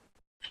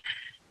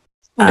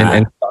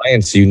 And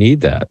science, you need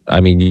that. I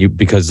mean,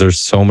 because there's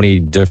so many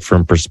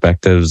different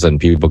perspectives and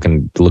people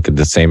can look at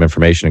the same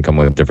information and come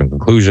with different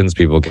conclusions.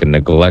 People can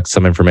neglect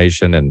some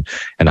information and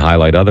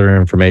highlight other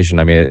information.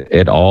 I mean,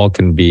 it all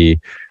can be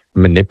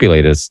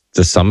manipulated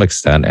to some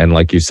extent. And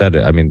like you said,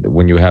 I mean,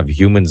 when you have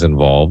humans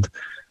involved,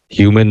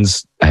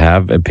 humans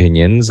have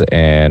opinions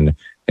and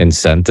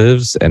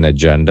incentives and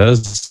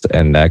agendas,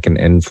 and that can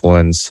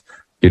influence,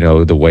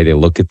 the way they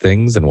look at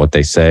things and what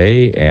they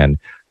say. And,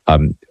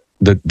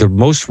 the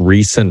most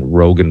recent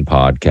Rogan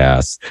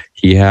podcast,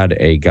 he had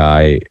a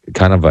guy,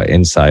 kind of an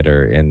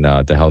insider in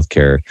the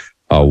healthcare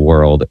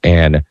world,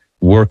 and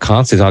we're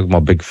constantly talking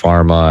about big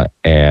pharma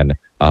and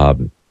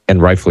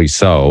rightfully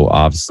so,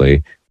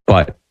 obviously.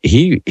 But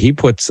he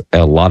puts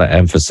a lot of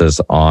emphasis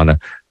on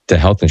the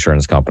health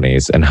insurance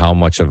companies and how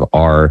much of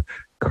our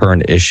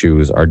current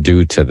issues are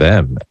due to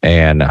them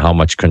and how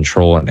much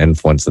control and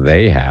influence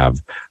they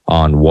have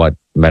on what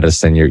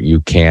medicine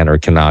you can or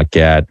cannot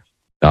get,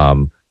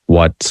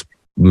 what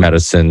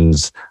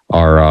medicines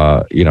are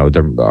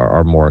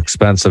are more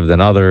expensive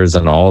than others,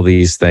 and all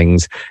these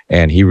things.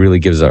 And he really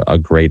gives a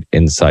great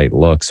insight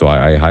look. So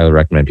I highly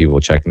recommend people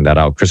checking that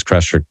out.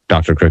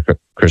 Dr.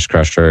 Chris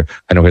Kresher,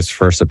 I know his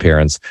first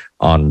appearance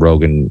on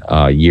Rogan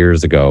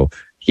years ago,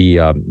 he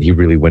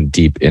really went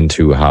deep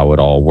into how it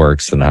all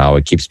works and how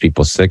it keeps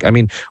people sick. I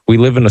mean, we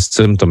live in a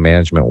symptom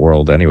management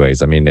world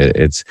anyways. I mean,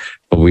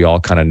 but we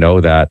all kind of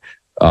know that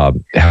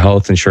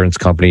health insurance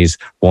companies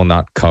will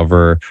not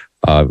cover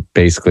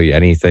basically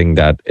anything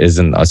that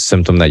isn't a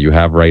symptom that you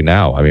have right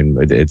now. I mean,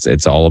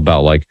 it's all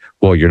about like,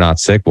 well, you're not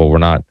sick. Well, we're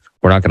not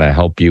going to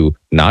help you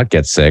not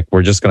get sick.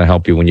 We're just going to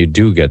help you when you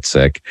do get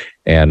sick.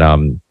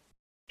 And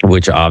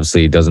which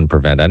obviously doesn't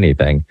prevent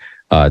anything.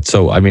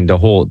 So I mean, the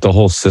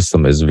whole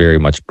system is very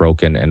much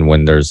broken. And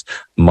when there's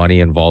money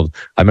involved,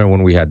 I remember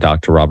when we had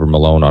Dr. Robert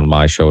Malone on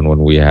my show, and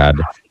when we had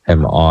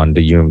him on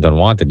the Unwanted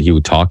Unwanted, he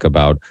would talk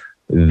about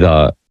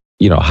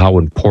how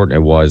important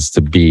it was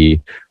to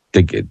be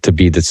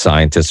the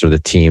scientist or the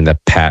team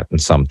that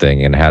patented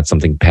something and had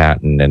something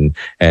patent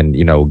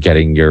and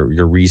getting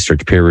your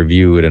research peer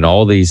reviewed and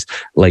all these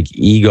like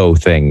ego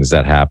things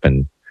that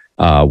happen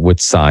with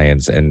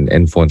science and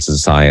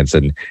influences science.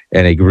 And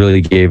it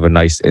really gave a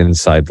nice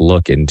inside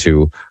look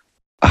into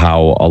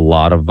how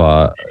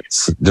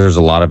there's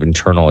a lot of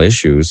internal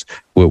issues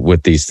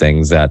with these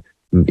things that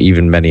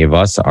even many of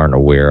us aren't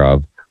aware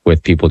of,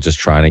 with people just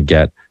trying to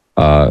get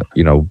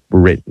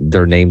written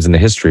their names in the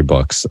history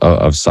books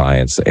of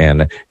science,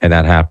 and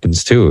that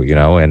happens too,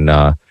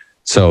 and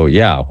so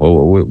yeah,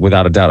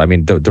 without a doubt. I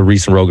mean, the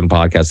recent Rogan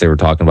podcast, they were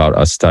talking about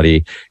a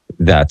study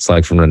that's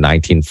like from the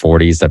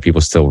 1940s that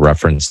people still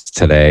reference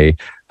today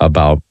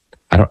about,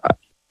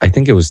 I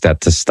think it was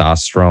that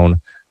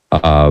testosterone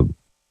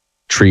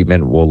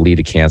treatment will lead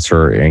to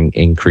cancer and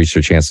increase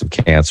your chance of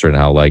cancer, and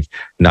how like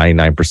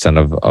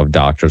 99% of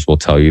doctors will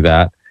tell you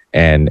that.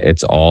 And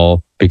it's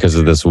all because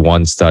of this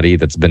one study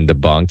that's been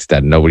debunked,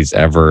 that nobody's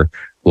ever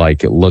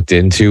like looked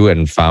into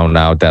and found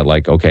out that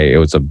like, okay, it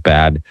was a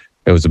bad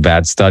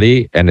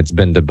study and it's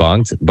been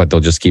debunked, but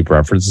they'll just keep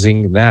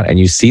referencing that. And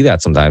you see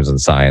that sometimes in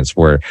science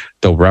where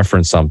they'll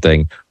reference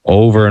something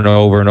over and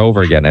over and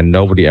over again, and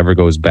nobody ever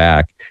goes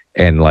back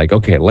and like,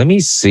 okay, let me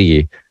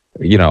see,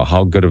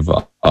 how good of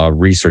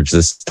research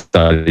this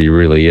study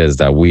really is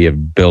that we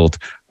have built,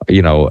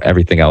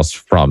 everything else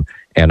from.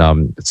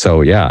 And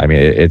so, yeah, I mean,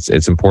 it's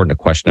important to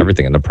question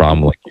everything. And the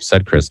problem, like you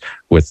said, Chris,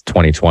 with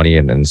 2020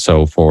 and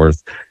so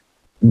forth,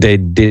 they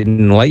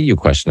didn't let you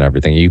question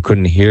everything. You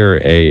couldn't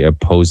hear a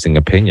opposing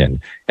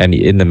opinion. And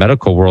in the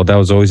medical world, that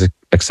was always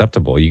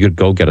acceptable. You could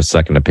go get a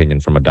second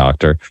opinion from a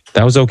doctor.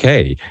 That was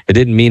okay. It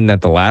didn't mean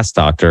that the last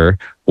doctor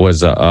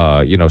was a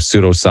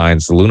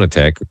pseudoscience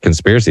lunatic,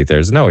 conspiracy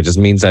theorist. No, it just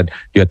means that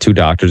you had two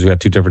doctors who had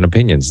two different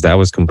opinions. That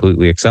was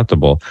completely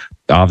acceptable.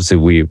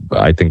 Obviously,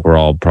 I think we're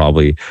all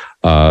probably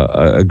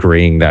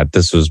agreeing that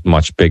this was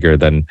much bigger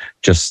than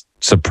just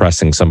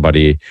suppressing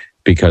somebody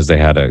because they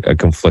had a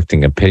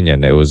conflicting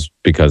opinion. It was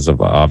because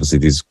of obviously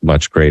these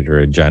much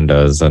greater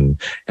agendas,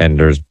 and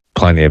there's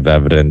plenty of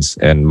evidence,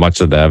 and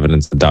much of the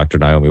evidence that Dr.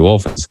 Naomi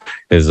Wolf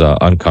is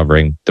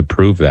uncovering to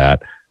prove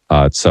that.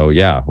 So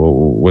yeah,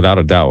 without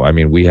a doubt. I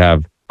mean, we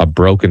have a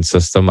broken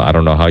system. I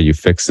don't know how you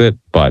fix it,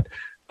 but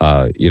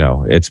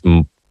it's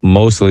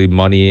mostly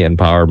money and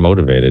power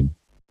motivated.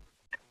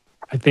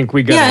 I think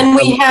we got. Yeah, and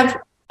we have.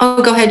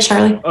 Oh, go ahead,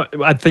 Charlie.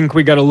 I think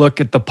we got to look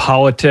at the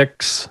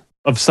politics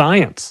of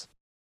science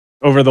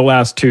over the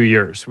last 2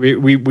 years.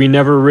 We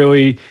never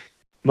really,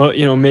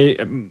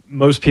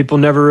 most people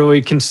never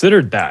really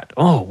considered that.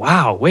 Oh,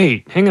 wow,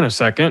 wait, hang on a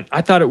second.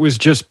 I thought it was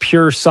just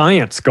pure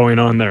science going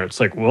on there. It's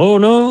like, whoa,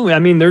 no. I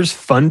mean, there's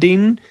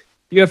funding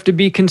you have to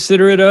be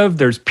considerate of.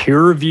 There's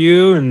peer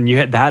review, and you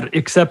had that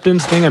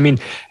acceptance thing. I mean,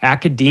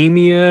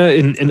 academia,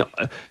 and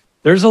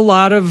there's a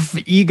lot of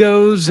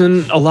egos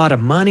and a lot of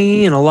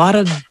money and a lot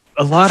of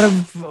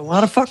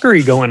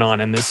fuckery going on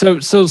in this.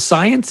 So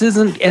science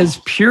isn't as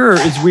pure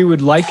as we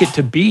would like it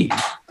to be.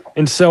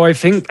 And so I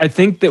think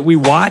that we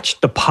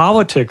watched the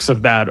politics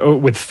of that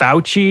with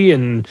Fauci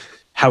and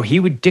how he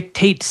would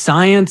dictate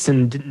science,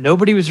 and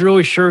nobody was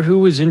really sure who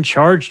was in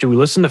charge. Do we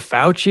listen to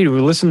Fauci? Do we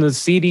listen to the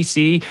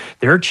CDC?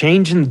 They're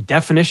changing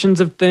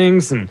definitions of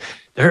things, and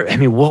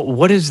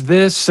what is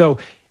this? So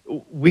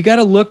we got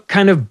to look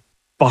kind of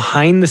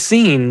behind the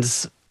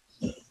scenes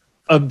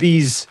of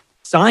these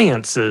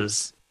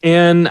sciences.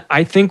 And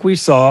I think we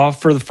saw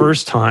for the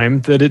first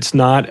time that it's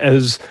not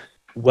as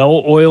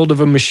well-oiled of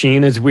a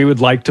machine as we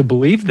would like to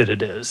believe that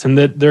it is, and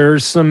that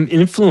there's some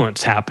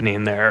influence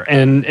happening there.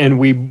 And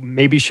we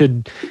maybe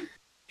should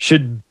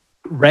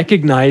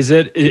recognize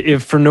it,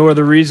 if for no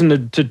other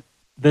reason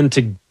than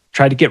to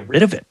try to get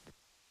rid of it.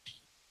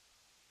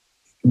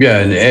 Yeah,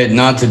 and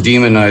not to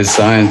demonize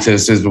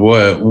scientists is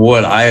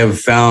what I have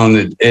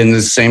found, in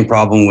the same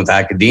problem with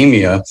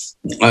academia,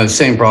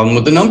 same problem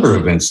with the number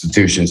of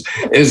institutions,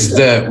 is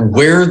that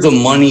where the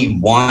money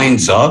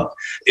winds up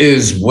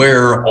is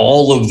where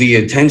all of the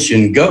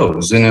attention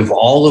goes. And if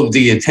all of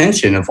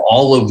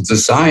the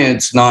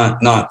science,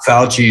 not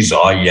Fauci's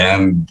I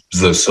am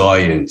the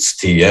science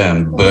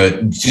TM,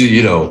 but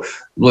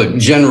like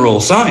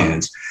general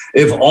science,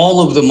 if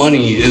all of the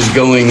money is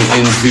going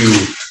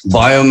into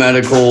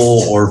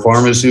biomedical or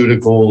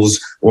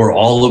pharmaceuticals, or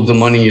all of the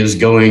money is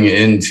going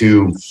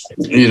into,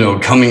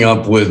 coming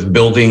up with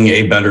building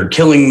a better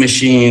killing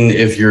machine,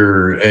 if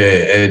you're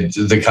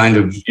the kind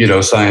of,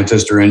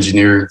 scientist or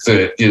engineer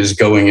that is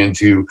going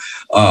into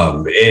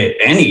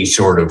any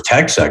sort of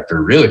tech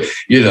sector, really,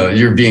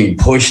 you're being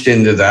pushed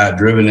into that,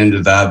 driven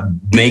into that,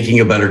 making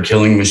a better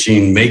killing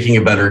machine, making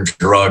a better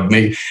drug.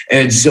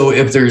 And so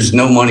if there's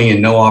no money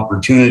and no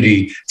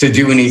opportunity to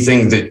do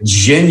anything that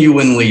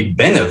genuinely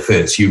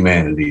benefits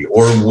humanity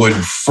or would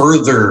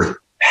further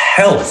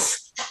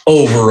health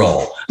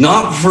overall,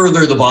 not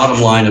further the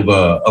bottom line of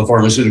a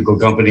pharmaceutical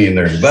company and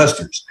their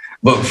investors,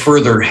 but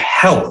further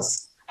health.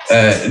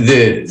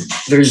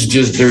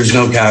 There's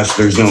no cash,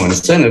 there's no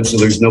incentive, so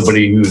there's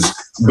nobody who's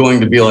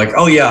going to be like,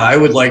 oh yeah, I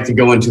would like to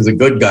go into the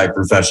good guy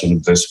profession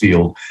of this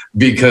field,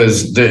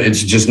 because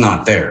it's just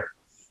not there.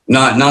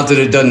 Not that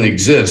it doesn't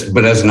exist,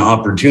 but as an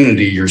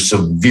opportunity, you're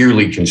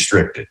severely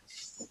constricted.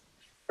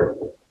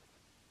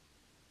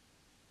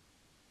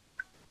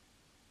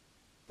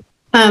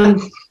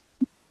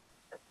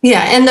 Yeah,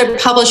 and the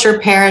publisher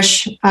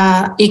parish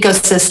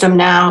ecosystem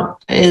now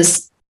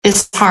is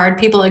hard.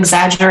 People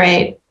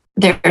exaggerate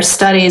their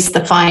studies,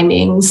 the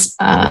findings.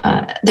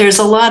 There's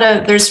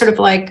sort of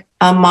like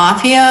a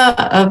mafia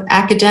of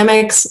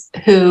academics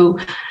who,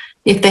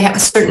 if they have a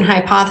certain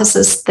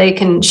hypothesis, they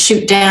can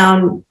shoot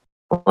down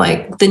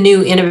like the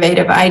new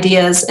innovative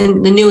ideas,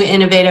 and the new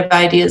innovative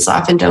ideas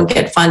often don't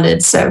get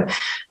funded. So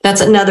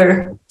that's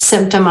another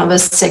symptom of a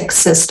sick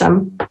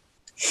system.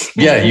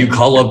 Yeah, you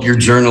call up your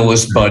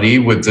journalist buddy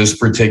with this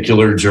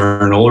particular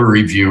journal or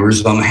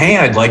reviewers. Hey,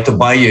 I'd like to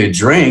buy you a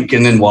drink.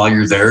 And then while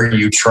you're there,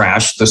 you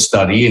trash the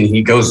study, and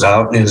he goes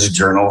out and his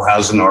journal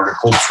has an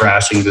article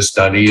trashing the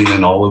study, and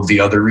then all of the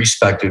other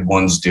respected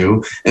ones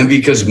do. And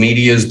because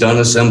media is done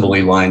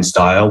assembly line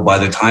style, by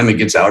the time it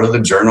gets out of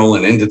the journal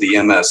and into the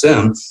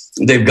MSM,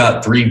 they've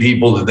got 3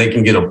 people that they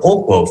can get a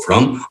pull quote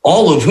from,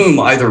 all of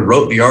whom either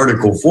wrote the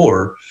article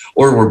for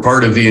or were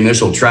part of the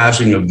initial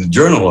trashing of the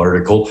journal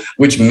article,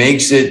 which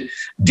makes it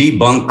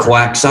debunk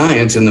quack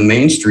science in the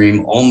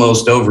mainstream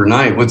almost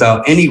overnight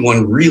without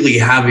anyone really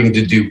having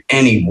to do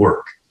any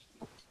work.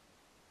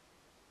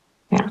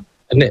 Yeah.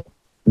 And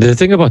the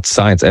thing about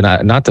science,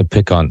 and not to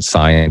pick on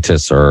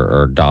scientists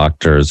or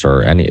doctors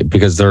or any,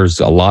 because there's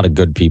a lot of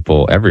good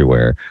people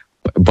everywhere.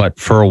 But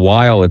for a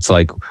while, it's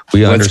like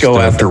let's go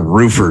after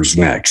roofers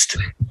next,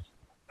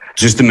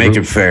 just to make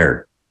it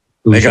fair.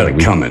 They got it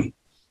coming.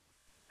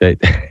 I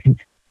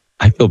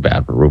feel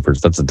bad for roofers.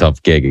 That's a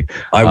tough gig.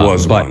 I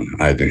was one,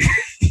 I think.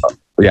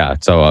 Yeah.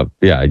 So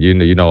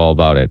you know all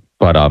about it.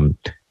 But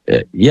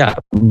yeah.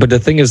 But the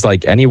thing is,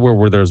 like, anywhere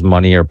where there's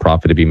money or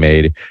profit to be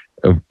made,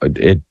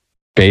 it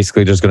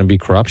basically there's going to be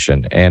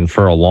corruption. And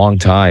for a long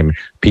time,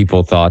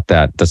 people thought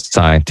that the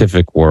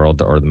scientific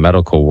world or the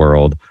medical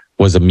world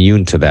was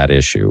immune to that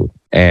issue.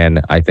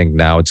 And I think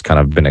now it's kind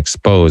of been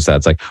exposed that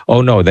it's like,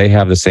 oh no, they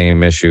have the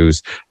same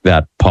issues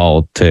that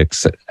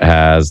politics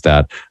has,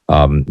 that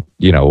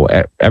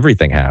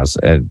everything has,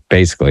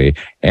 basically.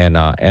 And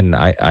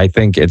I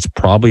think it's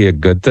probably a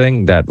good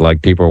thing that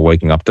like people are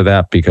waking up to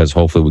that, because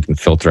hopefully we can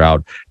filter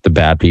out the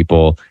bad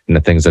people and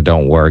the things that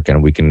don't work,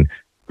 and we can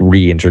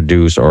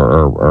reintroduce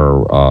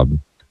or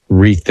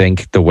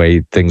rethink the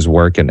way things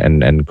work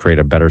and create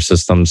a better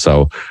system.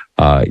 So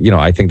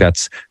I think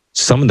that's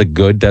some of the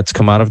good that's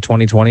come out of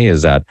 2020,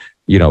 is that,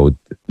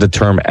 the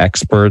term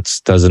experts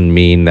doesn't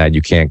mean that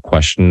you can't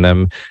question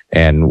them.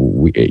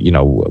 And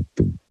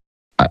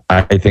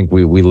I think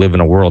we live in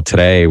a world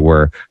today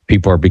where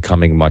people are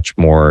becoming much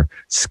more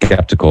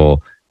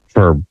skeptical,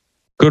 for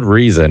good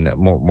reason,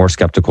 more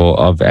skeptical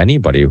of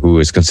anybody who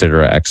is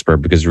considered an expert,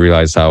 because you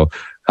realize how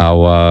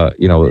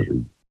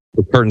the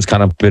curtain's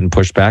kind of been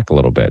pushed back a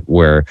little bit,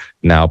 where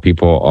now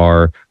people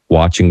are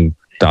watching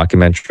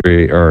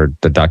documentary or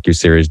the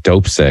docuseries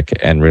Dope Sick,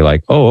 and we're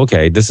like, oh,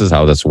 okay, this is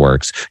how this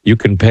works. You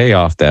can pay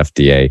off the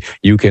FDA.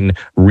 You can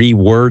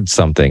reword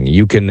something.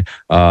 You can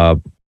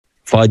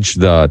fudge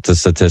the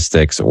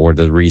statistics or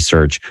the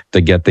research to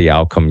get the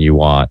outcome you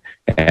want.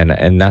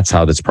 And that's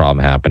how this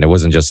problem happened. It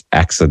wasn't just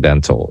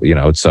accidental,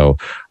 So,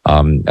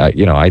 and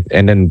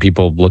then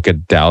people look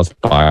at Dallas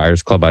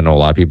Buyers Club. I know a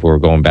lot of people were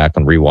going back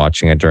and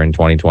rewatching it during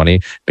 2020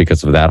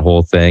 because of that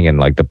whole thing, and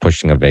like the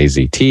pushing of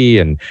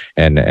AZT and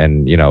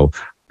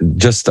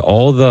just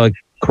all the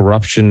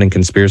corruption and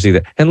conspiracy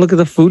and look at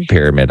the food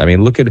pyramid. I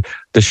mean, look at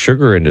the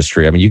sugar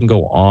industry. I mean, you can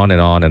go on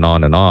and on and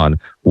on and on,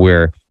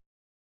 where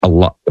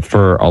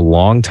for a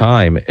long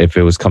time, if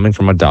it was coming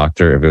from a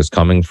doctor, if it was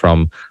coming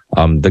from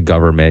the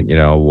government,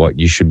 what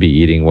you should be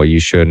eating, what you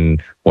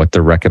shouldn't, what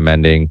they're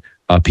recommending,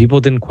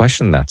 people didn't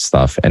question that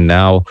stuff. And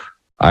now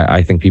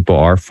I think people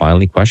are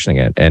finally questioning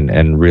it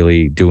and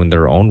really doing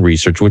their own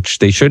research, which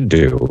they should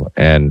do.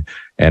 And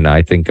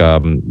I think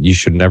you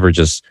should never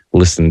just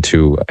listen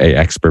to an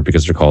expert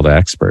because they're called an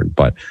expert.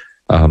 But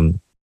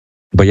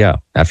yeah,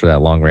 after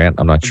that long rant,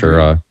 I'm not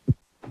sure.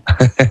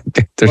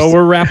 Well,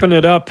 we're wrapping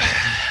it up.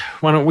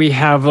 Why don't we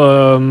have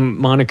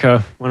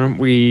Monica? Why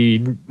don't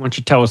you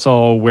tell us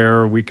all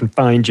where we can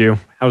find you?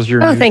 How's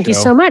your? Oh, thank you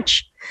so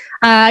much.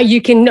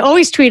 You can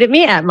always tweet at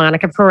me at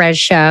Monica Perez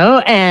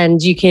Show,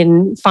 and you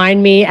can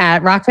find me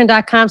at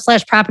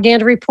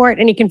rockman.com/propaganda report.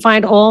 And you can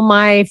find all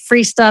my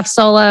free stuff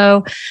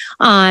solo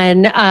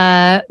on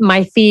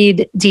my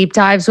feed, Deep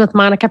Dives with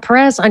Monica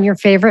Perez, on your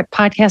favorite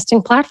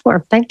podcasting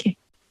platform. Thank you.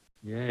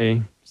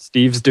 Yay.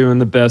 Steve's doing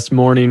the best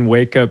morning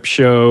wake up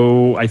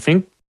show, I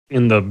think,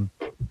 in the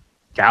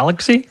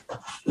galaxy.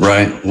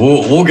 Right.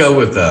 We'll go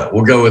with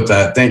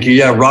that. Thank you.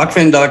 Yeah.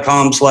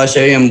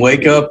 Rockfin.com/AM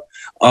wake up.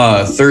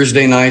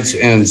 Thursday nights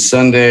and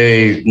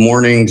Sunday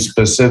mornings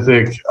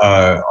Pacific,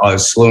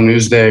 Slow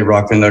News Day,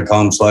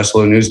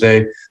 rockfin.com/Slow News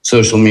Day,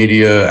 social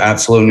media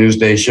 @Slow News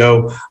Day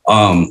Show.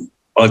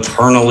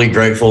 Eternally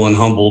grateful and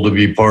humble to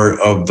be part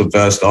of the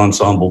best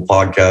ensemble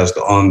podcast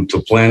on the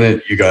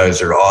planet. You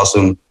guys are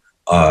awesome.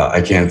 I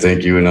can't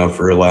thank you enough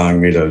for allowing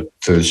me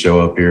to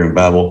show up here and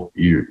babble.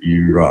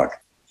 You rock.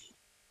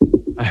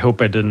 I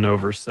hope I didn't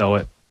oversell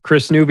it.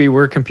 Chris Newby,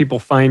 where can people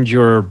find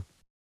your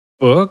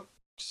book?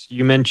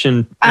 You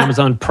mentioned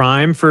Amazon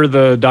Prime for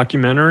the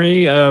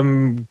documentary.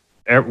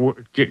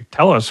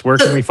 Tell us, where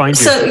can we find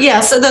you?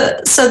 So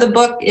the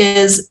book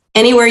is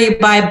anywhere you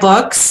buy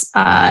books.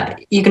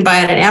 You can buy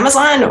it at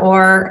Amazon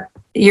or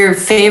your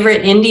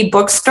favorite indie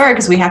bookstore,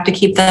 because we have to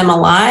keep them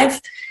alive.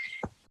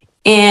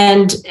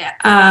 And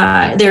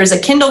there's a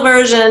Kindle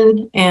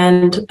version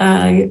and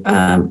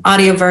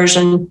audio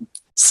version.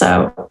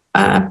 So,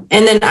 and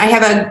then I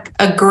have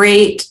a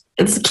great,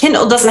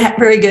 Kindle doesn't have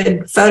very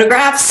good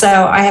photographs,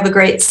 so I have a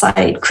great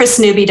site,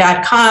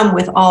 chrisnewby.com,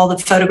 with all the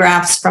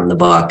photographs from the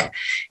book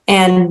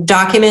and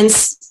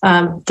documents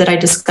that I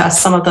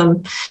discussed, some of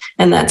them,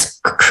 and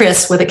that's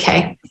Chris with a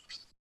K.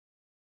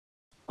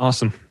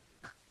 Awesome.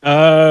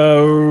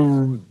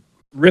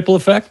 Ripple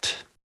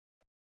Effect?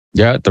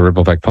 Yeah, the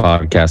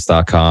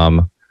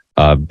rippleeffectpodcast.com.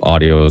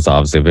 Audio is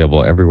obviously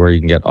available everywhere you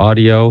can get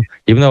audio,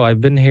 even though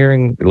I've been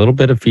hearing a little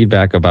bit of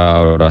feedback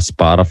about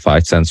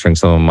Spotify censoring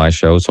some of my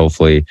shows.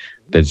 Hopefully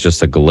it's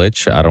just a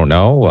glitch. I don't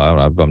know.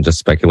 I'm just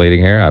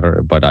speculating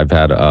here. But I've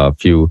had a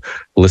few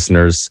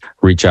listeners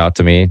reach out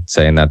to me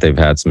saying that they've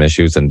had some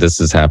issues, and this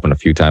has happened a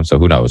few times, so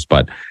who knows.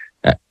 But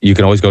you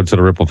can always go to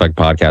the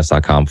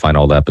rippleeffectpodcast.com, find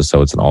all the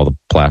episodes and all the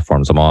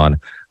platforms I'm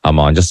on. I'm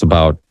on just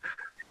about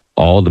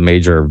all the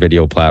major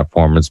video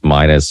platforms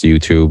minus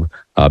YouTube,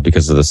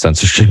 because of the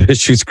censorship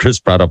issues Chris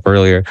brought up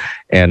earlier.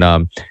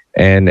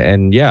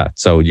 And yeah,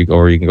 so you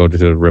can go to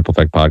the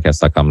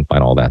rippleeffectpodcast.com and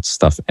find all that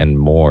stuff and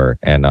more.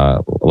 And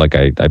like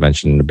I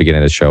mentioned in the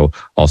beginning of the show,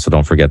 also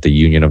don't forget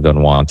the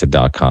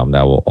unionoftheunwanted.com.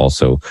 That will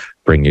also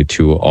bring you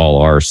to all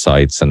our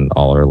sites and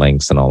all our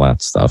links and all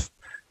that stuff.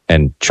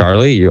 And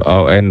Charlie,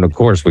 and of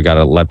course we got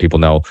to let people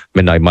know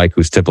Midnight Mike,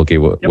 who's typically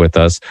with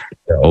us,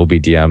 the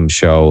OBDM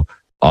show,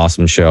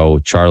 awesome show,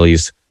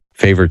 Charlie's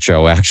favorite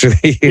show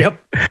actually. Yep.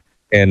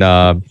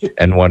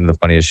 And one of the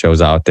funniest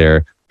shows out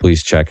there.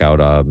 Please check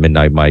out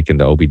Midnight Mike and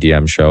the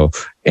OBDM show,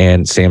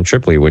 and Sam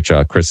Tripoli, which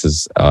Chris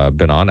has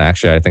been on.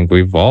 Actually, I think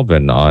we've all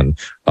been on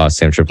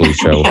Sam Tripoli's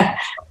show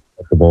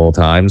multiple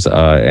times.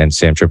 And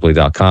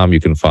samtripoli.com, you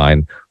can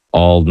find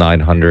all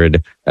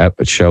 900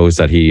 shows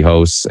that he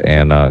hosts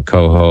and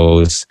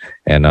co-hosts.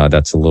 And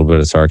that's a little bit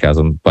of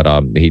sarcasm, but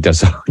he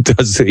does a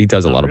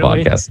lot of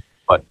podcasts.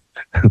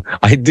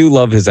 I do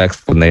love his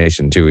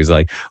explanation too. He's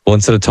like, well,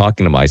 instead of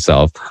talking to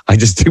myself, I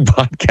just do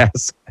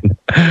podcasts.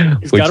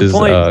 He's got a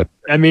point.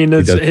 I mean,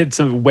 it's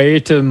a way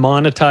to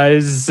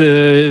monetize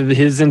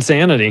his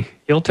insanity.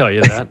 He'll tell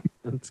you that.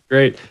 That's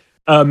great.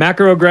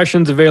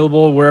 Macroaggression's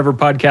available wherever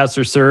podcasts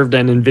are served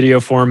and in video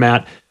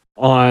format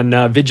on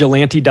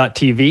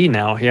vigilante.tv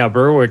now. Yeah,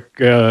 Berwick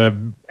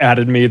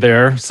added me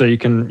there, so you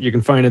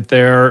can find it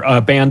there.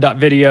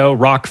 Band.video,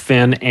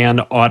 Rockfin, and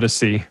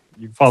Odyssey.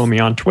 You can follow me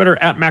on Twitter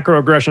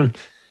 @macroaggression.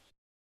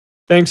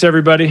 Thanks,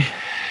 everybody.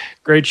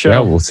 Great show.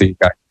 Yeah, we'll see you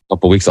guys in a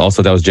couple of weeks.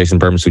 Also, that was Jason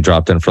Burmis who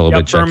dropped in for a little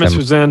bit. Burmis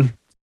was in.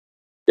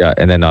 Yeah,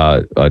 and then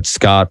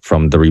Scott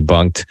from the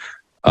Rebunked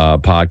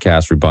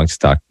podcast,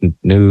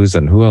 Rebunked.news,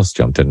 and who else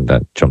jumped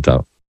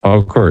out? Oh,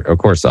 of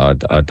course,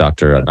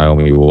 Dr.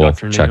 Naomi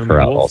Wolf. Check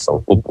her out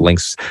also. We'll put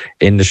links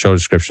in the show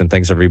description.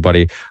 Thanks,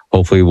 everybody.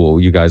 Hopefully,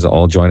 you guys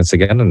all join us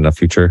again in the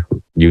future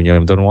Union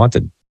of the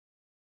Unwanted.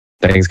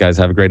 Thanks, guys.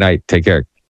 Have a great night. Take care.